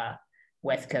 Kilda,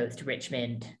 West Coast,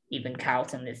 Richmond, even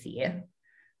Carlton this year.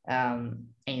 And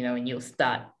you'll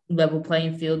start level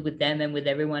playing field with them and with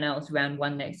everyone else round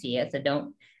one next year. So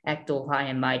don't act all high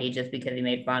and mighty just because you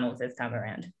made finals this time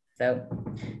around. So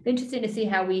interesting to see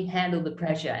how we handle the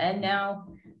pressure. And now,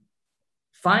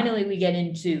 finally, we get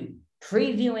into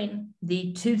previewing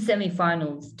the two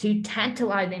semifinals, two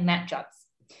tantalizing matchups.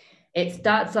 It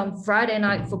starts on Friday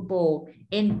Night Football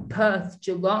in Perth,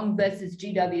 Geelong versus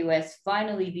GWS.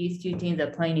 Finally, these two teams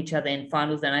are playing each other in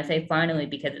finals. And I say finally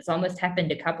because it's almost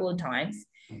happened a couple of times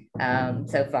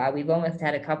so far. We've almost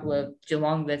had a couple of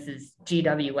Geelong versus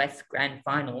GWS grand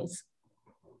finals.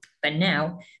 But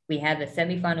now we have a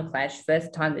semi-final clash,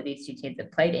 first time that these two teams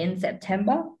have played in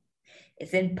September.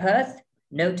 It's in Perth,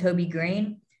 no Toby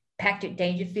Green. Patrick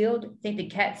Dangerfield, I think the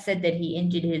Cats said that he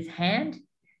injured his hand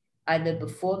either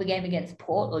before the game against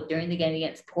Port or during the game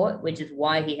against Port, which is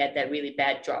why he had that really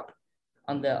bad drop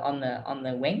on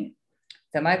the wing.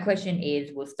 So my question is,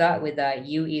 we'll start with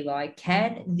you, Eli.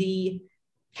 Can the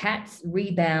Cats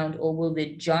rebound, or will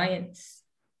the Giants'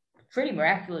 pretty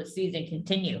miraculous season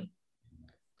continue?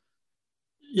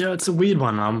 Yeah, it's a weird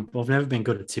one. I've never been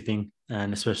good at tipping,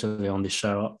 and especially on this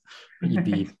show, I don't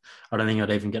think I'd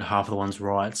even get half of the ones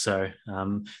right. So it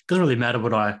doesn't really matter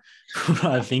what I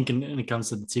think when it comes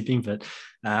to the tipping. But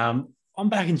I'm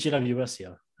back in GWS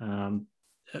here. I'm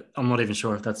not even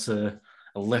sure if that's a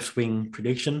left wing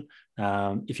prediction.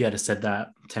 If you had said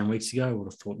that 10 weeks ago, I would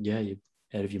have thought, yeah, you're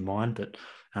out of your mind. But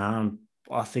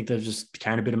I think they've just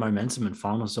carried a bit of momentum, and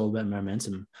finals all about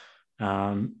momentum.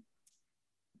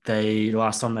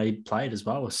 Last time they played as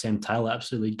well, Sam Taylor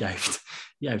absolutely gave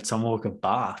Tom Walker a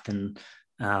bath, and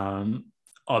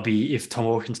if Tom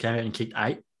Hawkins came out and kicked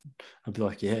 8, I'd be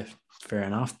like, yeah, fair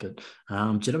enough. But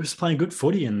GWS was playing good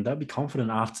footy, and they'll be confident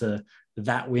after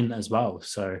that win as well.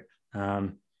 So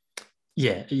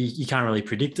you can't really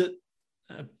predict it,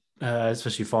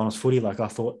 especially finals footy. Like I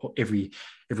thought, every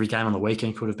game on the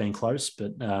weekend could have been close,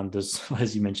 but there's,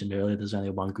 as you mentioned earlier, there's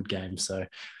only one good game. So.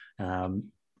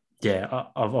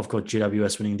 I've got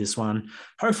GWS winning this one,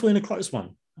 hopefully in a close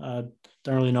one. Don't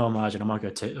really know a margin. I might go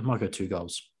 2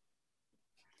 goals.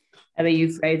 How about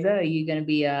you, Fraser? Are you going to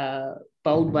be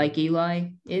bold like Eli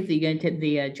is? Are you going to tip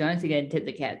the Giants? Or are you going to tip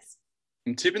the Cats?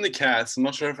 I'm tipping the Cats. I'm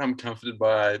not sure if I'm comforted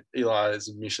by Eli's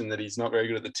admission that he's not very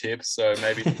good at the tips, so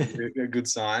maybe a good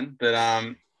sign. But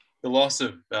the loss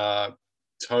of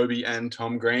Toby and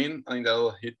Tom Green, I think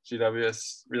that'll hit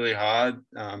GWS really hard.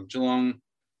 Geelong,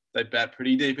 they bat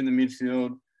pretty deep in the midfield.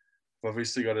 We've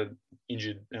obviously got an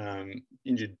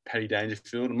injured Paddy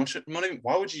Dangerfield. I'm not sure.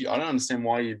 Why would you? I don't understand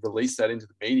why you'd release that into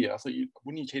the media. I thought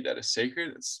wouldn't you keep that a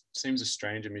secret? It seems a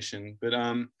strange omission. But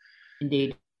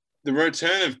indeed, the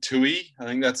return of Tui, I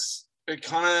think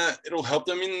it'll help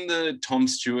them in the Tom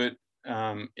Stewart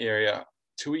area.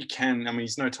 Tui can. I mean,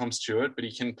 he's no Tom Stewart, but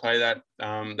he can play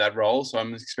that role. So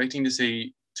I'm expecting to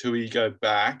see Tui go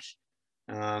back.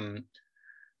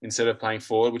 Instead of playing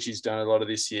forward, which he's done a lot of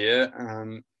this year.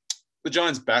 The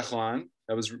Giants' backline,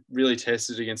 that was really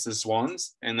tested against the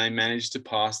Swans, and they managed to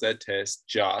pass that test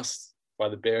just by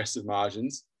the barest of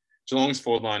margins. Geelong's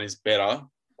forward line is better,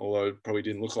 although it probably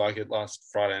didn't look like it last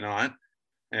Friday night.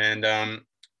 And I'm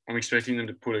expecting them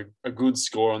to put a good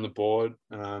score on the board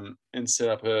and set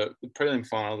up a prelim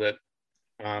final that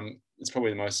is probably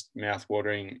the most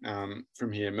mouth-watering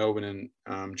from here, Melbourne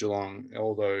and Geelong,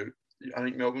 although I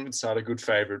think Melbourne would start a good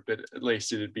favourite, but at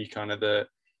least it'd be kind of the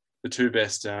two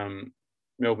best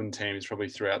Melbourne teams probably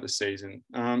throughout the season.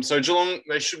 So Geelong,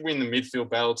 they should win the midfield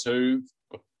battle too,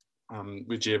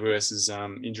 with GWS's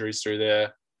injuries through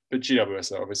there. But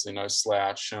GWS are obviously no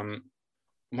slouch. I'm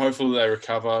hopeful they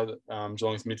recover.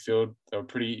 Geelong's midfield, they were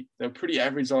pretty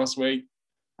average last week.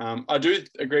 I do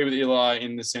agree with Eli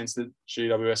in the sense that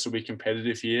GWS will be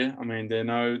competitive here. I mean, they're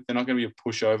not going to be a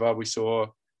pushover. We saw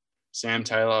Sam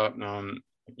Taylor,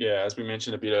 as we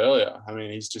mentioned a bit earlier, I mean,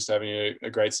 he's just having a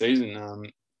great season.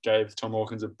 Gave Tom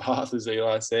Hawkins a bath, as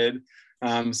Eli said.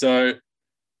 So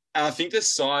I think the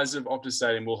size of Optus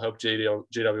Stadium will help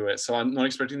GWS. So I'm not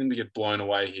expecting them to get blown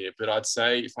away here. But I'd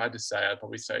say, if I had to say, I'd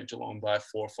probably say Geelong by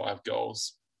 4 or 5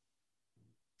 goals.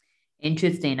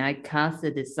 Interesting. I cast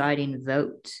a deciding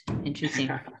vote. Interesting.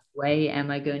 Way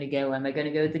am I going to go? Am I going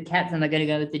to go with the Cats? Am I going to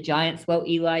go with the Giants? Well,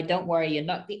 Eli, don't worry. You're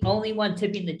not the only one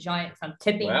tipping the Giants. I'm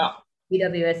tipping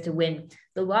GWS to win.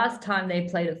 The last time they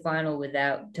played a final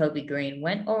without Toby Green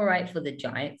went all right for the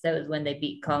Giants. That was when they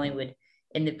beat Collingwood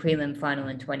in the prelim final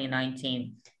in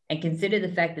 2019. And consider the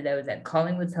fact that that was at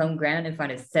Collingwood's home ground in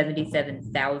front of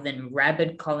 77,000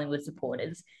 rabid Collingwood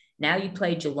supporters. Now you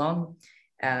play Geelong,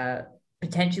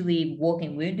 potentially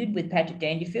walking wounded with Patrick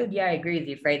Dangerfield. Yeah, I agree with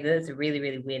you, Fraser. That's a really,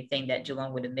 really weird thing that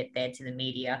Geelong would admit there to the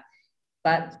media.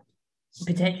 But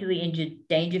potentially injured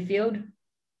Dangerfield,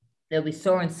 they'll be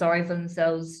sore and sorry for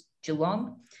themselves,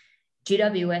 Geelong.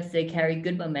 GWS, they carry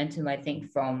good momentum, I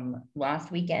think, from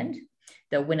last weekend.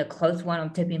 They'll win a close one.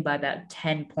 I'm tipping by about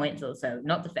 10 points or so.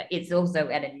 Not the fact, it's also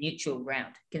at a neutral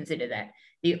ground. Consider that.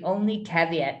 The only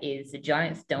caveat is the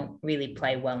Giants don't really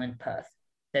play well in Perth.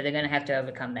 So they're going to have to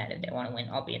overcome that if they want to win,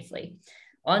 obviously.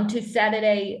 On to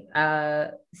Saturday.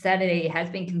 Saturday has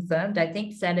been confirmed. I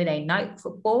think Saturday night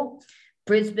football.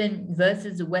 Brisbane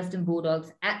versus the Western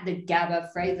Bulldogs at the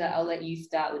Gabba. Fraser, I'll let you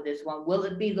start with this one. Will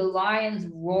it be the Lions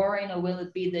roaring or will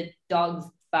it be the Dogs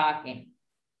barking?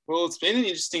 Well, it's been an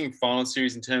interesting final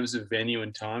series in terms of venue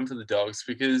and time for the Dogs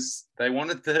because they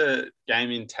wanted the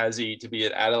game in Tassie to be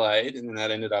at Adelaide, and then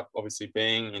that ended up obviously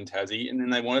being in Tassie. And then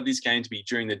they wanted this game to be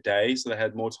during the day, so they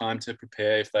had more time to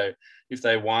prepare if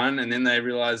they won. And then they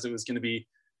realised it was going to be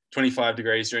 25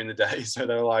 degrees during the day, so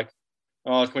they were like,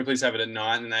 "Oh, can we please have it at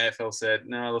night?" And the AFL said,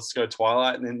 "No, let's go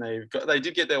twilight." And then they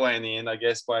did get their way in the end, I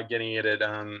guess, by getting it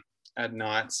at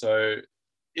night. So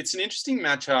it's an interesting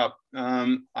matchup.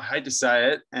 I hate to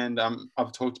say it, and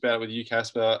I've talked about it with you,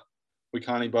 Casper. We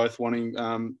kind of both wanting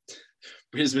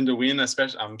Brisbane to win,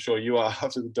 especially I'm sure you are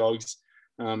after the Dogs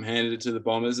handed it to the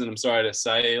Bombers. And I'm sorry to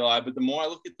say, Eli, but the more I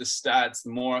look at the stats, the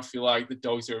more I feel like the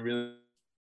Dogs are a really,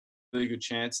 really good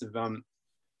chance of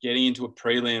getting into a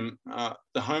prelim.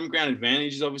 The home ground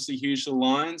advantage is obviously huge to the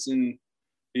Lions, and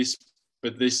this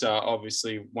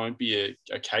obviously won't be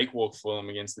a cakewalk for them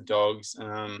against the Dogs.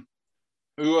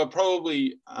 Who are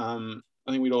probably, I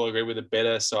think we'd all agree, with a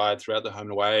better side throughout the home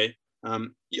and away. I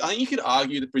think you could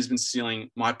argue that Brisbane's ceiling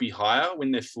might be higher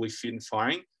when they're fully fit and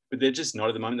firing, but they're just not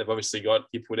at the moment. They've obviously got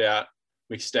put out.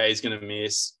 McStay's going to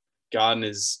miss.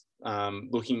 Gardner's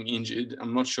looking injured.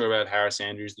 I'm not sure about Harris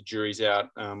Andrews. The jury's out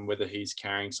whether he's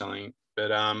carrying something.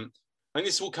 But I think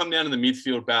this will come down to the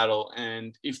midfield battle.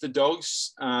 And if the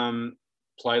Dogs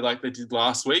play like they did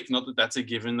last week, not that that's a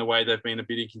given, the way they've been a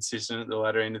bit inconsistent at the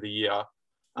latter end of the year,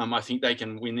 I think they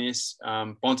can win this.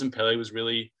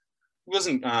 Bontempelli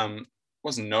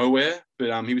wasn't nowhere,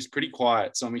 but he was pretty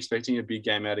quiet. So I'm expecting a big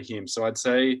game out of him. So I'd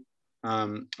say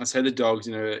the Dogs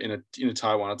in a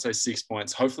tie one. I'd say 6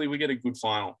 points. Hopefully we get a good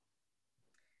final.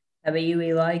 How about you,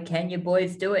 Eli? Can your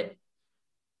boys do it?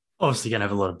 Obviously going to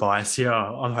have a lot of bias here.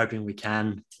 I'm hoping we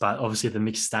can, but obviously the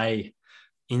McStay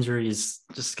injury is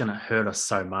just going to hurt us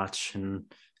so much. And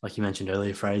like you mentioned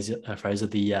earlier, Fraser,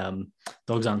 the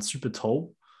Dogs aren't super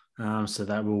tall. So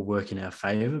that will work in our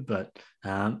favour. But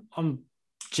I'm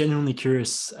genuinely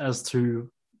curious as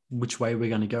to which way we're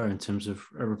going to go in terms of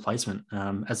a replacement.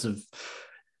 As of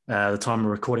the time of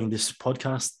recording this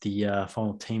podcast, the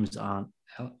final teams aren't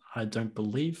out, I don't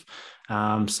believe.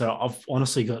 So I've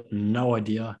honestly got no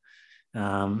idea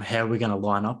how we're going to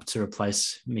line up to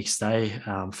replace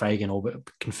McStay. Fagan all but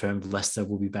confirmed Leicester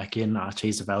will be back in.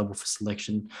 Archie's available for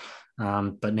selection,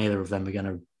 but neither of them are going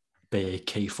to be a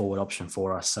key forward option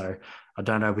for us. So I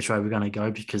don't know which way we're going to go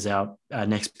because our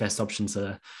next best options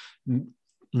are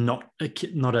not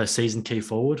a seasoned key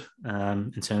forward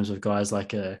in terms of guys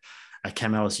like a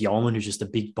Cam Ellis-Yolmen, who's just a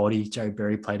big body. Joe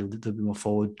Berry played a little bit more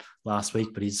forward last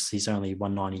week, but he's only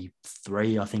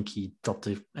 193. I think he dropped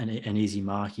an easy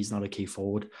mark. He's not a key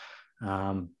forward.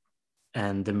 And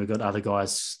then we've got other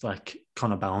guys like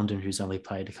Connor Ballenden, who's only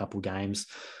played a couple games.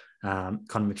 Connor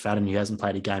McFadden, who hasn't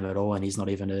played a game at all, and he's not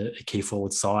even a key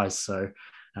forward size. So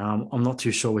I'm not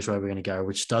too sure which way we're going to go,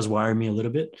 which does worry me a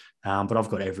little bit. But I've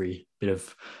got every bit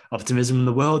of optimism in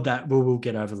the world that we'll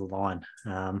get over the line.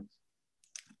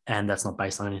 And that's not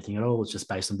based on anything at all. It's just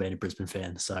based on being a Brisbane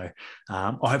fan. So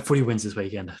I hope footy wins this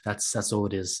weekend. That's all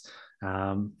it is.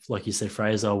 Like you said,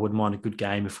 Fraser, I wouldn't mind a good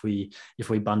game if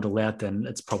we bundle out. Then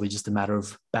it's probably just a matter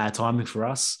of bad timing for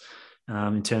us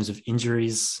in terms of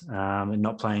injuries and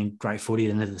not playing great footy at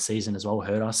the end of the season as well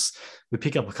hurt us. We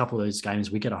pick up a couple of those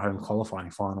games, we get a home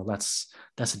qualifying final. That's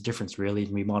a difference really,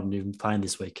 and we might not even be playing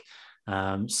this week.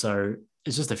 So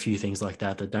it's just a few things like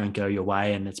that don't go your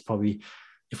way, and it's probably.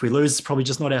 If we lose, it's probably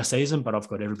just not our season, but I've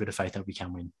got every bit of faith that we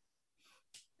can win.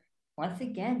 Once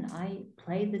again, I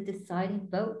played the deciding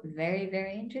vote. Very,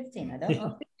 very interesting. I don't know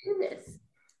if we do this.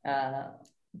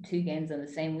 2 games on the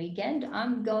same weekend.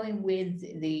 I'm going with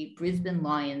the Brisbane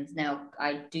Lions. Now,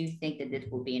 I do think that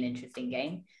this will be an interesting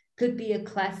game. Could be a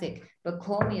classic, but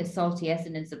call me a salty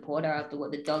Essendon supporter after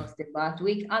what the Dogs did last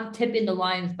week. I'm tipping the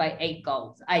Lions by 8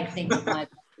 goals. I think the Lions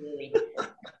really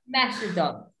smash the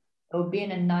Dogs. It will be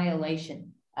an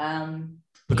annihilation.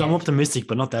 Look, I'm Yeah. optimistic,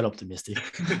 but not that optimistic.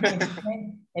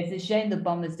 It's a shame the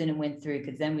Bombers didn't win through,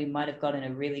 because then we might have gotten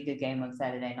a really good game on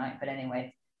Saturday night. But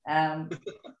anyway,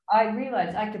 I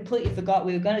realized I completely forgot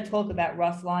we were going to talk about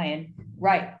Ross Lyon.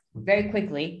 Right, very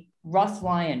quickly. Ross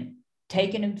Lyon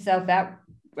taking himself out,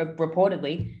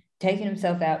 reportedly taking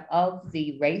himself out of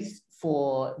the race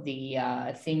for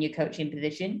the senior coaching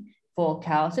position for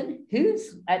Carlton.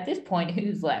 Who's at this point?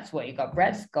 Who's left? Well, you got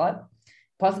Brad Scott.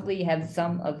 Possibly you have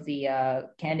some of the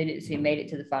candidates who made it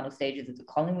to the final stages of the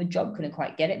Collingwood job, couldn't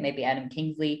quite get it. Maybe Adam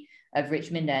Kingsley of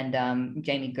Richmond and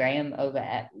Jamie Graham over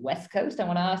at West Coast. I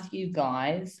want to ask you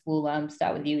guys, we'll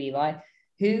start with you, Eli.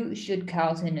 Who should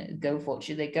Carlton go for?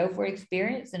 Should they go for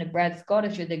experience and a Brad Scott,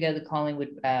 or should they go the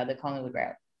Collingwood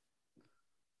route?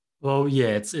 Well, yeah,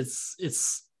 it's a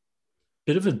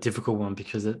bit of a difficult one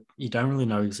because you don't really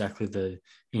know exactly the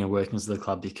workings of the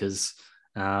club, because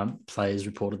players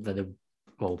reported that it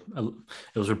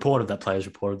was reported that players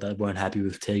reported that they weren't happy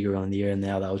with Teague on the year, and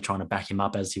now they were trying to back him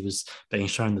up as he was being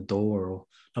shown the door, or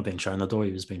not being shown the door,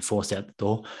 he was being forced out the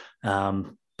door.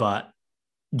 But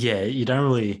yeah, you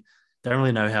don't really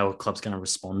know how a club's going to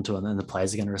respond to it, and the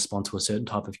players are going to respond to a certain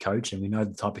type of coach. And we know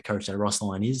the type of coach that Ross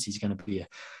Lyon is. He's going to be a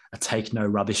take no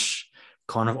rubbish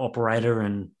kind of operator.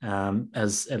 And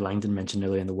as Ed Langdon mentioned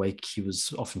earlier in the week, he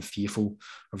was often fearful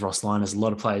of Ross Lyon, as a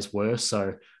lot of players were.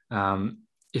 So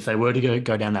if they were to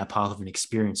go down that path of an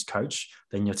experienced coach,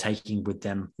 then you're taking with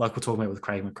them, like we're talking about with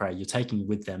Craig McRae, you're taking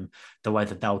with them the way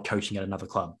that they were coaching at another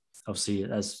club. Obviously,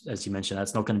 as you mentioned,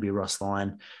 that's not going to be Ross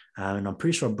Lyon. And I'm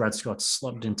pretty sure Brad Scott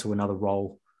slotted into another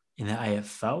role in the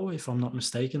AFL, if I'm not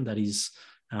mistaken, that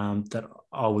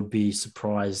I would be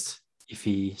surprised if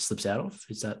he slips out of.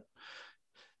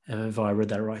 Have I read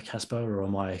that right, Casper, or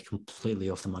am I completely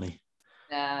off the money?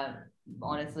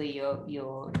 Honestly,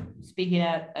 you're speaking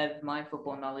out of my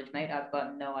football knowledge, mate. I've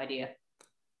got no idea.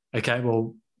 Okay,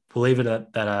 well, we'll leave it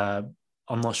at that.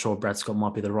 I'm not sure Brad Scott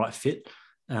might be the right fit,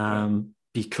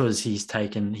 because he's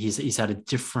had a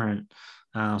different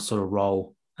sort of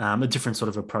role, a different sort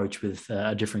of approach with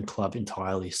a different club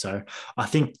entirely. So I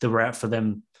think the right route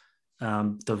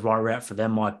for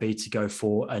them might be to go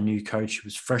for a new coach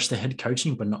who's fresh to head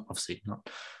coaching, but not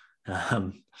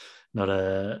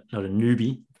a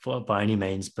newbie by any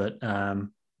means, but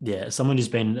someone who's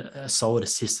been a solid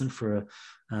assistant for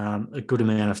a good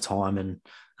amount of time, and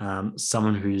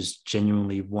someone who's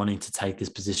genuinely wanting to take this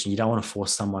position. You don't want to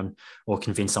force someone or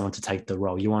convince someone to take the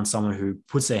role. You want someone who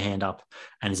puts their hand up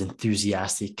and is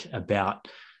enthusiastic about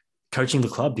coaching the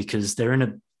club, because they're in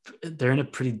a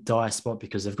pretty dire spot,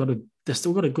 because they've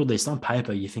still got a good list on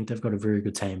paper. You think they've got a very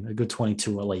good team, a good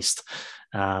 22 at least,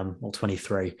 or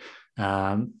 23.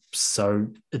 So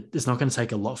it's not going to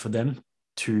take a lot for them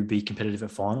to be competitive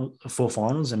at four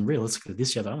finals. And realistically,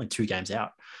 this year they're only 2 games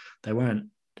out. They weren't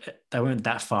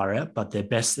that far out, but their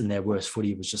best and their worst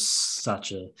footy was just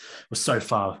so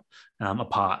far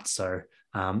apart. So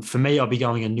for me, I'll be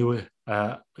going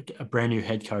a brand new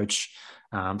head coach,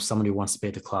 someone who wants to be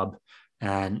at the club,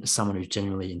 and someone who's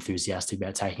genuinely enthusiastic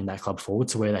about taking that club forward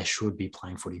to where they should be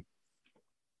playing footy.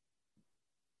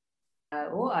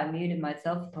 I muted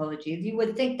myself. Apologies. You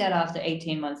would think that after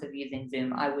 18 months of using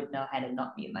Zoom, I would know how to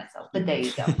not mute myself. But there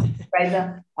you go.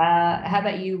 Fraser, how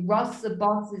about you? Ross, the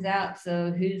boss, is out.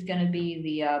 So who's going to be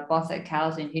the boss at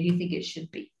Carlton? Who do you think it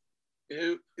should be?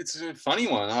 It's a funny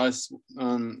one. I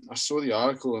saw the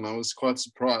article and I was quite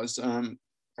surprised.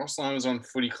 Ross Lyon was on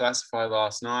Footy Classified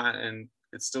last night, and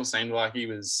it still seemed like he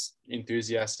was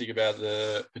enthusiastic about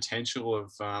the potential of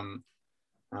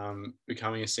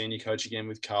becoming a senior coach again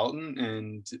with Carlton.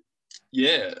 And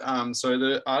so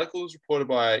the article was reported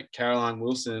by Caroline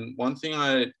Wilson. One thing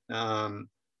I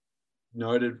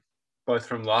noted both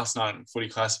from last night and Footy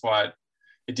Classified,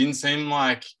 it didn't seem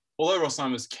like, although Ross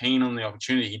Lyon was keen on the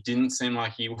opportunity, he didn't seem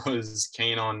like he was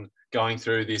keen on going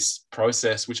through this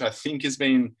process, which I think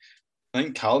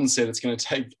Carlton said it's going to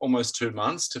take almost 2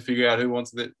 months to figure out who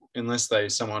wants it, unless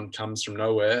someone comes from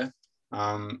nowhere.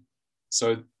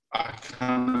 So I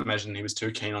can't imagine he was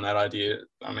too keen on that idea.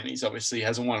 I mean, he's obviously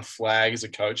hasn't won a flag as a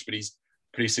coach, but he's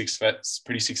pretty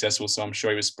successful. So I'm sure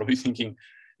he was probably thinking,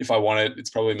 if I want it, it's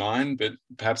probably mine. But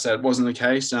perhaps that wasn't the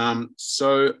case.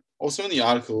 So also in the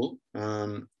article,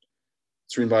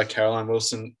 it's written by Caroline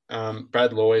Wilson,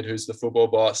 Brad Lloyd, who's the football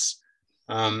boss,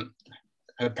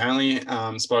 apparently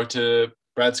spoke to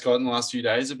Brad Scott in the last few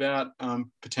days about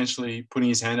potentially putting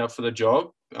his hand up for the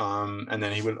job. And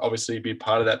then he would obviously be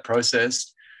part of that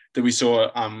process. That we saw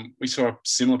a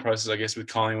similar process, I guess, with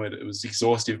Collingwood. It was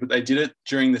exhaustive, but they did it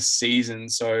during the season.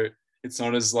 So it's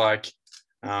not as one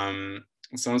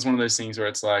of those things where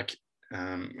it's like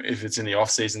If it's in the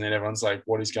off season, then everyone's like,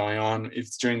 what is going on? If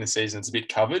it's during the season, it's a bit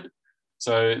covered.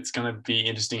 So it's going to be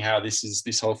interesting how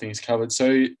this whole thing is covered.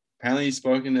 So apparently he's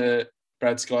spoken to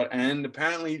Brad Scott, and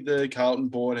apparently the Carlton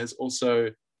board has also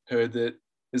heard that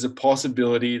there's a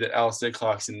possibility that Alistair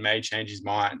Clarkson may change his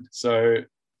mind. So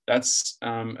that's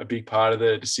a big part of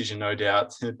the decision, no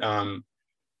doubt.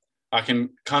 I can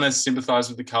kind of sympathise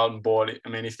with the Carlton board. I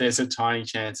mean, if there's a tiny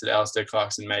chance that Alistair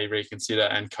Clarkson may reconsider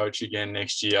and coach again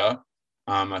next year,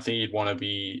 I think you'd want to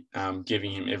be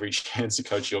giving him every chance to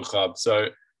coach your club. So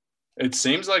it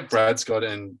seems like Brad Scott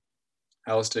and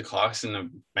Alistair Clarkson are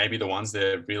maybe the ones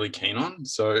they're really keen on.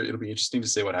 So it'll be interesting to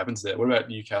see what happens there. What about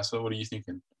Newcastle? What are you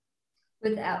thinking?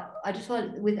 With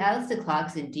Alistair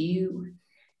Clarkson, do you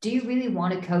really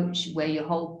want to coach where your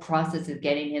whole process of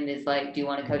getting him is like, do you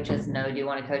want to coach us? No. Do you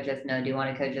want to coach us? No. Do you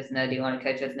want to coach us? No. Do you want to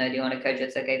coach us? No. Do you want to coach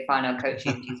us? Okay, fine, I'll coach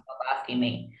you. You stop asking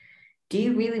me. Do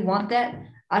you really want that?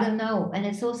 I don't know. And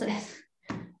it's also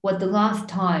what the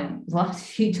last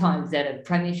few times that a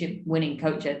premiership winning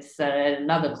coach at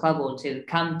another club or two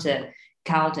come to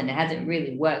Carlton, it hasn't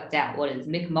really worked out. What is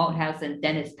Mick Malthouse and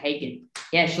Dennis Pagan?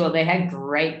 Yeah, sure, they had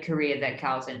great careers at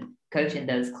Carlton coaching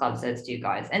those clubs, those two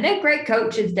guys. And they're great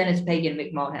coaches, Dennis Pagan and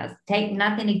Mick Malthouse. Take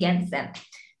nothing against them.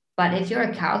 But if you're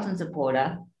a Carlton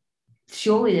supporter,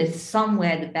 surely there's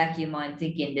somewhere at the back of your mind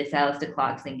thinking this Alistair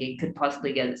Clarkson gig could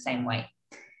possibly go the same way.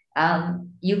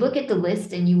 You look at the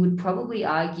list and you would probably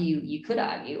argue,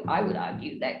 I would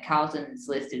argue that Carlton's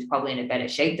list is probably in a better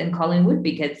shape than Collingwood,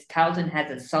 because Carlton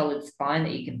has a solid spine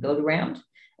that you can build around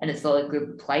and a solid group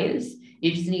of players.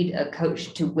 You just need a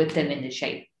coach to whip them into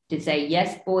shape, to say,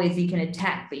 yes, boys, you can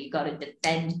attack, but you got to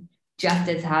defend just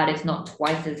as hard, if not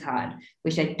twice as hard,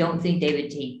 which I don't think David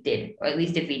Teague did, or at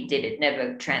least if he did, it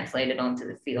never translated onto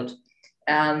the field.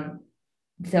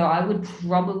 So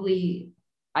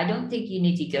I don't think you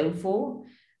need to go for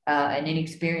an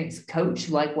inexperienced coach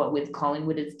like what with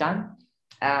Collingwood has done.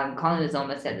 Collingwood is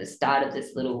almost at the start of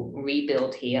this little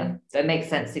rebuild here, so it makes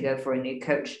sense to go for a new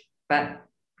coach. But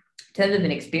in terms of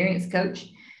an experienced coach,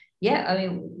 yeah, I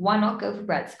mean, why not go for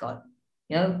Brad Scott?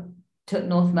 You know, took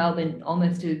North Melbourne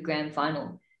almost to a grand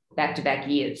final back-to-back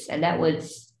years, and that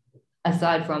was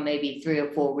aside from maybe 3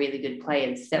 or 4 really good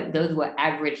players. Those were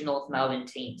average North Melbourne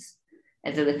teams.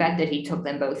 And so the fact that he took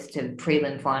them both to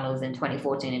prelim finals in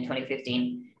 2014 and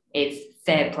 2015 is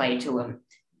fair play to him.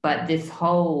 But this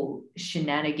whole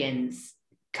shenanigans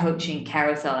coaching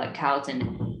carousel at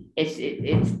Carlton,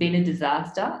 it's been a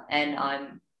disaster, and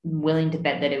I'm willing to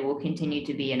bet that it will continue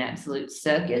to be an absolute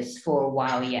circus for a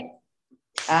while yet.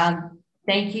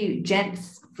 Thank you,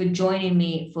 gents, for joining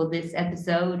me for this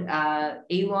episode.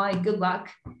 Eli, good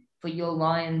luck for your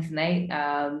Lions, mate.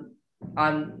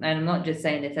 I'm not just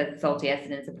saying this as a salty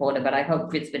Essendon supporter, but I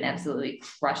hope Brisbane absolutely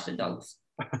crush the Dogs.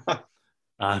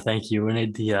 Thank you. We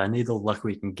need the luck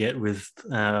we can get with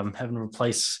having to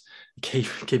replace a key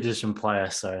position player.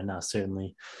 So no,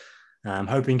 certainly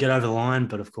hoping to get over the line.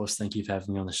 But of course, thank you for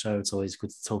having me on the show. It's always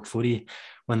good to talk footy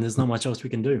when there's not much else we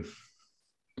can do.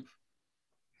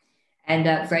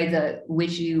 And Fraser,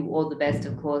 wish you all the best,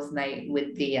 of course, mate,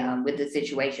 with the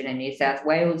situation in New South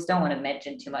Wales. Don't want to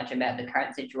mention too much about the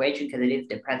current situation because it is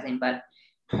depressing, but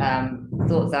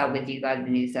thoughts are with you guys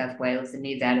in New South Wales. The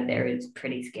news out of there is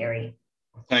pretty scary.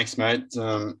 Thanks, mate.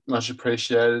 Much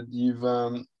appreciated. You've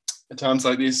at times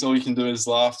like this, all you can do is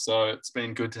laugh. So it's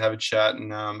been good to have a chat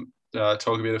and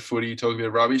talk a bit of footy, talk a bit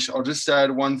of rubbish. I'll just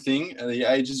add one thing.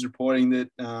 The Age is reporting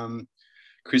that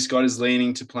Chris Scott is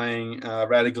leaning to playing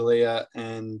Ratugolea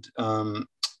and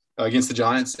against the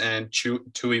Giants, and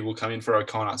Tui will come in for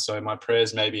O'Connor. So my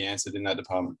prayers may be answered in that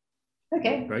department.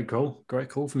 Okay. Great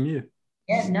call from you.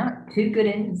 Yeah, no, two good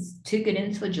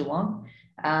ins for Geelong.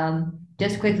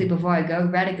 Just quickly before I go,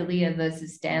 Ratugolea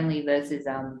versus Stanley versus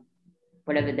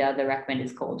whatever the other ruckman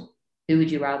is called. Who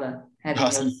would you rather have?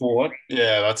 Carson Ford.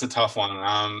 Yeah, that's a tough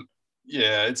one.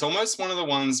 Yeah, it's almost one of the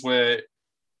ones where,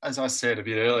 as I said a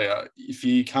bit earlier, if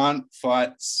you can't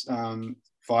fight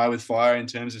fire with fire in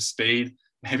terms of speed,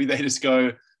 maybe they just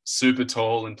go super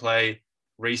tall and play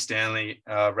Reece Stanley,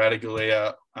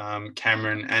 Ratugolea,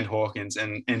 Cameron and Hawkins,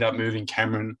 and end up moving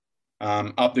Cameron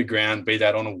up the ground, be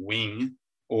that on a wing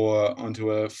or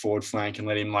onto a forward flank, and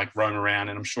let him like roam around.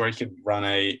 And I'm sure he could run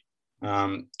a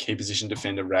key position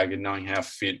defender ragged, knowing how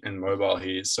fit and mobile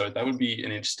he is. So that would be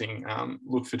an interesting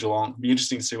look for Geelong. It'd be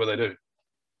interesting to see what they do.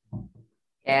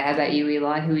 Yeah, how about you,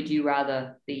 Eli? Who would you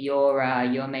rather be your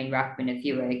main ruckman if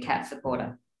you were a Cat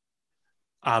supporter?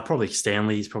 Probably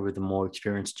Stanley. He's probably the more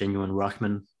experienced, genuine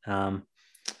ruckman.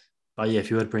 But yeah, if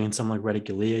you were to bring in someone like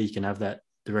Ratugolea, you can have that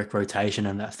direct rotation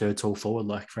and that third tall forward,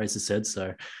 like Fraser said.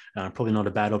 So probably not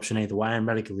a bad option either way. And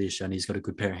Radical has shown he's got a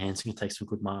good pair of hands and can take some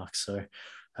good marks. So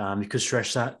you could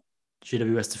stretch that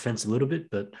GWS defense a little bit,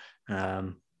 but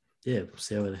see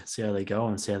how they go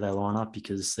and see how they line up,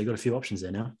 because they've got a few options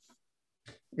there now.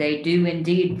 They do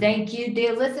indeed. Thank you,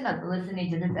 dear listener, for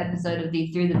listening to this episode of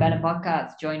the Through the Banner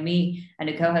podcast. Join me and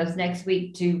a co-host next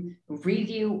week to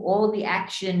review all the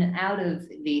action out of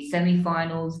the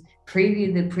semi-finals,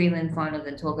 preview the prelim finals,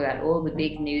 and talk about all the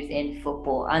big news in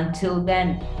football. Until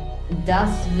then,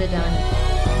 das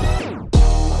Vidania.